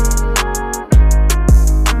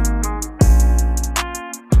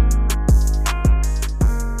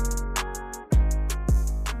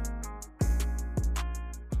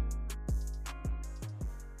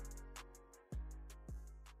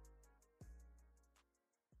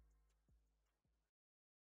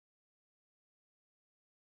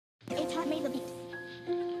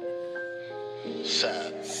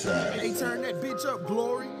 Sad. Hey, turn that bitch up,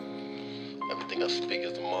 Glory. Everything I speak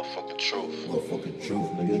is the motherfucking truth. Motherfucking truth,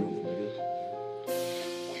 nigga.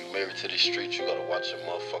 When you married to the streets, you gotta watch your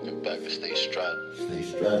motherfucking back and stay strapped. Stay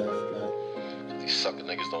strapped. These sucker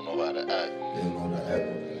niggas don't know how to act. They don't know how to act.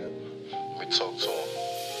 Let me talk to them.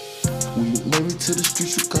 When you married to the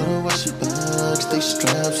streets, you gotta watch your back. Stay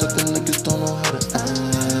strapped, sucker niggas don't know how to act.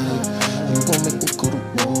 You gon' make me go to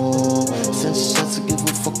war. Send shots to give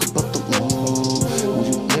a fuck about the law. When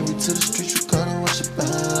you married to the streets, you gotta watch your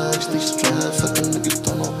back. Stay strapped, sucker niggas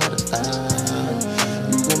don't know how to act.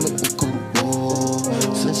 You gon' make me go to war.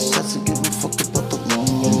 Send shots to give a fuck about the law.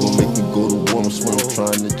 You gon' make me go to war, I'm swear I'm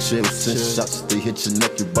trying to chill. Send shots, they hit your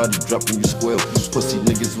neck, your body dropping, you squeal. Pussy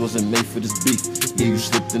niggas wasn't made for this beef. Yeah, you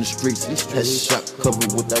slipped in the streets. Headshot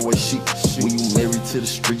covered with that white sheet. When you married to the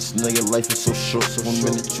streets, now your life is so short. So one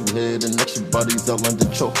minute you here, the next your body's outlined to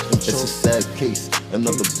choke. It's a sad case.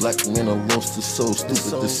 Another black man I lost his soul.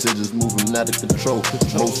 Stupid decisions moving out of control.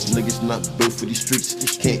 Most niggas not built for these streets.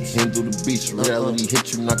 Can't handle the beats. Reality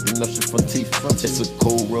hit you, knocking up your front teeth. It's a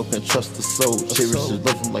cold world, can't trust the soul. Cherish his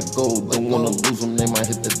love like gold. Don't wanna lose them, they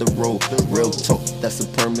might hit the road. Real talk, that's a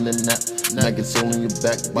permanent nap. Maggots all in your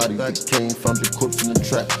back, body decaying, found your corpse in the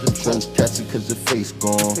trap. Clothes catching cause your face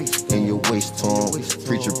gone, and your waist torn.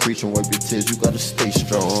 Preacher preaching, wipe your tears, you gotta stay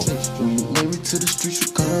strong. When you married to the streets,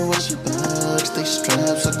 you gotta watch your back. Stay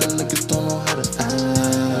strapped, sucker niggas don't know how to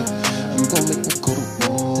act. You gon' make me go to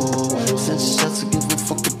war. Send shots to give a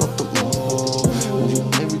fuck about the law. When you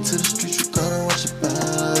married to the streets, you gotta watch your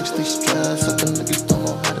back. Stay strapped, sucker niggas don't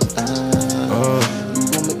know how to act. You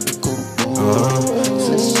gon' make me go to war.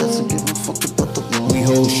 Send shots to give a fuck about the law. We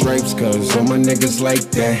hold stripes cause all my niggas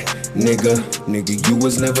like that. Nigga, you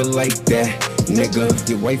was never like that. Nigga,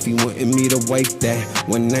 your wifey wanted me to wipe that.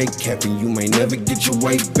 One night capping, you might never get your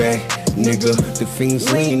wife back. Nigga, the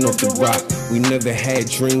fiends lean off the rock. We never had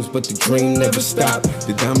dreams, but the dream never stopped.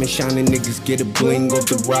 The diamond shining niggas get a bling off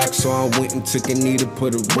the rock. So I went and took a knee to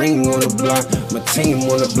put a ring on the block. My team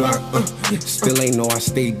on the block, still ain't know I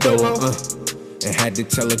stayed dolo, and had to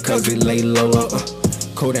tell her cause it lay low,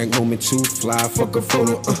 Kodak moment too fly, fuck a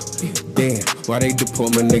photo, damn, why they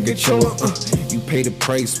deport my nigga Chola, you pay the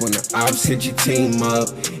price when the ops hit your team up.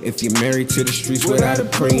 If you're married to the streets without a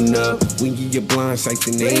prenup, when you your blind sight,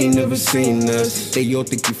 then they ain't never seen us. They all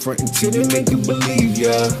think you frontin' till they make you believe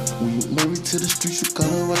ya. When you married to the streets, you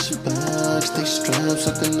gotta watch your back. Stay strapped,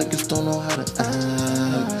 sucker niggas don't know how to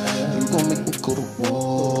act. You gon' make me go to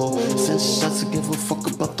war. Send shots to give a fuck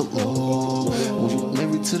about the law. When you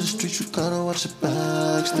married to the streets, you gotta watch your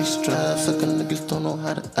back. Stay strapped, sucker niggas don't know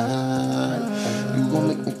how to act. You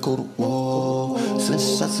gon' make me go to war. Send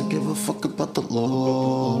shots to give a fuck about the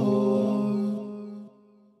law.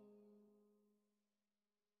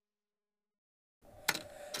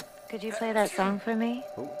 Could you play that song for me?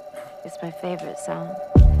 It's my favorite song.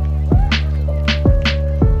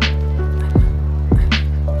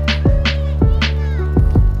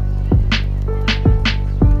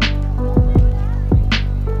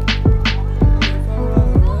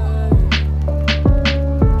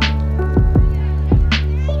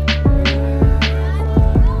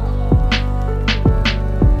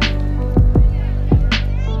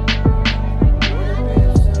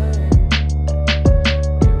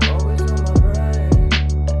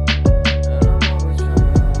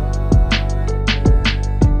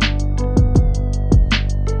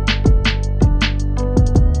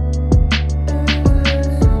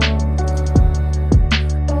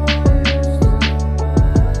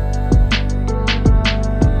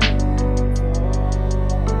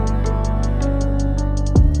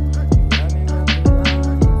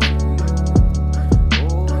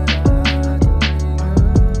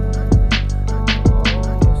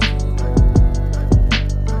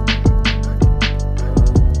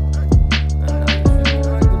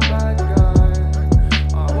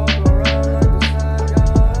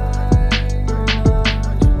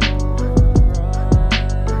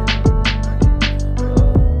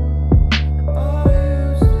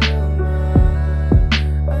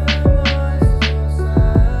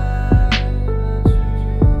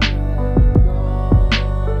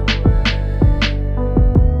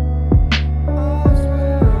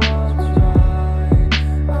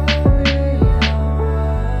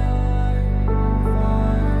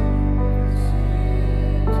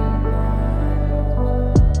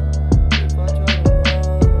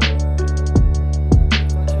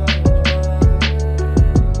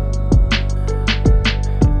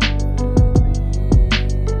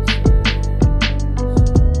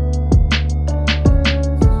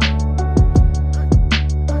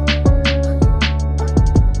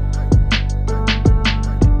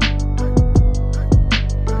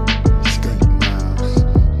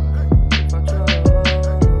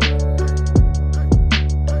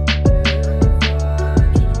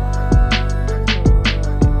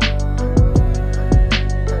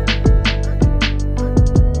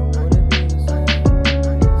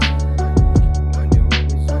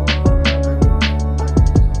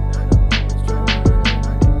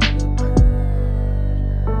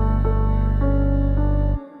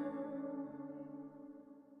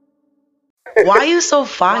 Why are you so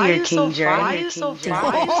fire, King Dre?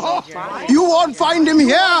 You won't find him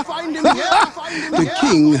here. The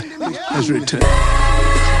king has returned.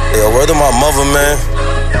 Yo, word to my mother, man.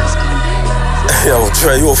 Yo,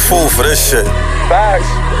 Dre, you a fool for this shit. Facts.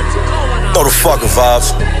 Know the fucking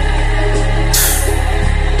vibes.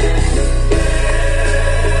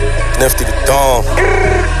 Nifty the Dawn.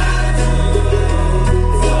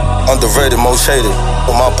 Underrated, most hated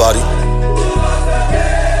on my body.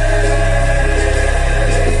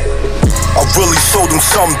 I really showed them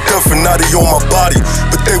something different, now they on my body.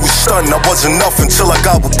 But they was stunned, I wasn't nothing till I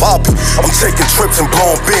got with Poppy. I'm taking trips and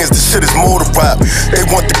blowing beans, this shit is more to rap. They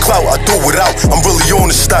want the clout, I do without, I'm really on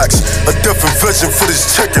the stacks. A different vision for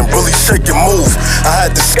this chicken, really shake and move. I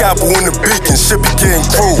had the scalpel in the beacon, shit be getting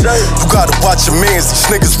crude. You gotta watch your mans, these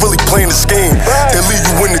niggas really playing the scheme. They leave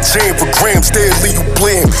you in the jam for grams, they'll leave you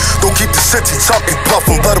bleeding. Don't keep the city talking, bluff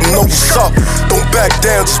and let them know what's up. Don't back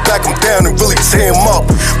down, just back them down and really tear them up.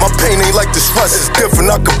 My pain ain't like the stress, it's different,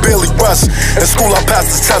 I could barely rest. In school I passed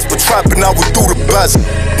the test, but trapping I would do the best.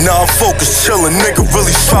 Now I'm focused, chillin', nigga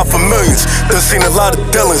really strive for millions. Done seen a lot of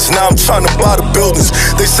dealings, now I'm trying to buy the buildings.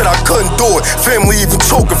 They said I couldn't do it, family even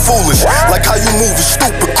talking foolish. Like how you moving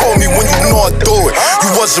stupid, call me when you know I do it. You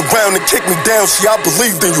was around and kicked me down, see I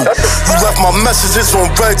believed in you. You left my messages on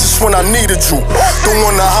red just when I needed you. Don't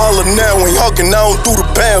wanna holler now, ain't hugging, I don't do the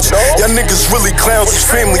pounds. Y'all niggas really clowns, it's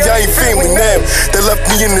family, I ain't family now. They left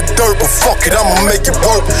me in the dirt, but fuck it, I'ma make it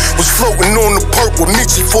work. Was floating on the perp with me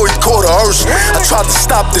bitch before he caught a hearse. I tried to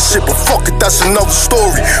stop this shit, but fuck it, that's another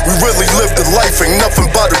story. We really lived the life, ain't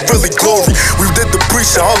nothing but it really glory. We did the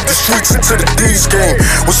breach and hugged the streets until the D's came.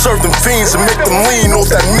 We served them fiends and make them lean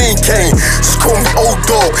off that mean cane. Just call me old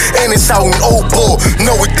dog, and it's out in old ball.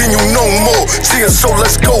 Know it, then you know more. See us, so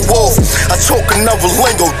let's go off. I talk another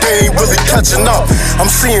lingo, they ain't really catching up.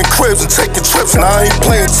 I'm seeing cribs and taking trips, and I ain't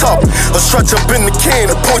playing tough. A stretch up in the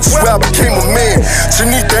can, the point is where I became a man.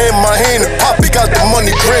 Janita in my hand, and Poppy got the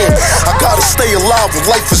money grand. I gotta stay alive, when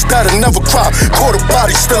life is dead and never cry. Caught a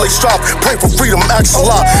body, still ain't strive. Pray for freedom, ask a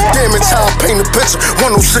lot. Damn, it's how I paint a picture.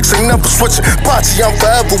 106 ain't never switching. Bachi, I'm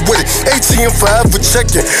forever with it. ATM forever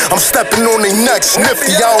checking. I'm stepping on their necks,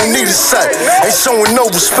 nifty, I don't need a set. Ain't showing no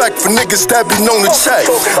respect for niggas that be known to check.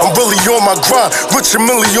 I'm really on my grind, rich and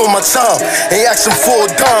milli on my time. Ain't asking for a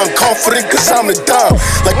dime, confident cause I'm a dime.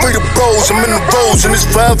 Like we the bros, I'm in the roads and it's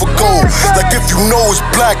forever gold. Like if you know it's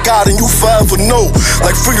black out and you forever know.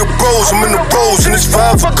 Like free the bros, I'm in the roads and it's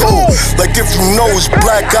forever gold. Like if you know it's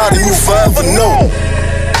black out and you forever know.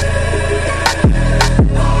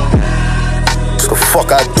 What the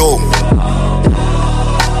fuck I do?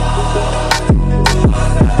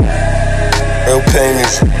 Ill Pain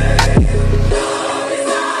is.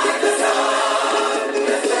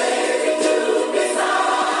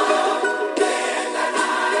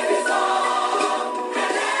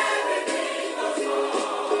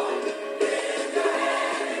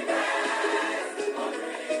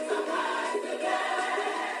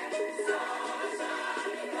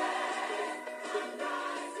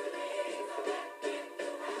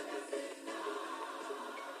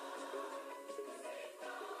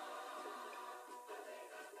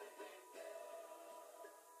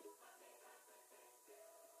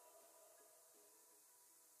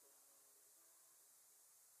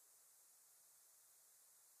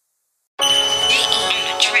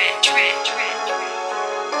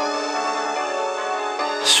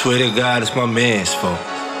 Swear to God, it's my man's fault.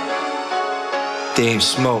 Dame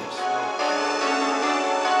Smoke.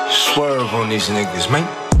 Swerve on these niggas, man.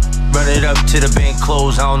 Run it up to the bank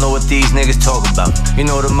close, I don't know what these niggas talk about. You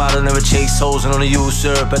know the motto, never chase hoes, and only use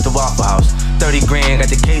syrup at the Waffle House. 30 grand, got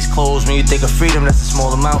the case closed. When you think of freedom, that's a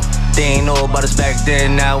small amount. They ain't know about us back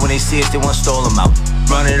then, now when they see us, they want to stall them out.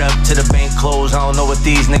 Run it up to the bank close, I don't know what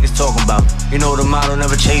these niggas talking about. You know the motto,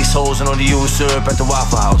 never chase hoes, and only use syrup at the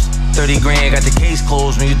Waffle House. 30 grand, got the case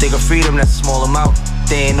closed. When you think of freedom, that's a small amount.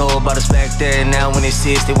 They ain't know about us back then, now when they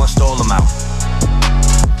see us, they want to stall them out.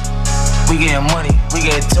 We getting money, we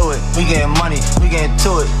getting to it. We getting money, we getting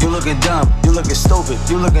to it. You looking dumb, you looking stupid.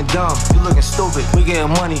 You looking dumb, you looking stupid. We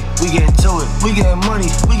getting money, we getting to it. We getting money,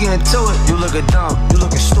 we getting to it. You looking dumb, you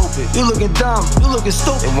looking stupid. You looking dumb, you looking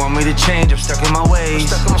stupid. They want me to change, I'm stuck in my ways.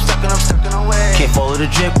 I'm stuck in a way. Can't follow the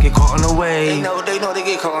drip, get caught on the way. They know they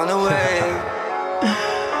get caught on the way.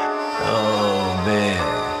 Oh man.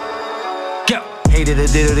 Hated a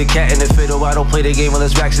diddle, the cat in the fiddle. I don't play the game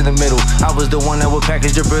unless racks in the middle. I was the one that would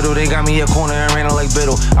package the brittle. They got me a corner and ran it like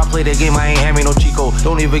Biddle. I play that game, I ain't hand me no Chico.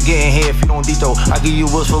 Don't even get in here if you don't dito. I give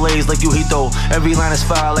you wills fillets like you Hito. Every line is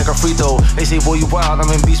foul like a free throw. They say, boy, you wild,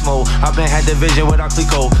 I'm in beast mode. I been had division without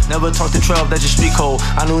Clico. Never talked to 12, that's just street code.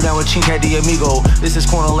 I knew that when Chink had the amigo. This is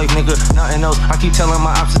corner life, nigga, nothing else. I keep telling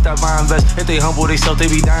my ops to stop buying vests. If they humble they self,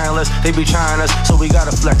 they be dying less. They be trying us, so we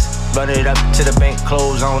gotta flex. Run it up to the bank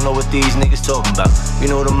close, I don't know what these niggas talking about. You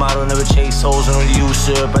know the motto, never chase hoes, and only use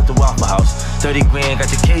syrup at the Waffle House. 30 grand, got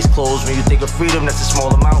the case closed. When you think of freedom, that's a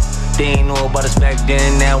small amount. They ain't know about us back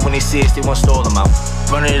then, now when they see us, they want to stall them out.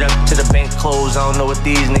 Running it up to the bank close, I don't know what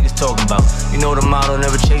these niggas talking about. You know the motto,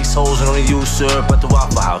 never chase hoes, and only use syrup at the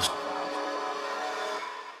Waffle House.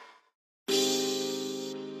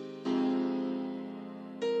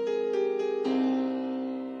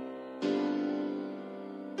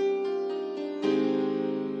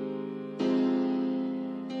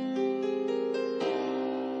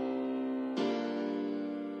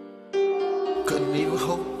 Couldn't even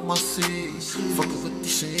hold my seats. Fucking with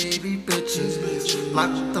these shady bitches.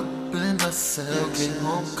 Locked up in a cell. Get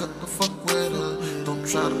home, cut the fuck with her. Don't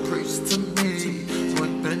try to preach to me. You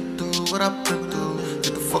ain't been through what I've been through.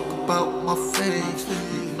 Get the fuck about my face.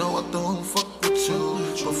 You know I don't fuck with you.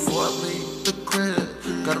 Before I leave the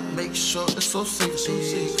crib, gotta make sure it's so safe.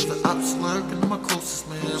 Cause the ops lurking, my closest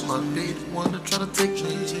man might be the one to try to take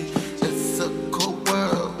me. It's a cold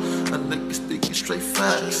world. A nigga speaking straight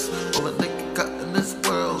facts. All a nigga got in this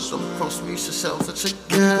world. Don't approach me, should shells a chick.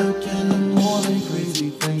 Yeah. In the morning, crazy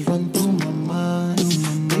things run through my mind.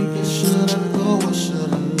 Thinking, should I go or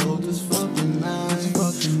should I load this fucking night?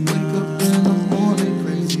 Wake up in the morning,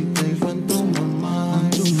 crazy things run through my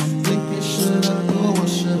mind. Thinking, should I go or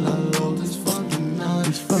should I load this fucking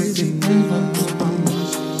night? Crazy things run through my mind.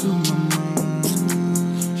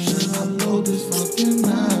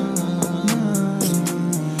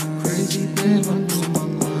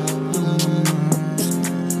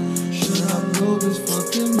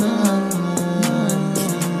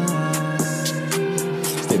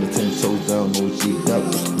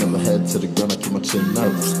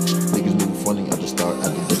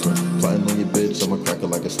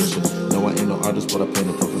 superficial. No, I ain't no artist, but I paint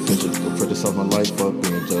a perfect picture. Don't criticize my life for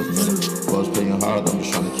being judgmental. Well, I was playing hard, I'm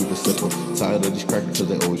just trying to keep it simple. Tired of these crackers, cause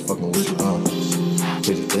they always fucking with you.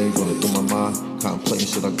 Crazy things running through my mind. Contemplating,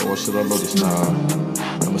 should I go or should I load this? Nah,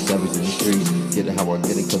 I'm a savage in the streets. Get it how I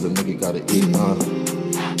get it, cause a nigga gotta eat.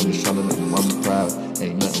 I'm just trying to make my mama proud.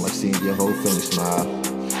 Ain't nothing like seeing your whole family smile.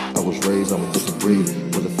 I was raised on a different breed.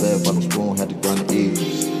 Was a fed by no spoon, had to grind to eat.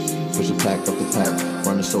 Push a pack up the pack,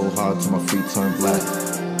 running so hard till my feet turned black.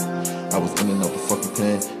 I was in and out the fucking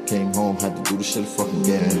pen. Came home, had to do the shit fucking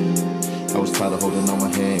again. I was tired of holding on my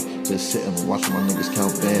hand, just sitting and watching my niggas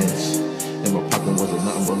count bands. In my pocket wasn't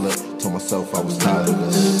nothing but lip. Told myself I was tired of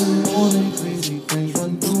this. Morning, crazy things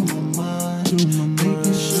run through my mind.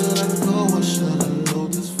 Making should I go or should I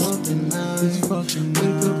load this fucking night? Wake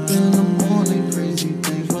up in the morning, crazy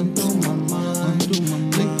things run through my mind.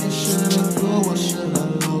 Making should I go or should I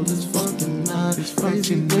load this fucking night?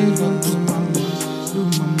 Crazy things run through my mind.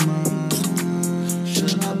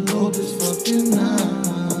 Should I load this fucking night?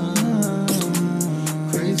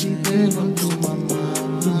 Crazy things run through my mind.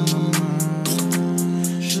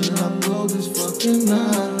 Should I blow this fucking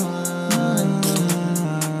night?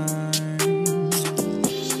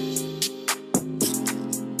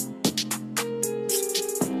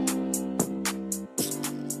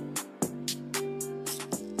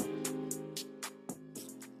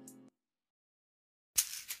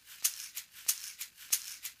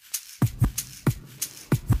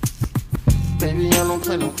 Baby, I don't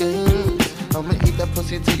play no games. I'ma eat that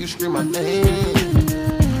pussy till you scream my name.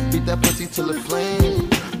 Beat that pussy till it flame.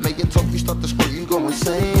 Make it talk, you start to squirt, you go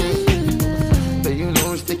insane. Baby, you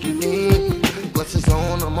know it's thick you need. Glasses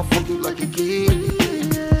on, I'ma fuck you like a geek.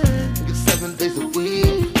 Get 7 days a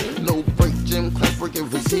week. No break, gym class, work and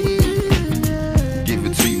physique. Give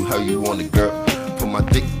it to you how you want it, girl. Put my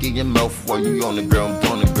dick in your mouth while you on the girl,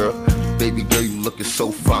 I'm on it, girl. Baby girl, you looking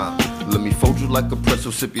so fine. Let me fold you like a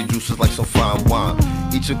pretzel, sip your juices like some fine wine.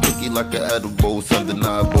 Eat your cookie like an edible, it's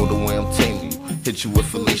undeniable the way I'm taming you. Hit you with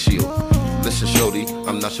fellatio. Listen, shorty,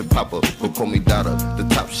 I'm not your papa, but call me Dada. The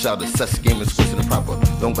top shot, sex game is twisting the proper.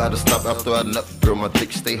 Don't gotta stop after I nut, girl, my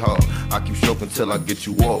dick stay hard. I keep stroking till I get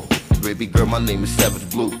you off. Baby girl, my name is Savage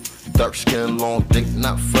Blue. Dark skin, long dick,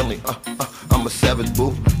 not friendly. I'm a savage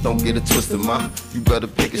boo. Don't get it twisted, ma. You better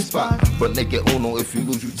pick a spot. But naked Uno, if you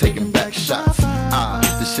lose, you taking back shots.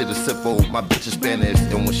 This shit is simple. My bitch is Spanish,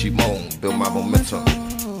 and when she moan, build my momentum.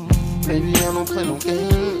 Baby, I don't play no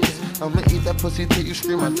games. I'ma eat that pussy till you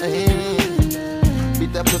scream my name.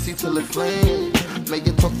 Beat that pussy till it flame. Make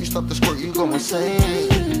it talk, you start to squirt, you go insane.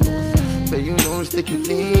 Baby, you know it's thick you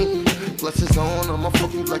need. Glasses on, I'ma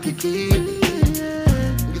fuck you like a kid.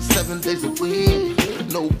 7 days a week.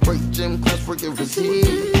 No break, gym class, work and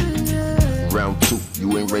physique. Round 2,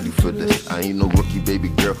 you ain't ready for this. I ain't no rookie, baby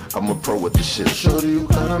girl, I'm a pro with this shit. Shorty, you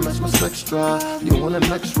gotta match my sex drive. You want the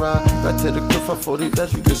next ride? Back to the cliff, I 40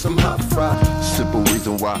 dash, you get some hot fry. Simple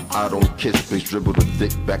reason why I don't kiss. Bitch, dribble the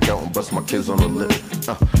dick back out and bust my kids on the lip.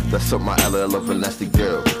 That's up my alley, I love a nasty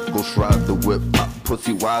girl. Ghost ride the whip,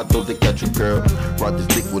 pussy wide, though they got you, girl. Ride this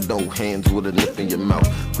dick with no hands, with a nip in your mouth.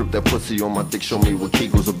 Grip that pussy on my dick, show me what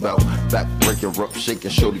Kegel's about. Back break your up,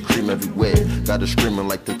 shaking, shorty cream everywhere. Got her screaming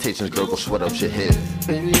like Temptations, girl, go sweat up your head.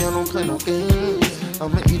 Baby, I don't play no games.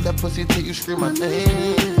 I'ma eat that pussy till you scream my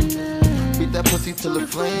name. Beat that pussy till it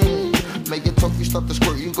flame. Make it talk, you start to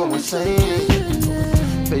squirt, you go insane.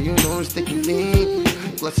 Baby, you know it's thick you need.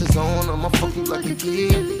 Glasses on, I'ma fuck you like a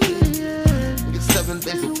kid. Get 7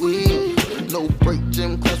 days a week. No break,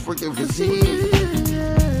 gym class, work and physique.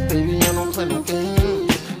 Baby, I don't play no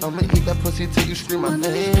games. I'ma eat that pussy till you scream my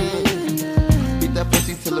name. Beat that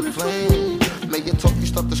pussy till it flame. Make it talk, you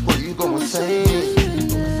start to squirt, you go insane.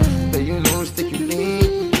 Baby, you know it's thick you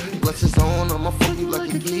need. Glasses on, I'ma fuck you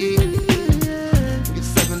like a kid. Get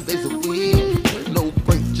 7 days a week. No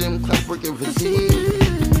break, gym class, work and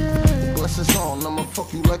physique. Glasses on, I'ma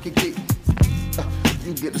fuck you like a kid.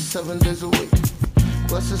 You get it 7 days a week.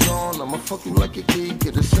 Glasses on, I'ma fuck you like a kid.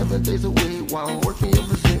 Get it 7 days a week while I'm working your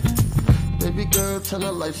physique. Baby girl, turn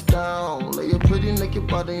the lights down. Lay your pretty naked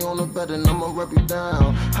body on the bed and I'ma rub you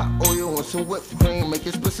down. Hot oil and some whipped cream, make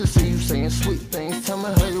it explicit, see you saying sweet things. Tell me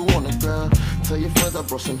how you want it, girl. Tell your friends I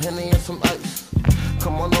brought some Henny and some ice.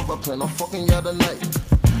 Come on over, plan on fucking y'all tonight.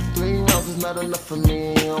 3 rounds is not enough for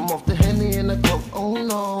me. I'm off the Henny and the coke, oh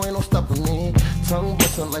no, ain't no stopping me. Tongue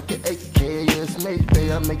bustin' like an AK, yeah, it's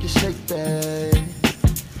Mayday, I make it shake, babe.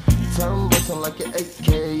 Tongue bustin' like an AK,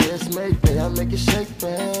 yeah, it's Mayday, I make it shake,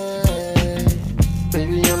 babe.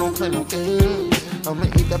 Baby, I don't play no games. I'ma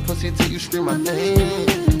eat that pussy till you scream my name.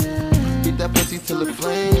 Eat that pussy till it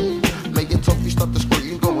flame. Make it talk, you start to squirt,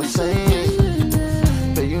 you go insane.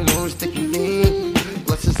 Baby, you know it's thick you need.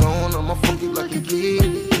 Glasses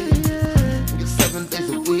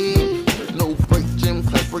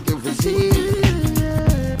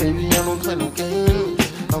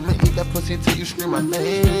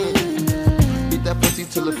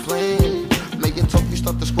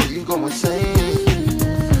go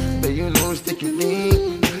insane. But you know it's thick you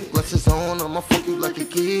need. Glasses on, I'ma fuck you like a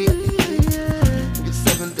kid. Get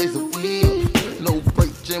 7 days a week. No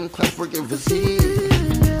break, gym class, working physique.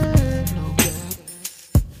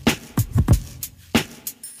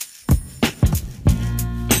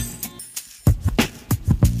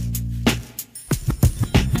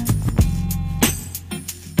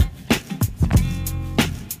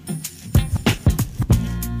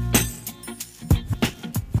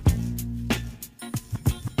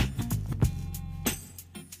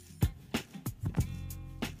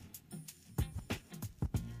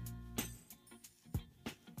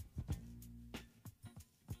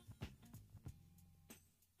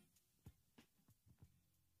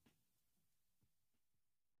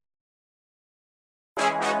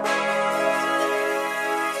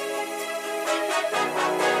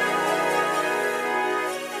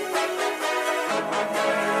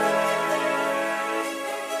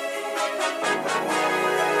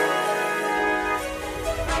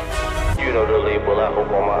 You know the label, I hope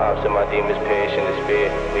all my ops and my demons perish in despair.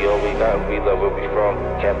 We all we got and we love where we from.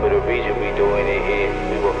 Capital region, we doing it here.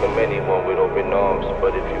 We welcome anyone with open arms.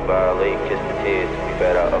 But if you violate, kiss the tears. We've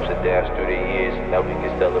had our ups and downs through the years. Now we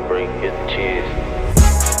can celebrate, here's the cheers.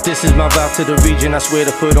 This is my vow to the region, I swear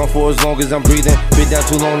to put on for as long as I'm breathing. Been down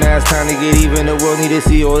too long, now it's time to get even. The world need to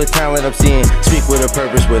see all the talent I'm seeing. Speak with a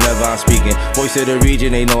purpose whenever I'm speaking. Voice of the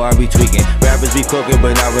region, they know I be tweaking. Rappers be cooking,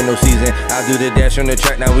 but not with no season. I do the dash on the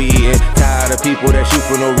track, now we eating. Tired of people that shoot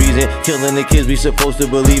for no reason. Killing the kids we supposed to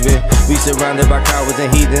believe in. We surrounded by cowards and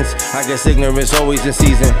heathens. I guess ignorance always in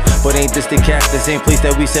season. But ain't this the cap, the same place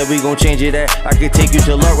that we said we gon' change it at? I could take you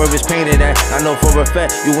to luck where it's painted at. I know for a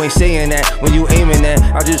fact, you ain't saying that when you aiming at.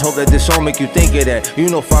 I just hope that this song make you think of that. You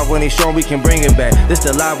know 518 show, we can bring it back. This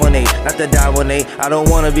the live 18, not the die 18. I don't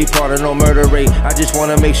wanna be part of no murder rate. I just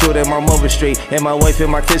wanna make sure that my mother's straight, and my wife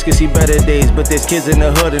and my kids can see better days. But there's kids in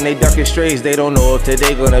the hood and they ducking strays. They don't know if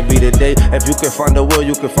today gonna be the day. If you can find a will,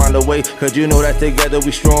 you can find a way. Cause you know that together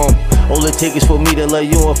we strong. All it takes is for me to love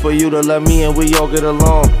you and for you to love me, and we all get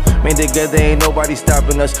along. Man, together ain't nobody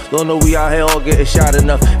stopping us. Don't know we out here all getting shot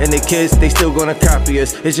enough. And the kids, they still gonna copy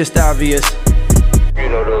us. It's just obvious. You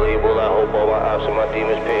know the label, I hope all my ops and my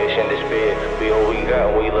demons perish in despair. We all we got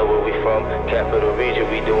and we love where we from. Capital region,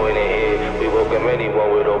 we doing it here. We welcome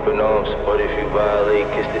anyone with open arms. But if you violate,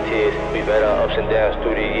 kiss the tears. We've had our ups and downs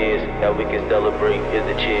through the years. Now we can celebrate, here's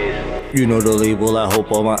the cheers. You know the label, I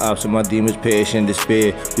hope all my ops and my demons perish in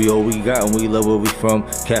despair. We all we got and we love where we from.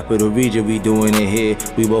 Capital region, we doing it here.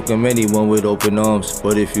 We welcome anyone with open arms.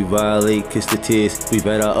 But if you violate, kiss the tears. We've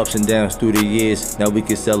had our ups and downs through the years. Now we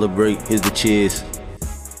can celebrate, here's the cheers.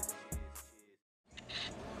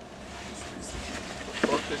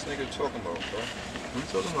 Talking about, bro? What you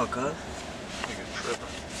talking about, cuz? Nigga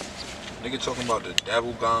tripping. Nigga talking about the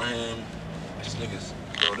devil got him. This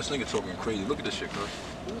nigga talking crazy. Look at this shit, cuz.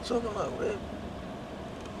 What you talking about, man?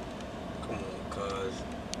 Come on, cuz.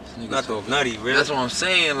 This nigga Not talking nutty, really. That's what I'm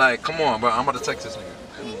saying. Like, come on, bro. I'm about to text this nigga.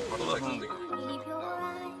 I'm about to text this nigga.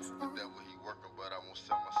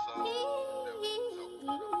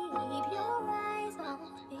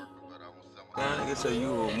 Nah, nigga say you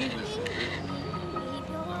were moving shit.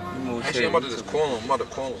 Actually, I'm about to just call him. I'm about to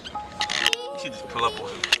call him. You should just pull up on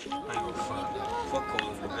him. I ain't gonna fuck. Fuck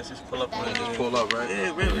calling him. Let's just pull up on him. Just pull up, right?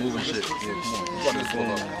 Yeah, really. Moving shit. Yeah, come on. I'm about to just pull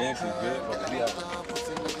up. Dancing good. Fuck it out.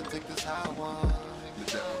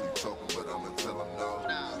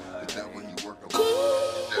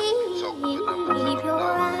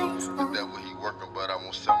 But I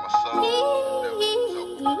won't sell my soul.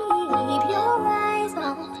 Keep your eyes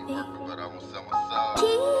on me. But I won't sell my soul.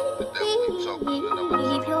 The devil he talking, but I won't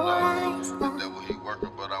sell my soul. The devil he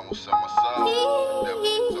working, but I won't sell my soul. The devil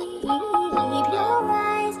he talking, but I won't sell my soul. Keep your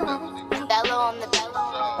eyes on me. Bello on the bello.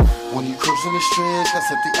 When you cruising the streets, I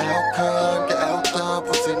set the outcome. Get out the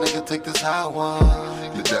pussy, nigga, take this high one.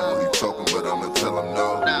 The devil he talking, but I'ma tell him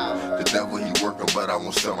no. The devil he working, but I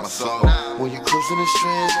won't sell my soul. When you cruising the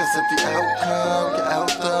streets, I set the outcome. Get out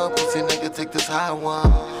the pussy, nigga, take this high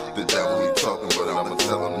one. The devil he talking, but I'ma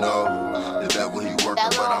tell him no. The devil he working,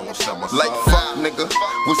 but I won't sell my soul. Like fuck, nigga,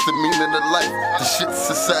 what's the meaning of life? The shit's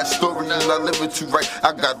a sad story and I live it too right.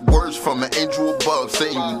 I got words from an angel above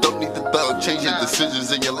saying you don't need the thug. Change your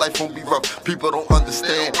decisions and your life won't be rough. People don't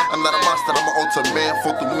understand. I'm not a monster, I'm an ultimate man.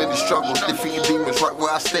 Fought through many struggles, defeating demons right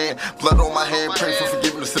where I stand. Blood on my hand, pray for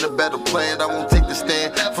forgiveness and a better plan. I won't take the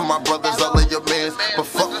stand for my brothers, I love your mans. But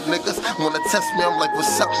fuck niggas, wanna test me, I'm like,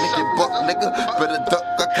 what's up, nigga? Buck, nigga, better duck,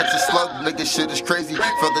 I catch a slug, nigga. Shit is crazy.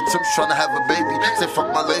 Felt the tips trying to have a baby. Say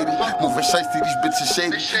fuck my lady, moving been shiesty, these bitches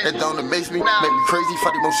shady. It don't amaze me, make me crazy,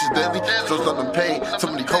 fight emotions daily. Strokes on the pain, too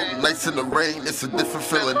many cold nights in the rain. It's a different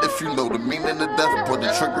feeling if you know the meaning of death. Put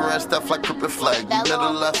the trigger and stuff like crippin' flag, you never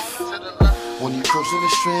left. When you cruising the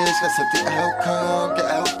streets, got set the outcome. Get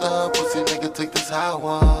out the pussy nigga, take this high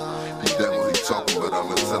one. The devil he talking, but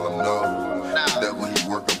I'ma tell him no. The devil he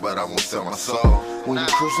working, but I won't sell my soul. When you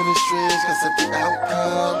cruising the streets, got set the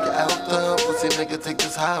outcome. Get out the pussy nigga, take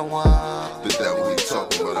this high one. The devil he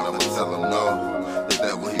talking, but I'ma tell him no. The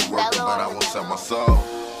devil he working, but I won't sell my soul.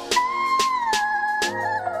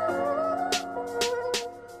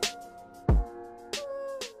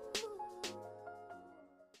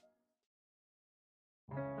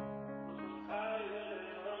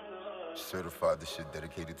 Certified, this shit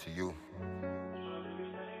dedicated to you.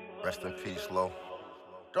 Rest in peace, Lo.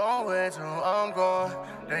 Don't wait till I'm gone.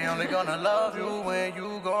 They only gonna love you when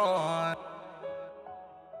you gone.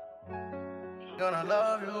 Gonna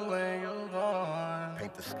love you when you gone.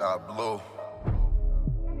 Paint the sky blue.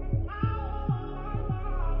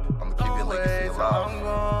 I'ma keep your legacy alive.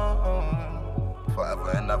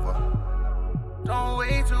 Forever and ever. Don't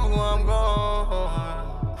wait till I'm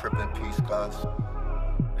gone. Crip in peace, guys.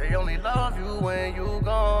 They only love you when you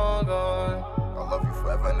gone. I love you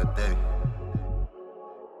forever and a day.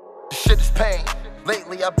 This shit is pain.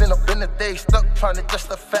 Lately I've been up in the day, stuck trying to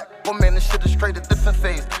just affect. But man, this shit is straight a different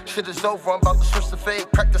phase. Shit is over, I'm about to switch the fade.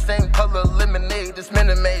 Crack the same color lemonade, it's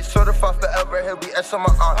Minute Maid. Certified forever, he'll be S on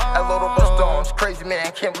my arm. At Loto Bus Dawns, crazy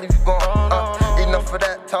man, can't believe you gone. Enough of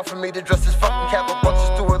that, time for me to dress this fucking cap. A bunch of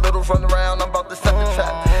Stuart Littles run around, I'm about to set the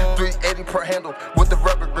trap. 380 per handle, with the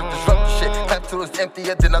rubber grip, disrupt the shit. Clap till it's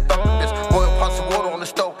emptier than I thought the bitch. Boil pots of water on the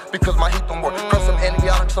stove, because my heat don't work. Press some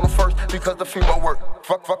antibiotics on the first, because the female work.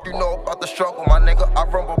 Fuck you know about the struggle, my nigga. I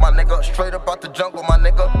rumble, my nigga. Straight up out the jungle, my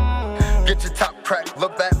nigga. Get your top cracked,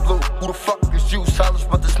 look back blue. Who the fuck is you? Silence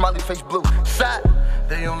but the smiley face blue. Side.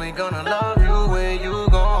 They only gonna love you when you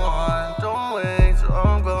gone. Don't wait till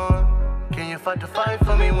I'm gone. Can you fight the fight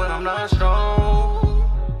for me when I'm not strong?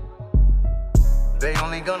 They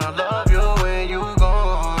only gonna love you when you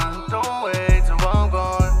gone. Don't wait till I'm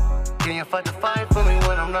gone. Can you fight the fight for me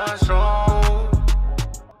when I'm not strong?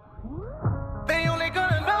 They only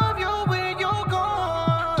gonna love you when you're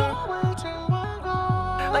gone. Don't wait till I'm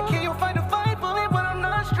gone. Like, can you fight the fight for me when I'm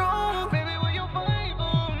not strong? Baby, will you fight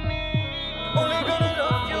for me? Only gonna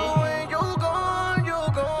love you when you're gone,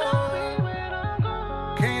 you're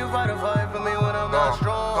gone. Can you fight the fight for me when I'm not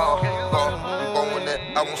strong?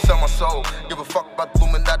 I won't sell my soul. Give a fuck about the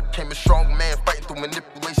Illuminati. Became a strong man, fighting through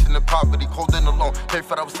manipulation and poverty. Cold and alone. Paid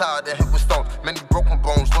for that I was tired and hit with stones. Many broken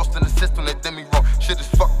bones, lost in the system, they did me wrong. Shit is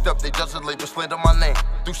fucked up, they judge the label, slander my name.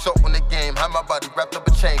 Do so in the game, had my body wrapped up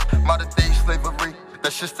in chains. Modern day slavery,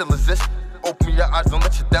 that shit still exists. Open your eyes, don't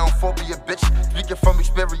let your downfall be a bitch. Speaking from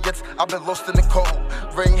experience, I've been lost in the cold.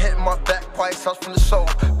 Rain hitting my back, quiet sounds from the soul.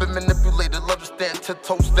 Been manipulated, love to stand 10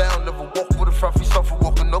 toes down. Never walk with a front, suffer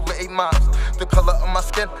walking over 8 miles. The color of my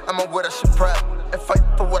skin, I'ma wear that shit proud. And fight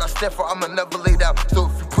for what I stand for, I'ma never lay down. So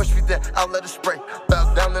if you push me then, I'll let it spray.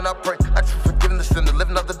 Bow down and I pray, ask for forgiveness and to live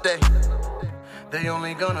another day. They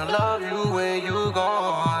only gonna love you when you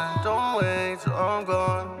gone. Don't wait till I'm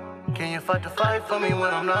gone. Can you fight the fight for me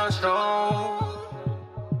when I'm not strong?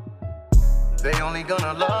 They only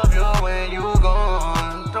gonna love you when you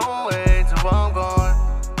gone. Don't wait till I'm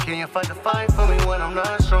gone. Can you fight the fight for me when I'm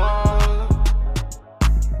not strong?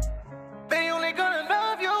 They only gonna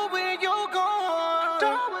love you when you're gone.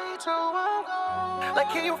 Don't wait till I'm gone. Like,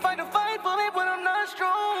 can you fight the fight for me when I'm not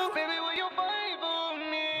strong? Baby, will you fight for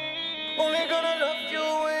me? Only gonna love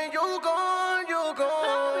you when you're gone, you're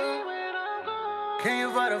gone. Can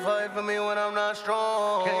you fight a fight for me when I'm not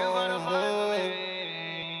strong? Can you fight a fight for me?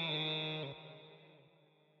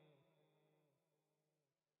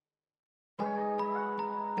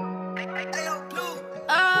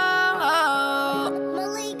 Oh,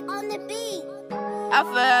 Malik on the beat. I'll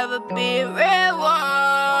forever be a real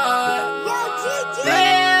one.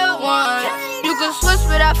 Real one. You can switch,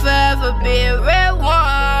 but I'll forever be a real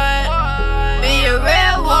one. Be a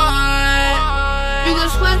real one. You can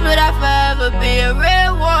switch, but I'll forever be a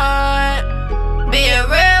real one. Be a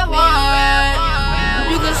real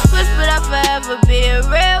one. You can switch, but I'll forever be a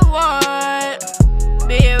real one.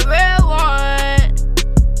 Be a real one.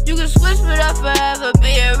 You can switch, but I'll forever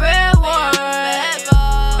be a real one.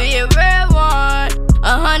 Be a real one.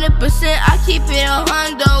 100%, I keep it a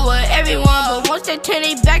hundo with everyone. But once they turn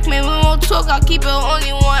their back, man, we won't talk, I'll keep it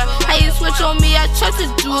only one. How you switch on me, I trust to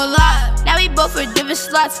do a lot. Now we both for different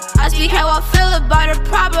slots. I speak how I feel about a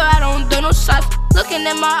problem, I don't do no shots. Looking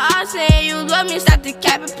in my eyes saying you love me, stop the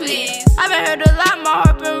capping, please. I been heard a lot, my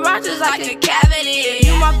heart been rocked just like a cavity.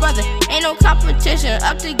 You my brother, ain't no competition.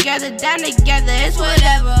 Up together, down together, it's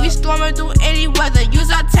whatever. We storming through any weather,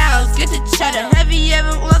 use our talents, get the cheddar. Heavy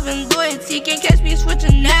ever loving loyalty, can't catch me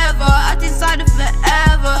switching never. I decided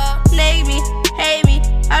forever, name me, hate me,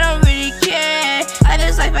 I don't really care. Life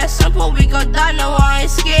is life, at some point we gon' die, no I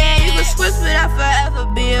ain't scared. You can switch but I forever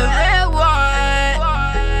be a real one.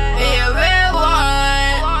 Be a real one.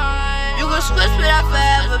 You can switch but I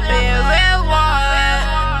forever be a real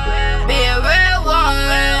one. Be a real one.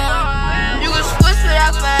 You can switch but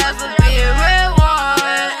I forever be a real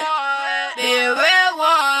one. Be a real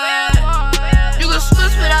one. You can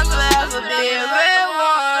switch but I forever be a real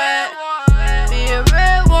one. Be a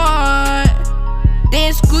real one. Then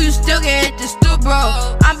in school you still get hit the stool,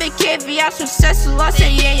 bro. I'm big KV, I'm successful, I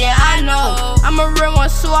say yeah, I know. I'm a real one,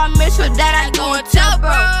 so I make sure that I go and tell,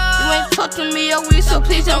 bro. You ain't talk to me a week, so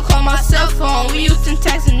please don't call my cell phone. We used to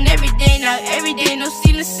texting every day, now every day, no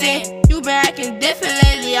see the same. You been acting different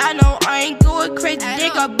lately, I know I ain't going crazy.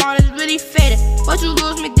 Think our bond is really faded. But you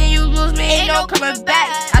lose me, then you lose me, ain't no coming back.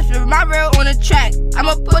 I spit my real on the track,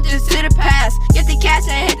 I'ma put this to the past. Get the cash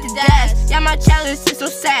and hit the dash. Yeah, my challenge is so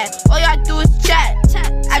sad, all y'all do is chat.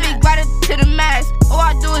 I be grinding to the max, all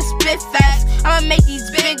I do is spit fast. I'ma make these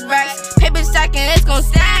big racks, paper stacking, it's gon'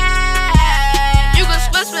 stack. You can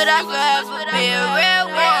switch but I forever be a real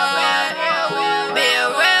one. Be a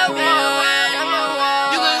real one.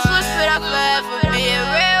 You can switch but I forever be a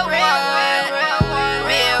real one.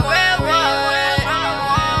 Be a real one.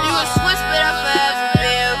 You can switch but I forever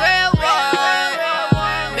be a real one.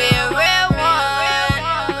 Be a real one.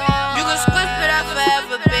 You can switch but I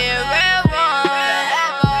forever be a real one.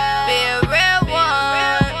 Be a real one.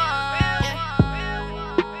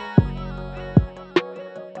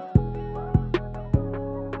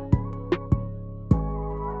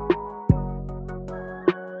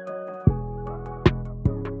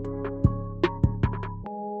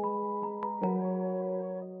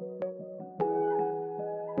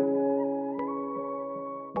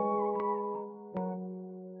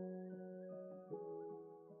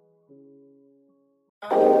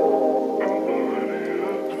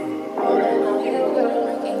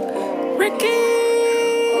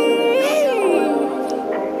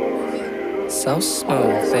 So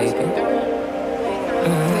smooth, baby.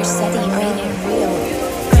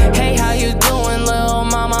 Hey, how you doing, lil'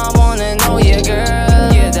 mama? I wanna know you,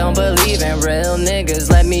 girl. You don't believe in real niggas,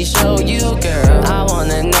 let me show you, girl. I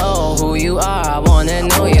wanna know who you are, I wanna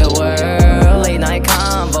know your world. Late night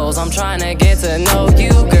convos, I'm trying to get to know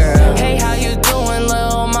you, girl. Hey, how you doing,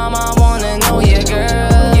 lil' mama? I wanna know you,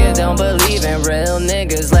 girl. You don't believe in real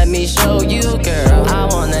niggas, let me show you, girl. I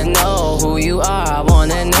wanna know who you are, I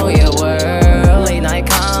wanna know your world. Late night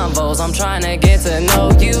convos, I'm trying to get to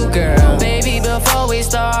know you, girl. Baby, before we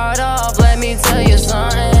start off, let me tell you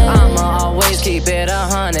something. I'ma always keep it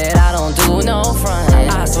 100, I don't do no front.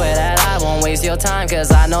 I swear that I won't waste your time,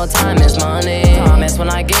 cause I know time is money. Promise when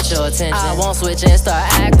I get your attention, I won't switch and start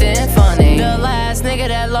acting funny. The last nigga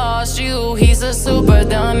that lost you, he's a super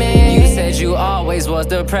dummy. You said you always was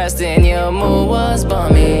depressed and your mood was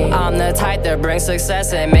bummy. I'm the type that brings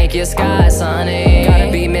success and make your sky sunny.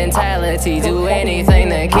 Gotta be mentality, do anything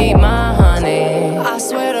to keep my honey. I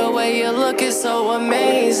swear the way you look is so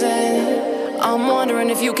amazing. I'm wondering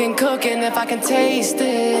if you can cook and if I can taste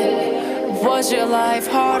it. Was your life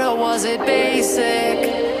hard or was it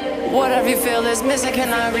basic? Whatever you feel is missing,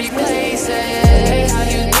 can I replace it? Hey, how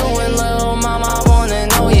you doing, lil' mama? I wanna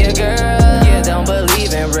know you, girl. You don't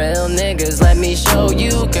believe in real niggas, let me show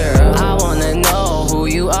you, girl. I wanna know who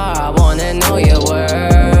you are, I wanna know your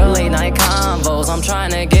world. Late night convos, I'm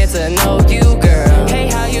trying to get to know you, girl. Hey,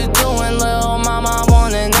 how you doing, lil' mama? I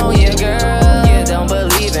wanna know you, girl. You don't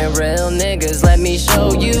believe in real niggas, let me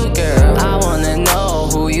show you, girl. I wanna know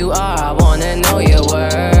who you are, I wanna know your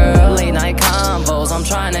world. Late night convos, I'm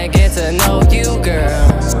trying to get to know you, girl.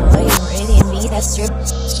 Are you ready to meet us?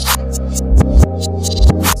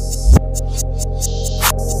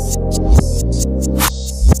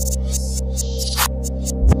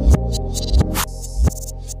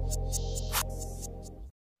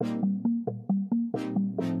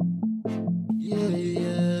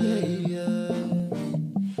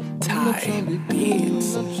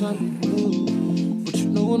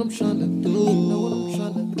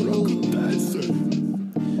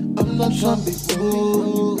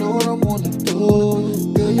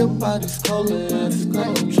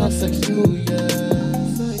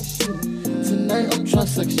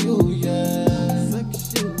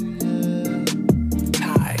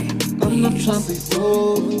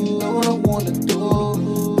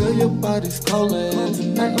 your body's calling.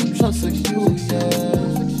 Tonight I'm tryna sex you, yeah.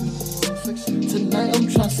 Tonight I'm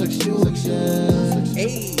tryna sex you, yeah.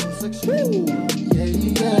 Hey,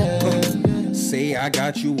 yeah. Say I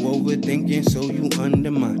got you overthinking, so you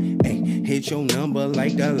undermine. Ayy, hit your number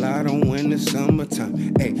like the lotto in the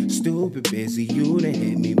summertime. Ayy, stupid busy, you done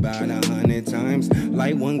hit me about 100 times.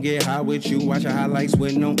 Like one get high with you, watch your highlights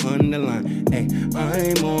with no underline. Ayy,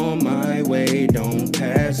 I'm on my way, don't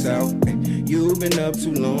pass out. Ay, you've been up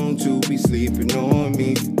too long to be sleeping on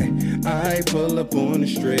me. Ay, I pull up on the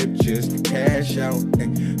strip just to cash out. Ay,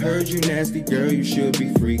 heard you nasty girl, you should be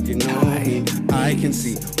freaking on me. I can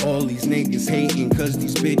see all these niggas hating cause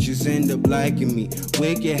these bitches end up liking me.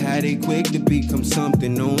 Wicked how they quick to become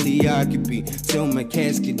something only I could be. Tell my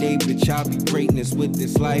casket, they bitch, I'll be greatness with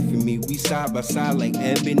this life in me. We side by side like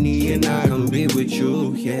ebony and I can be with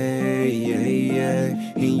you, yeah, yeah,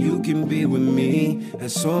 yeah. And you can be with me,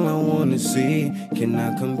 that's all I wanna see. Can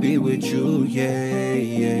I come be with you, yeah,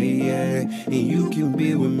 yeah, yeah. And you can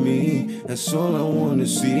be with me, that's all I wanna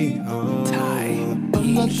see.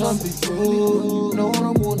 I'm not tryna be rude, know what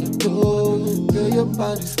I wanna do. Girl, your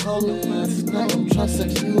body's calling. Tonight I'm tryna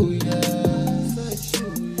sex you, yeah.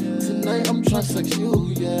 Tonight I'm tryna sex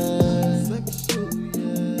you, yeah.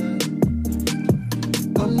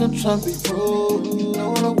 I'm not tryna be rude, know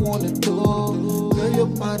what I wanna do. Girl, your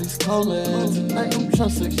body's calling. Tonight I'm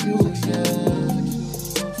tryna sex you, yeah.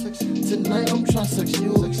 Tonight I'm tryna sex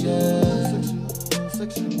you, yeah.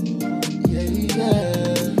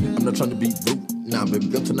 Yeah. I'm not trying to be rude. Nah, baby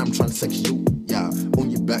girl, tonight I'm trying to sex you. Yeah, on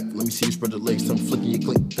your back, let me see you spread the legs. I'm flicking your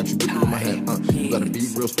click, got you gripping on my hand. You gotta be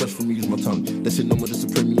real special for me, use my tongue. That's it, no more, this a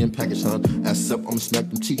premium package, huh? Ass up, I'ma smack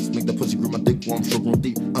them cheeks. Make that pussy grip my dick while I'm stroking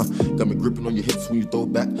deep. Got me gripping on your hips when you throw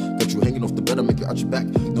it back. Got you hanging off the bed, I make it out your back.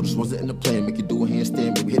 No, this wasn't in the plan, make you do a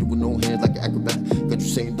handstand. Baby, hit it with no hands like an acrobat. Got you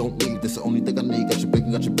saying don't leave, that's the only thing I need. Got you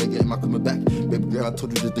begging, am I coming back? Baby girl, I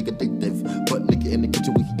told you this nigga dick diff. Butt nigga in the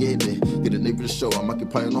kitchen, we can get it. Get a neighbor to show, I'm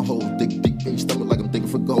occupying a hole. Dig deep in your stomach like I'm digging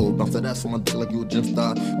for gold. Bounce that ass on my dick like you a gym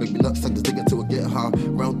star. Make me nuts like this dick until it get high.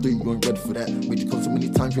 Round 3, you ain't ready for that. Made you come so many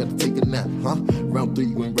times, you had to take a nap, huh? Round 3,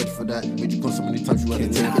 you ain't ready for that. Made you come so many times, you had to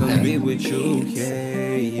take a nap. Can I come be with you,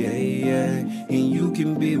 yeah, yeah, yeah. And you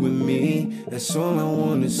can be with me, that's all I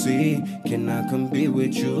wanna see. Can I come be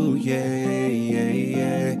with you, yeah, yeah,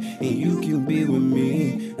 yeah. And you can be with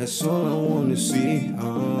me, that's all I wanna see.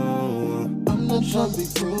 I'm not tryna be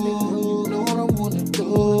rude, know what I wanna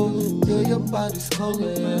do. Girl, your body's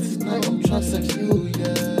calling. Tonight I'm tryna sex you,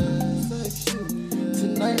 yeah.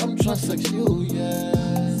 Tonight I'm tryna sex you, yeah.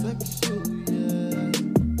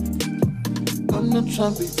 I'm not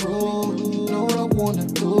tryna be rude, know what I wanna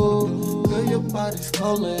do. Girl, your body's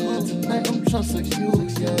calling. Tonight I'm tryna sex you,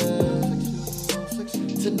 yeah.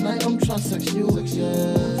 Tonight I'm tryna sex you, yeah.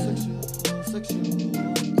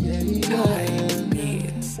 Yeah, yeah.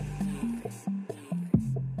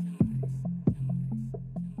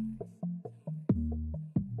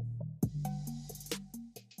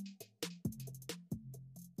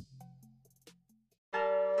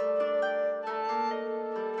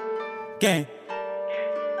 Gang.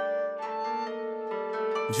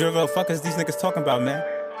 Jervo, fuck is these niggas talking about, man?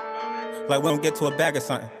 Like we don't get to a bag or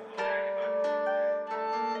something.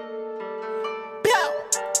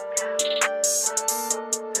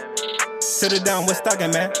 Sit it down, what's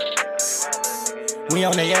talking, man? We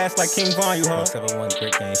on their ass like King Von, you heard? 7-1,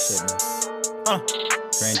 great gang shit, man.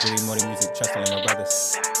 Grand jury, more than music, trust on my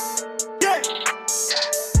brothers. Yeah!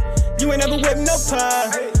 You ain't never whip no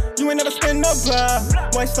pie. You ain't never spend no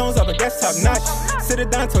blood. White stones up, but that's top notch. Sit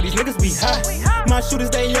it down, told these niggas we hot. My shooters,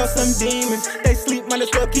 they are some demons. They sleep, might as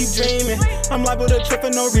well keep dreaming. I'm liable to trip for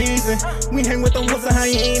no reason. We hang with them wolves and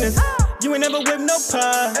hyenas. You ain't never whip no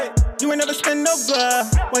pie. You ain't never spend no blood.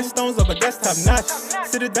 White stones up, but that's top notch.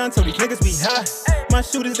 Sit it down, told these niggas we hot. My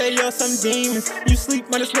shooters, they are some demons. You sleep,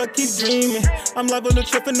 might as well keep dreaming. I'm liable to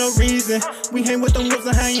trip for no reason. We hang with them wolves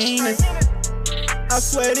and hyenas. I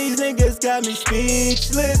swear these niggas got me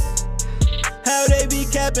speechless. How they be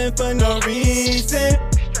capping for no reason.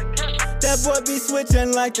 That boy be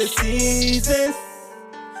switching like the seasons.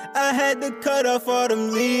 I had to cut off all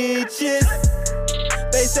them leeches.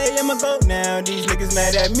 They say I'm a goat now, these niggas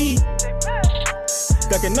mad at me.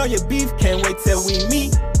 Ducking all your beef, can't wait till we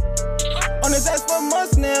meet. On his ass for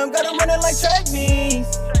months now, gotta run it like track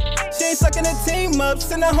meets. She ain't sucking the team up,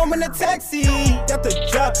 send her home in a taxi. Got the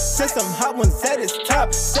drop, sent some hot ones at his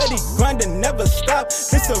top. Steady grinding, never stop.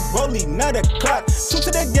 It's a rollie, not a clock. True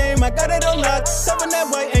to the game, I got it on lock. Seven that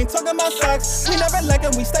white, ain't talking about socks. We never like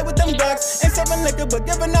it, we stay with them Glocks. Ain't serving liquor, but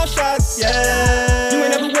giving out shots, yeah. You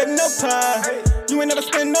ain't never whip no pie. You ain't never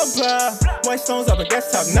spend no blood. White stones up, but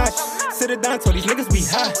that's top notch. Sit it down, told these niggas we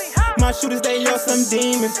hot. My shooters, they all some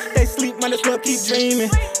demons. They sleep, might as well keep dreaming.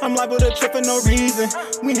 I'm liable to trip for no reason.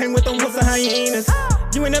 We hang with them wolves and hyenas.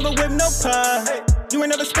 You ain't never whip no pie. You ain't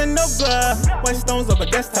never spend no blood. White stones over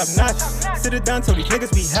desktop notch. Sit it down till these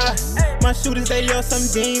niggas be hot. My shooters, they all some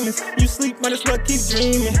demons. You sleep, might as well keep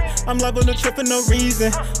dreaming. I'm liable to trip for no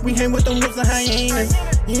reason. We hang with them wolves and hyenas.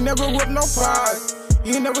 You ain't never whip no pie.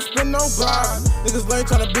 You ain't never spend no blood. Niggas lame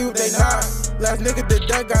tryna be what they not. Last nigga did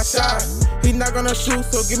that got shot. He not gonna shoot,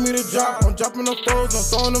 so give me the drop. I'm dropping the foes, I'm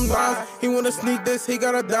throwing them knives. He wanna sneak this, he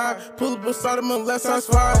gotta die. Pull up beside him unless I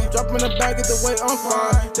slide. Dropping the bag, get the weight, I'm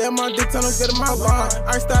fine. Damn, my dick, tell him get in my line.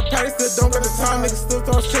 I stop patty, still don't got the time. Niggas still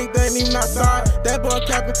talk shit, they ain't even outside. That boy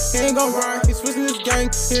capping, he ain't gon' ride. He switching his gang,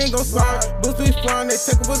 he ain't gon' slide. Boots be flying, they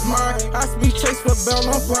take up his mind. I speed chase for bell,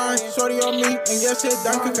 I'm flying. Shorty on me, and yeah, shit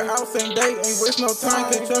down. Kick her out, same day, ain't waste no time.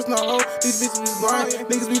 Can't trust no hoe, these bitches be blind.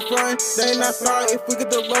 Niggas be flying, they ain't outside. If we get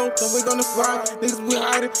the low, then we gonna fly. Niggas be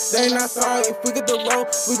hiding, they ain't outside. If we get the low,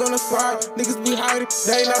 we gonna slide. Niggas be hiding,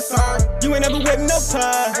 they ain't outside. You ain't never whip no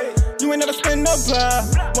pie. You ain't never spend no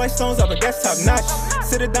blood. White stones over desktop notch.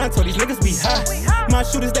 Sit it down till these niggas be hot. My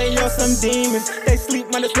shooters, they all some demons. They sleep,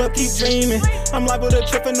 might as well keep dreaming. I'm liable to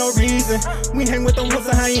trip for no reason. We hang with them wolves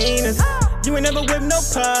and hyenas. You ain't never whip no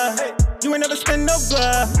pie. You ain't never spend no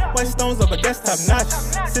blood. White stones over desktop notch.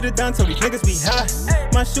 Sit it down till these niggas be hot.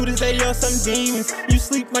 My shooters, they all some demons. You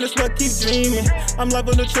sleep, might as well keep dreaming. I'm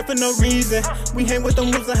liable to trip for no reason. We hang with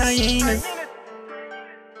them wolves and hyenas.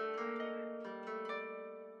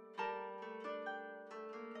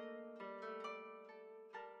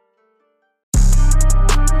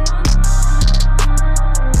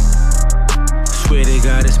 Swear to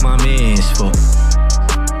God, it's my man's fault.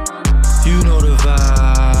 You know the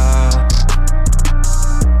vibe.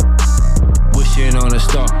 Wishing on a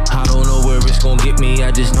star. I don't know where it's gonna get me.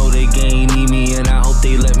 I just know they gang need me, and I hope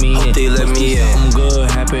they let me in. Something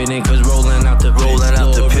good happening, cause rolling out the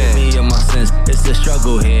pen. Me and my sins, it's the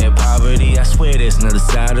struggle here. Poverty, I swear there's another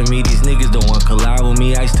side of me. These niggas don't want to collide with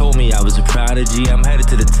me. Ice told me I was a prodigy. I'm headed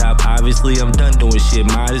to the top, obviously. I'm done doing shit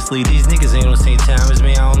modestly. These niggas ain't on the same time as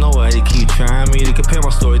me. I don't know why they keep trying me to compare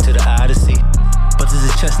my story to the Odyssey. But this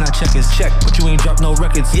is chess, not checkers. Check, but you ain't dropped no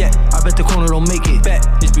records yet. I bet the corner don't make it. Bet,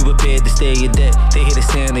 just be prepared to stay in debt. They hear the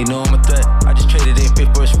sound, they know I'm a threat. I just traded in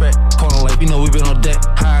fit for respect. Corner life, you know we been on deck.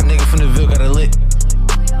 High nigga from the Ville got a lick.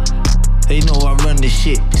 They know I run this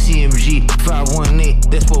shit. CMG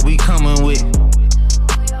 518, that's what we coming with.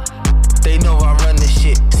 They know I run this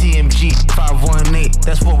shit. CMG 518,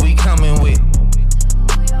 that's what we coming with.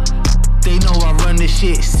 They know I run this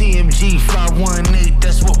shit. CMG 518,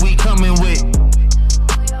 that's what we coming with.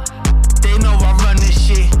 They know I run this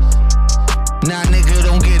shit. Nah, nigga,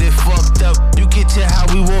 don't get it fucked up. You can tell how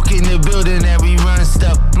we walk in the building that we run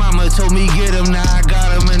stuff. Mama told me get them, now I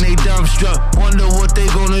got them and they dumbstruck. Wonder what they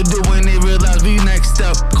gonna do when they realize we next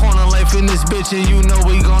up. Corner life in this bitch and you know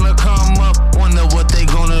we gonna come up. Wonder what they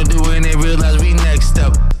gonna do when they realize we next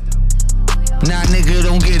up. Nah, nigga,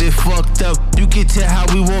 don't get it fucked up. You can tell how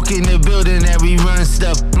we walk in the building that we run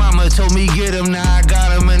stuff. Mama told me get them, now I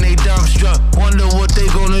got them and they dumbstruck. Wonder what they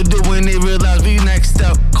gonna do when they realize we next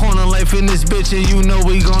up. Corner life in this bitch and you know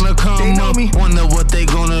we gonna come up. Wonder what they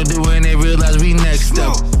gonna do when they realize we next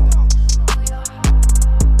up.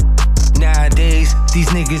 Nowadays, these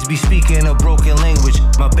niggas be speaking a broken language.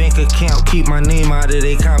 My bank account keep my name out of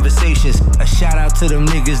their conversations. A shout out to them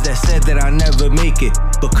niggas that said that I never make it.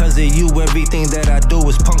 Because of you, everything that I do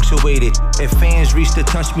is punctuated. If fans reach to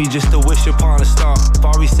touch me just to wish upon a star.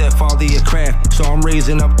 Bari said follow your craft, so I'm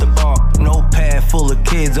raising up the bar. Notepad full of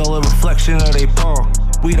kids, all a reflection of they paw.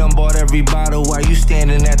 We done bought every bottle while you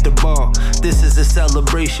standing at the bar. This is a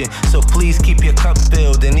celebration, so please keep your cup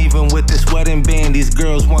filled. And even with this wedding band, these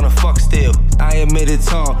girls wanna fuck still. I admit it's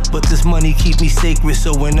hard, but this money keep me sacred.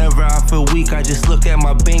 So whenever I feel weak, I just look at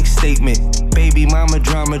my bank statement. Baby mama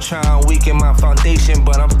drama trying to weaken my foundation,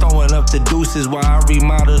 but I'm throwing up the deuces while I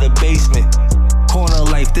remodel the basement.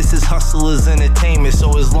 Corner life, this is hustlers entertainment.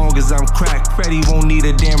 So as long as I'm cracked, Freddie won't need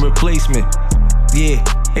a damn replacement. Yeah,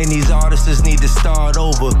 and these artists need to start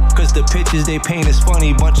over. Cause the pictures they paint is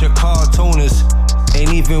funny, bunch of cartooners.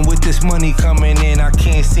 And even with this money coming in, I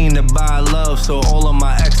can't seem to buy love. So all of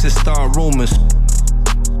my exes start rumors.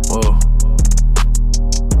 Whoa.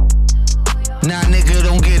 Nah, nigga,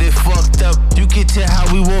 don't get it fucked up. You can tell how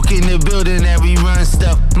we walk in the building that we run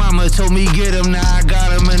stuff. Mama told me get them, now I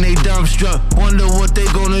got them and they dumbstruck. Wonder what they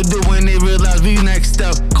gonna do when they realize we next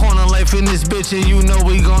up. Corner life in this bitch and you know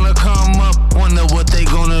we gonna come up. Wonder what they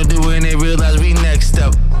gonna do when they realize we next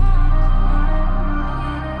up.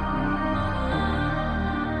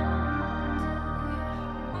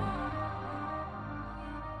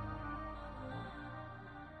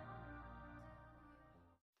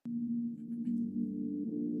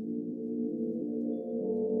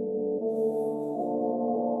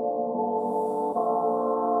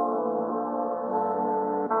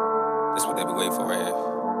 wait for right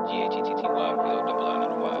here. GHETTY, double I,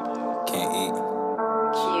 not a Y. Can't eat.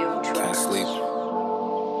 Can't sleep.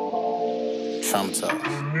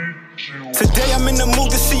 Traumatized. Today I'm in the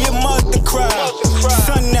mood to see a mother cry.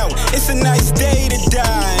 Sun out, it's a nice day to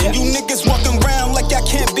die. And you niggas walking around like I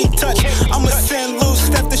can't be touched. I'ma send loose,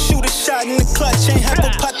 have to shoot a shot in the clutch. Ain't have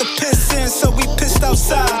a pot to piss in, so we pissed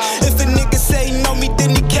outside. If a nigga say he know me,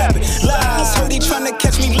 then he cap it. Lies, heard he tryna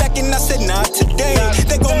catch me lacking, I said not today.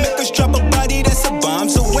 They gon' make us drop a body that's a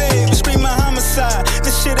bombs away. We scream a homicide,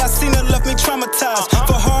 the shit I seen it left me traumatized.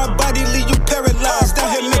 For hard body, leave you paralyzed. Down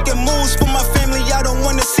here making moves for my family, I don't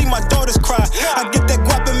wanna see my daughters cry. I get that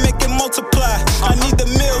guap and make it multiply. I need the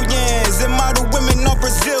millions, and model women are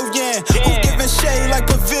Brazilian. Who giving shade like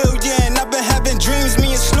pavilion? I've been having dreams,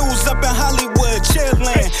 me and Snooze up in Hollywood,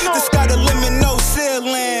 chillin'. The sky the limit, no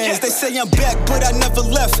ceilings. They say I'm back, but I never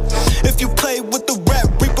left. If you play with the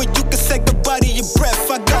rap reaper, you can say goodbye to your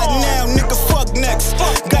breath. I got now, nigga, fuck next.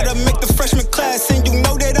 Gotta make the freshman class, and you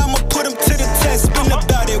know that I'ma put them to the test. Been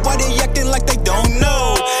about it, why they acting like they don't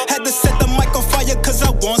know? Had to set the mic on fire, cause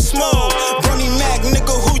I want smoke. Bernie Mac,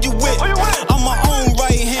 nigga, who you with? I'm my own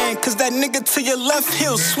right hand, cause that nigga to your left,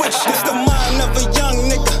 he'll switch. It's the mind of a young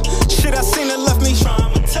nigga. Shit I seen it left me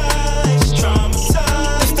traumatized,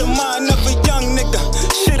 traumatized. It's the mind of a young nigga.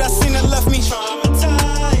 Shit I seen it left me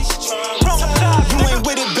traumatized, traumatized. You ain't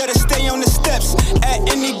with it, better stay on the steps. At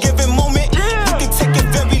any given moment, you can take your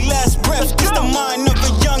very last breath. It's the mind of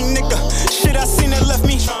a young nigga. Shit I seen it left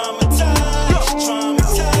me traumatized,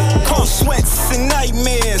 traumatized. Cold sweats and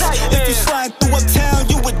nightmares. If you slide through uptown,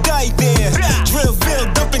 you would die there.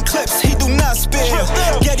 Drillville dumping clips, he do not spare.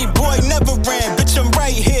 Getty boy never ran, bitch, I'm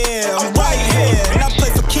right here. I'm right here. And I play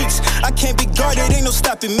for keeps. I can't be guarded, ain't no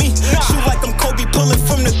stopping me. Shoot like I'm Kobe, pulling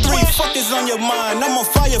from the three. Fuck is on your mind? I'm on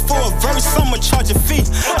fire for a verse, I'ma charge a fee.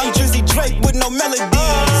 I'm Drizzy Drake with no melodies.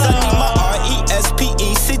 I need my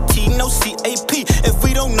RESPECT, no CAP. If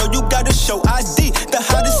we don't know, you gotta show ID. The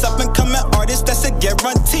hottest up and coming artist, that's a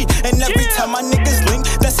guarantee. And every time my niggas link,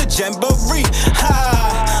 that's a jamboree.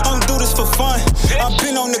 Ha, I don't do this for fun. I've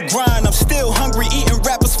been on the grind, I'm still hungry, eating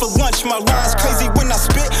rappers for lunch. My lines crazy when I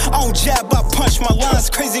spit, I don't jab, I punch. My lines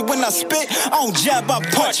crazy when I spit, I don't jab, I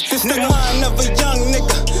punch. This the mind of a young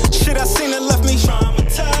nigga. Shit I seen it left me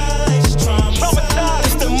traumatized, traumatized.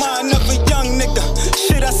 It's the mind of a young nigga.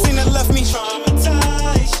 Shit I seen it left me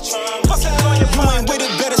traumatized, traumatized. You ain't with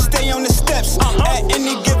it, better stay on the steps. At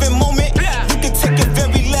any given moment, you can take your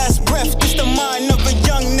very last breath. This the mind of a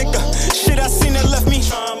young nigga. Shit I seen it left me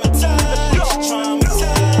traumatized, traumatized.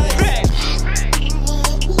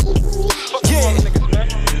 Yeah.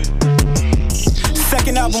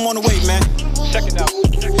 Second album on the way, man. Second album.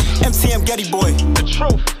 MTM Getty Boy. The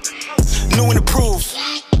truth. New and approved.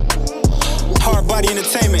 Hard body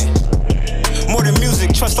entertainment. More than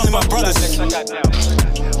music, trust only my brothers.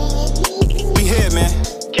 We here, man.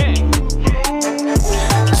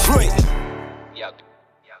 Detroit.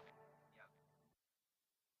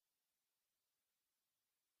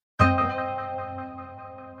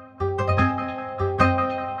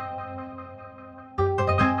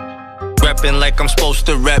 Reppin' like I'm supposed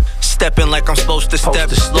to rep, steppin' like I'm supposed to step.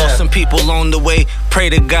 Lost some people on the way, pray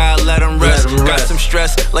to God, let them rest. Got some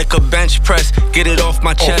stress like a bench press, get it off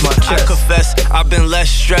my chest. I confess, I've been less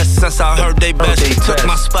stressed since I heard they best. Took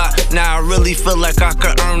my spot, now I really feel like I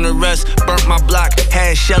could earn the rest. Burnt my block,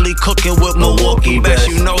 had Shelly cooking with Milwaukee best.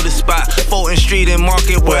 You know the spot, Fulton Street and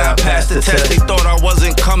Market where I passed the test. They thought I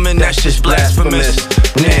wasn't coming, that's just blasphemous.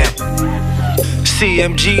 Now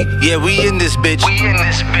CMG, yeah, we in this bitch. We in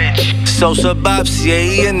this bitch. Sosa Bops, yeah,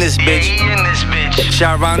 he in this bitch. He in this bitch.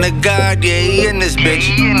 Sharon the God, yeah, he in this bitch.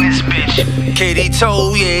 He in this bitch. Katie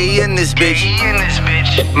Toe, yeah, he in this bitch. He in this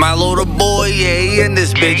bitch. Milo the boy, yeah, he in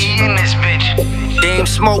this bitch. He in this bitch. Dame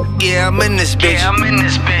Smoke, yeah, I'm in this bitch. Yeah, I'm in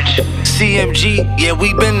this bitch. CMG, yeah,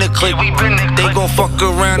 we been the clip. Yeah, we been the clip. They gon' fuck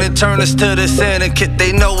around and turn us to the Santa kit.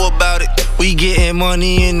 They know about it. We getting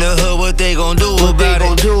money in the hood, what they gon' do about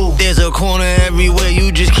it? There's a corner everywhere,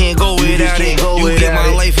 you just can't go without it. You get my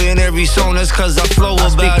life in every song, that's cause I flow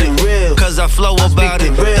about it. Cause I flow about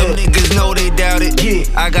it. Them niggas know they doubt it.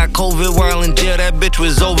 I got COVID while in jail, that bitch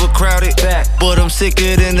was overcrowded. But I'm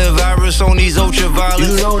sicker than the virus on these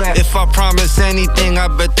ultraviolets. If I promise anything, I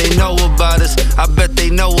bet they know about us. I bet they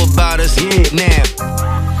know about us. Now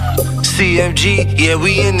CMG, yeah,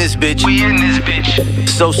 we in this bitch. We in this bitch.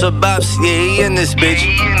 Sosa Bops, yeah, he in this bitch.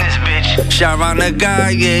 He in this bitch. Sharon the guy,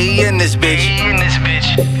 yeah, he in this bitch. He in this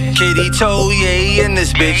bitch. Kitty toe, yeah, he in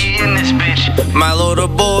this bitch. My little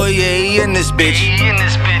boy, yeah, he in this bitch.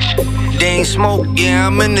 Dane Smoke, yeah,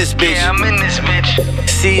 I'm in this bitch.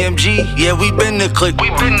 CMG, yeah, we been the click.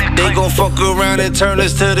 They gon' fuck around and turn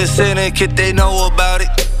us to the syndicate, they know about it.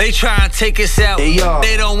 They try and take us out.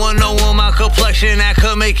 They don't want no one my complexion that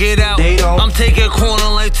could make it out. I'm taking corner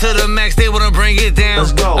life to the max, they wanna bring it down.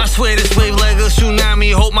 Let's go. I swear this wave like a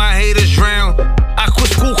tsunami, hope my haters drown. I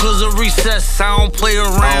quit school cause of recess, I don't play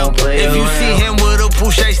around. If you see him with a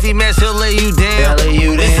push icy mask, he'll lay you down.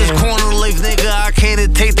 This is corner life, nigga, I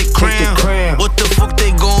can't take the crown. What the fuck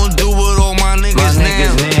they gon' do with all my niggas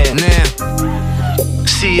now?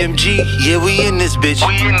 CMG, yeah, we in this bitch.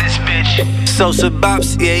 Sosa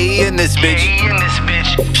Bops, yeah, he in this bitch.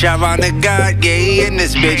 Sharon the God, yeah, he in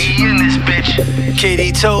this bitch.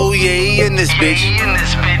 Kitty Toe, yeah, he in this bitch.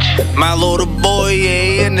 My little boy, yeah,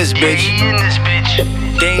 he in this bitch.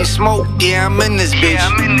 Dane Smoke, yeah, I'm in this bitch.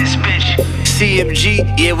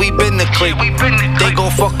 CMG, yeah, we been the click. They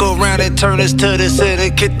gon' fuck around and turn us to the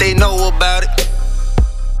syndicate, they know about it.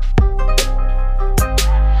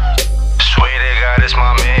 Swear to God, it's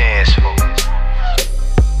my man's fault.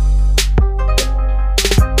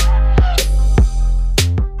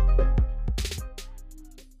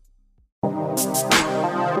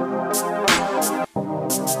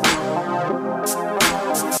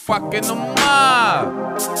 Fucking the mob.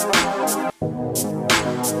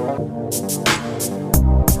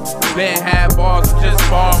 Ben had balls, just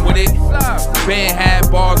born with it. Ben had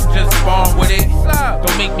balls, just born with it.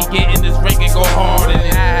 Don't make me get in this ring and go hard in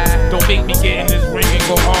it. Don't make me get in this ring and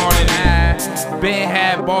go hard in it. Ben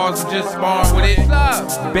had balls, just born with it.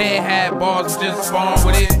 Ben had balls, just born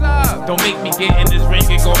with it. Don't make me get in this ring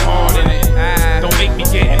and go hard in it. Don't make me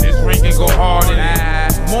get in this ring and go hard in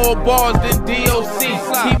it. More bars than DOC.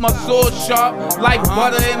 Keep my sword sharp like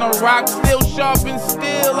butter in a rock. Still sharp and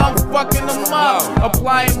still I'm fucking them up.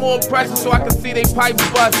 Applying more pressure so I can see they pipes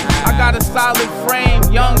bust. I got a solid frame,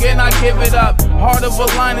 young and I give it up. Heart of a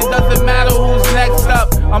lion, it doesn't matter who's next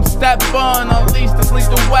up. I'm step on, unleash this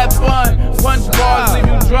lethal weapon. Punch bars, leave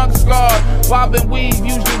you drunk scarred. Bob and weave,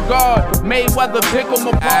 use your guard. Mayweather, pick them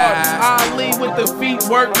apart. Ali with the feet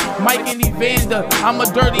work, Mike and Evander. I'm a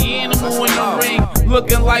dirty animal in the ring,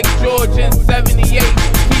 looking like George in 78.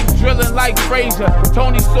 Drilling like Frazier,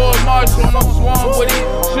 Tony Sword Marshall, I'm swarm with it.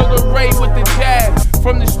 Sugar Ray with the jab,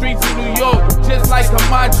 from the streets of New York, just like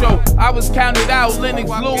Camacho. I was counted out, Lennox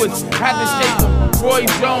Lewis, had to shake him. Roy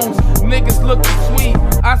Jones, niggas looking sweet.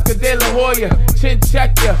 Oscar De La Hoya, chin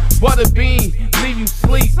check ya, Butterbean, leave you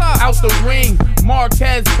sleep. Out the ring,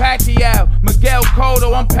 Marquez Pacquiao, Miguel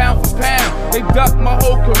Cotto, I'm pound for pound. They ducked my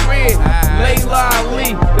whole career. Layla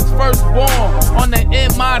Ali, his firstborn on the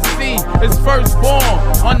MIC. His firstborn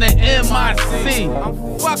on the MIC.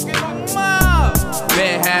 I'm fucking them up.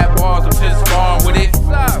 Ben had balls, I'm just born with it.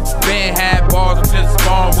 Ben had balls, I'm just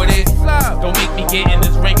born with it. Don't make me get in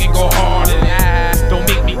this ring and go hard in it. Don't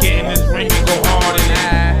make me get in this ring and go hard in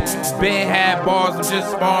it. Ben had balls, I'm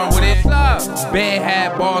just born with it. Ben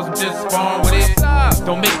had balls, I'm just born with it.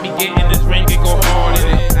 Don't make me get in this ring and go hard in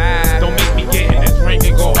it. Don't make me get in this ring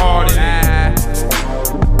and go hard in it.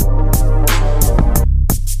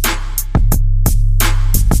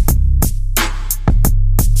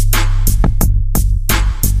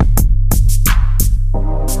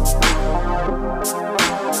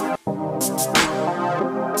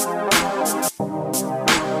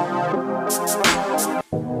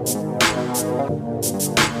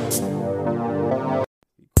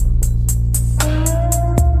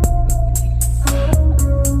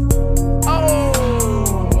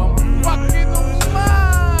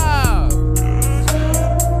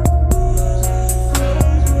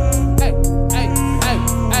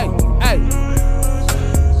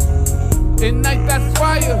 Ignite that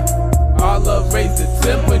fire, our love raise the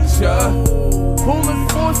temperature. Pulling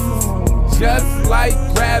forces, just like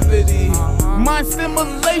gravity. Mind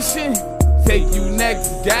stimulation, take you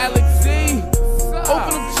next galaxy.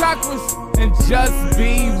 Open up chakras and just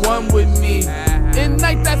be one with me.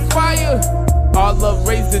 Ignite that fire, our love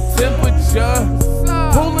raise the temperature.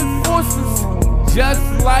 Pulling forces, just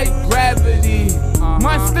like gravity.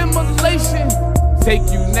 Mind stimulation, take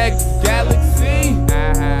you next galaxy.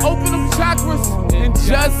 Open up chakras and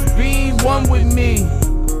just be one with me.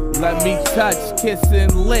 Let me touch, kiss,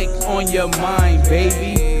 and lick on your mind,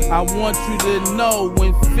 baby. I want you to know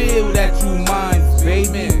and feel that you mine,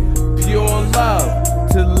 baby. Pure love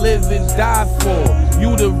to live and die for.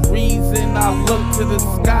 You the reason I look to the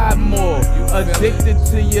sky more. Addicted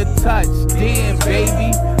to your touch, damn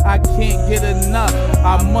baby, I can't get enough.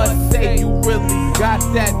 I must say you really got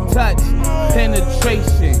that touch.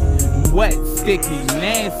 Penetration, wet sticky,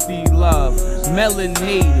 nasty love,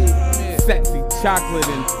 melanated, sexy, chocolate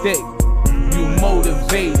and thick. You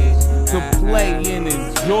motivated to play and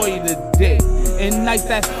enjoy the day. And night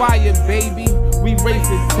that's fire, baby. We raise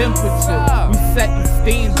the temperature, we setting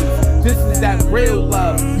standards. This is that real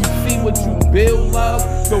love. You see what you build, love?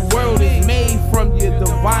 The world is made from your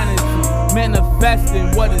divinity,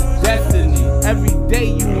 manifesting what is destiny. Every day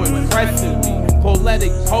you impressing me.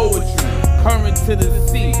 Poetic poetry, current to the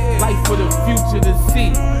sea. Life for the future to see.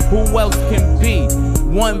 Who else can be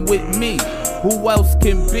one with me? Who else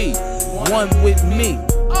can be one with me?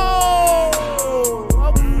 Oh,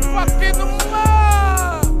 I'm fucking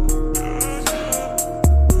alive.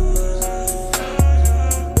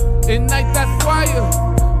 In night that's fire.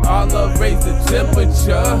 Our love raise the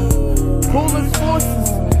temperature. Pulling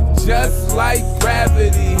forces just like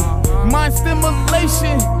gravity. Mind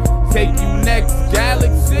stimulation, take you next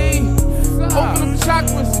galaxy. Open them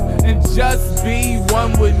chakras and just be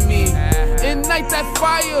one with me. In night that's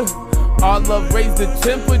fire. Our love raise the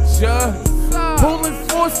temperature. Pulling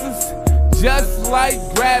forces just like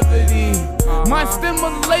gravity. Mind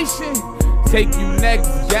stimulation, take you next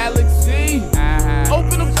galaxy.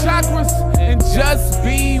 Open them chakras and just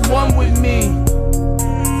be one with me.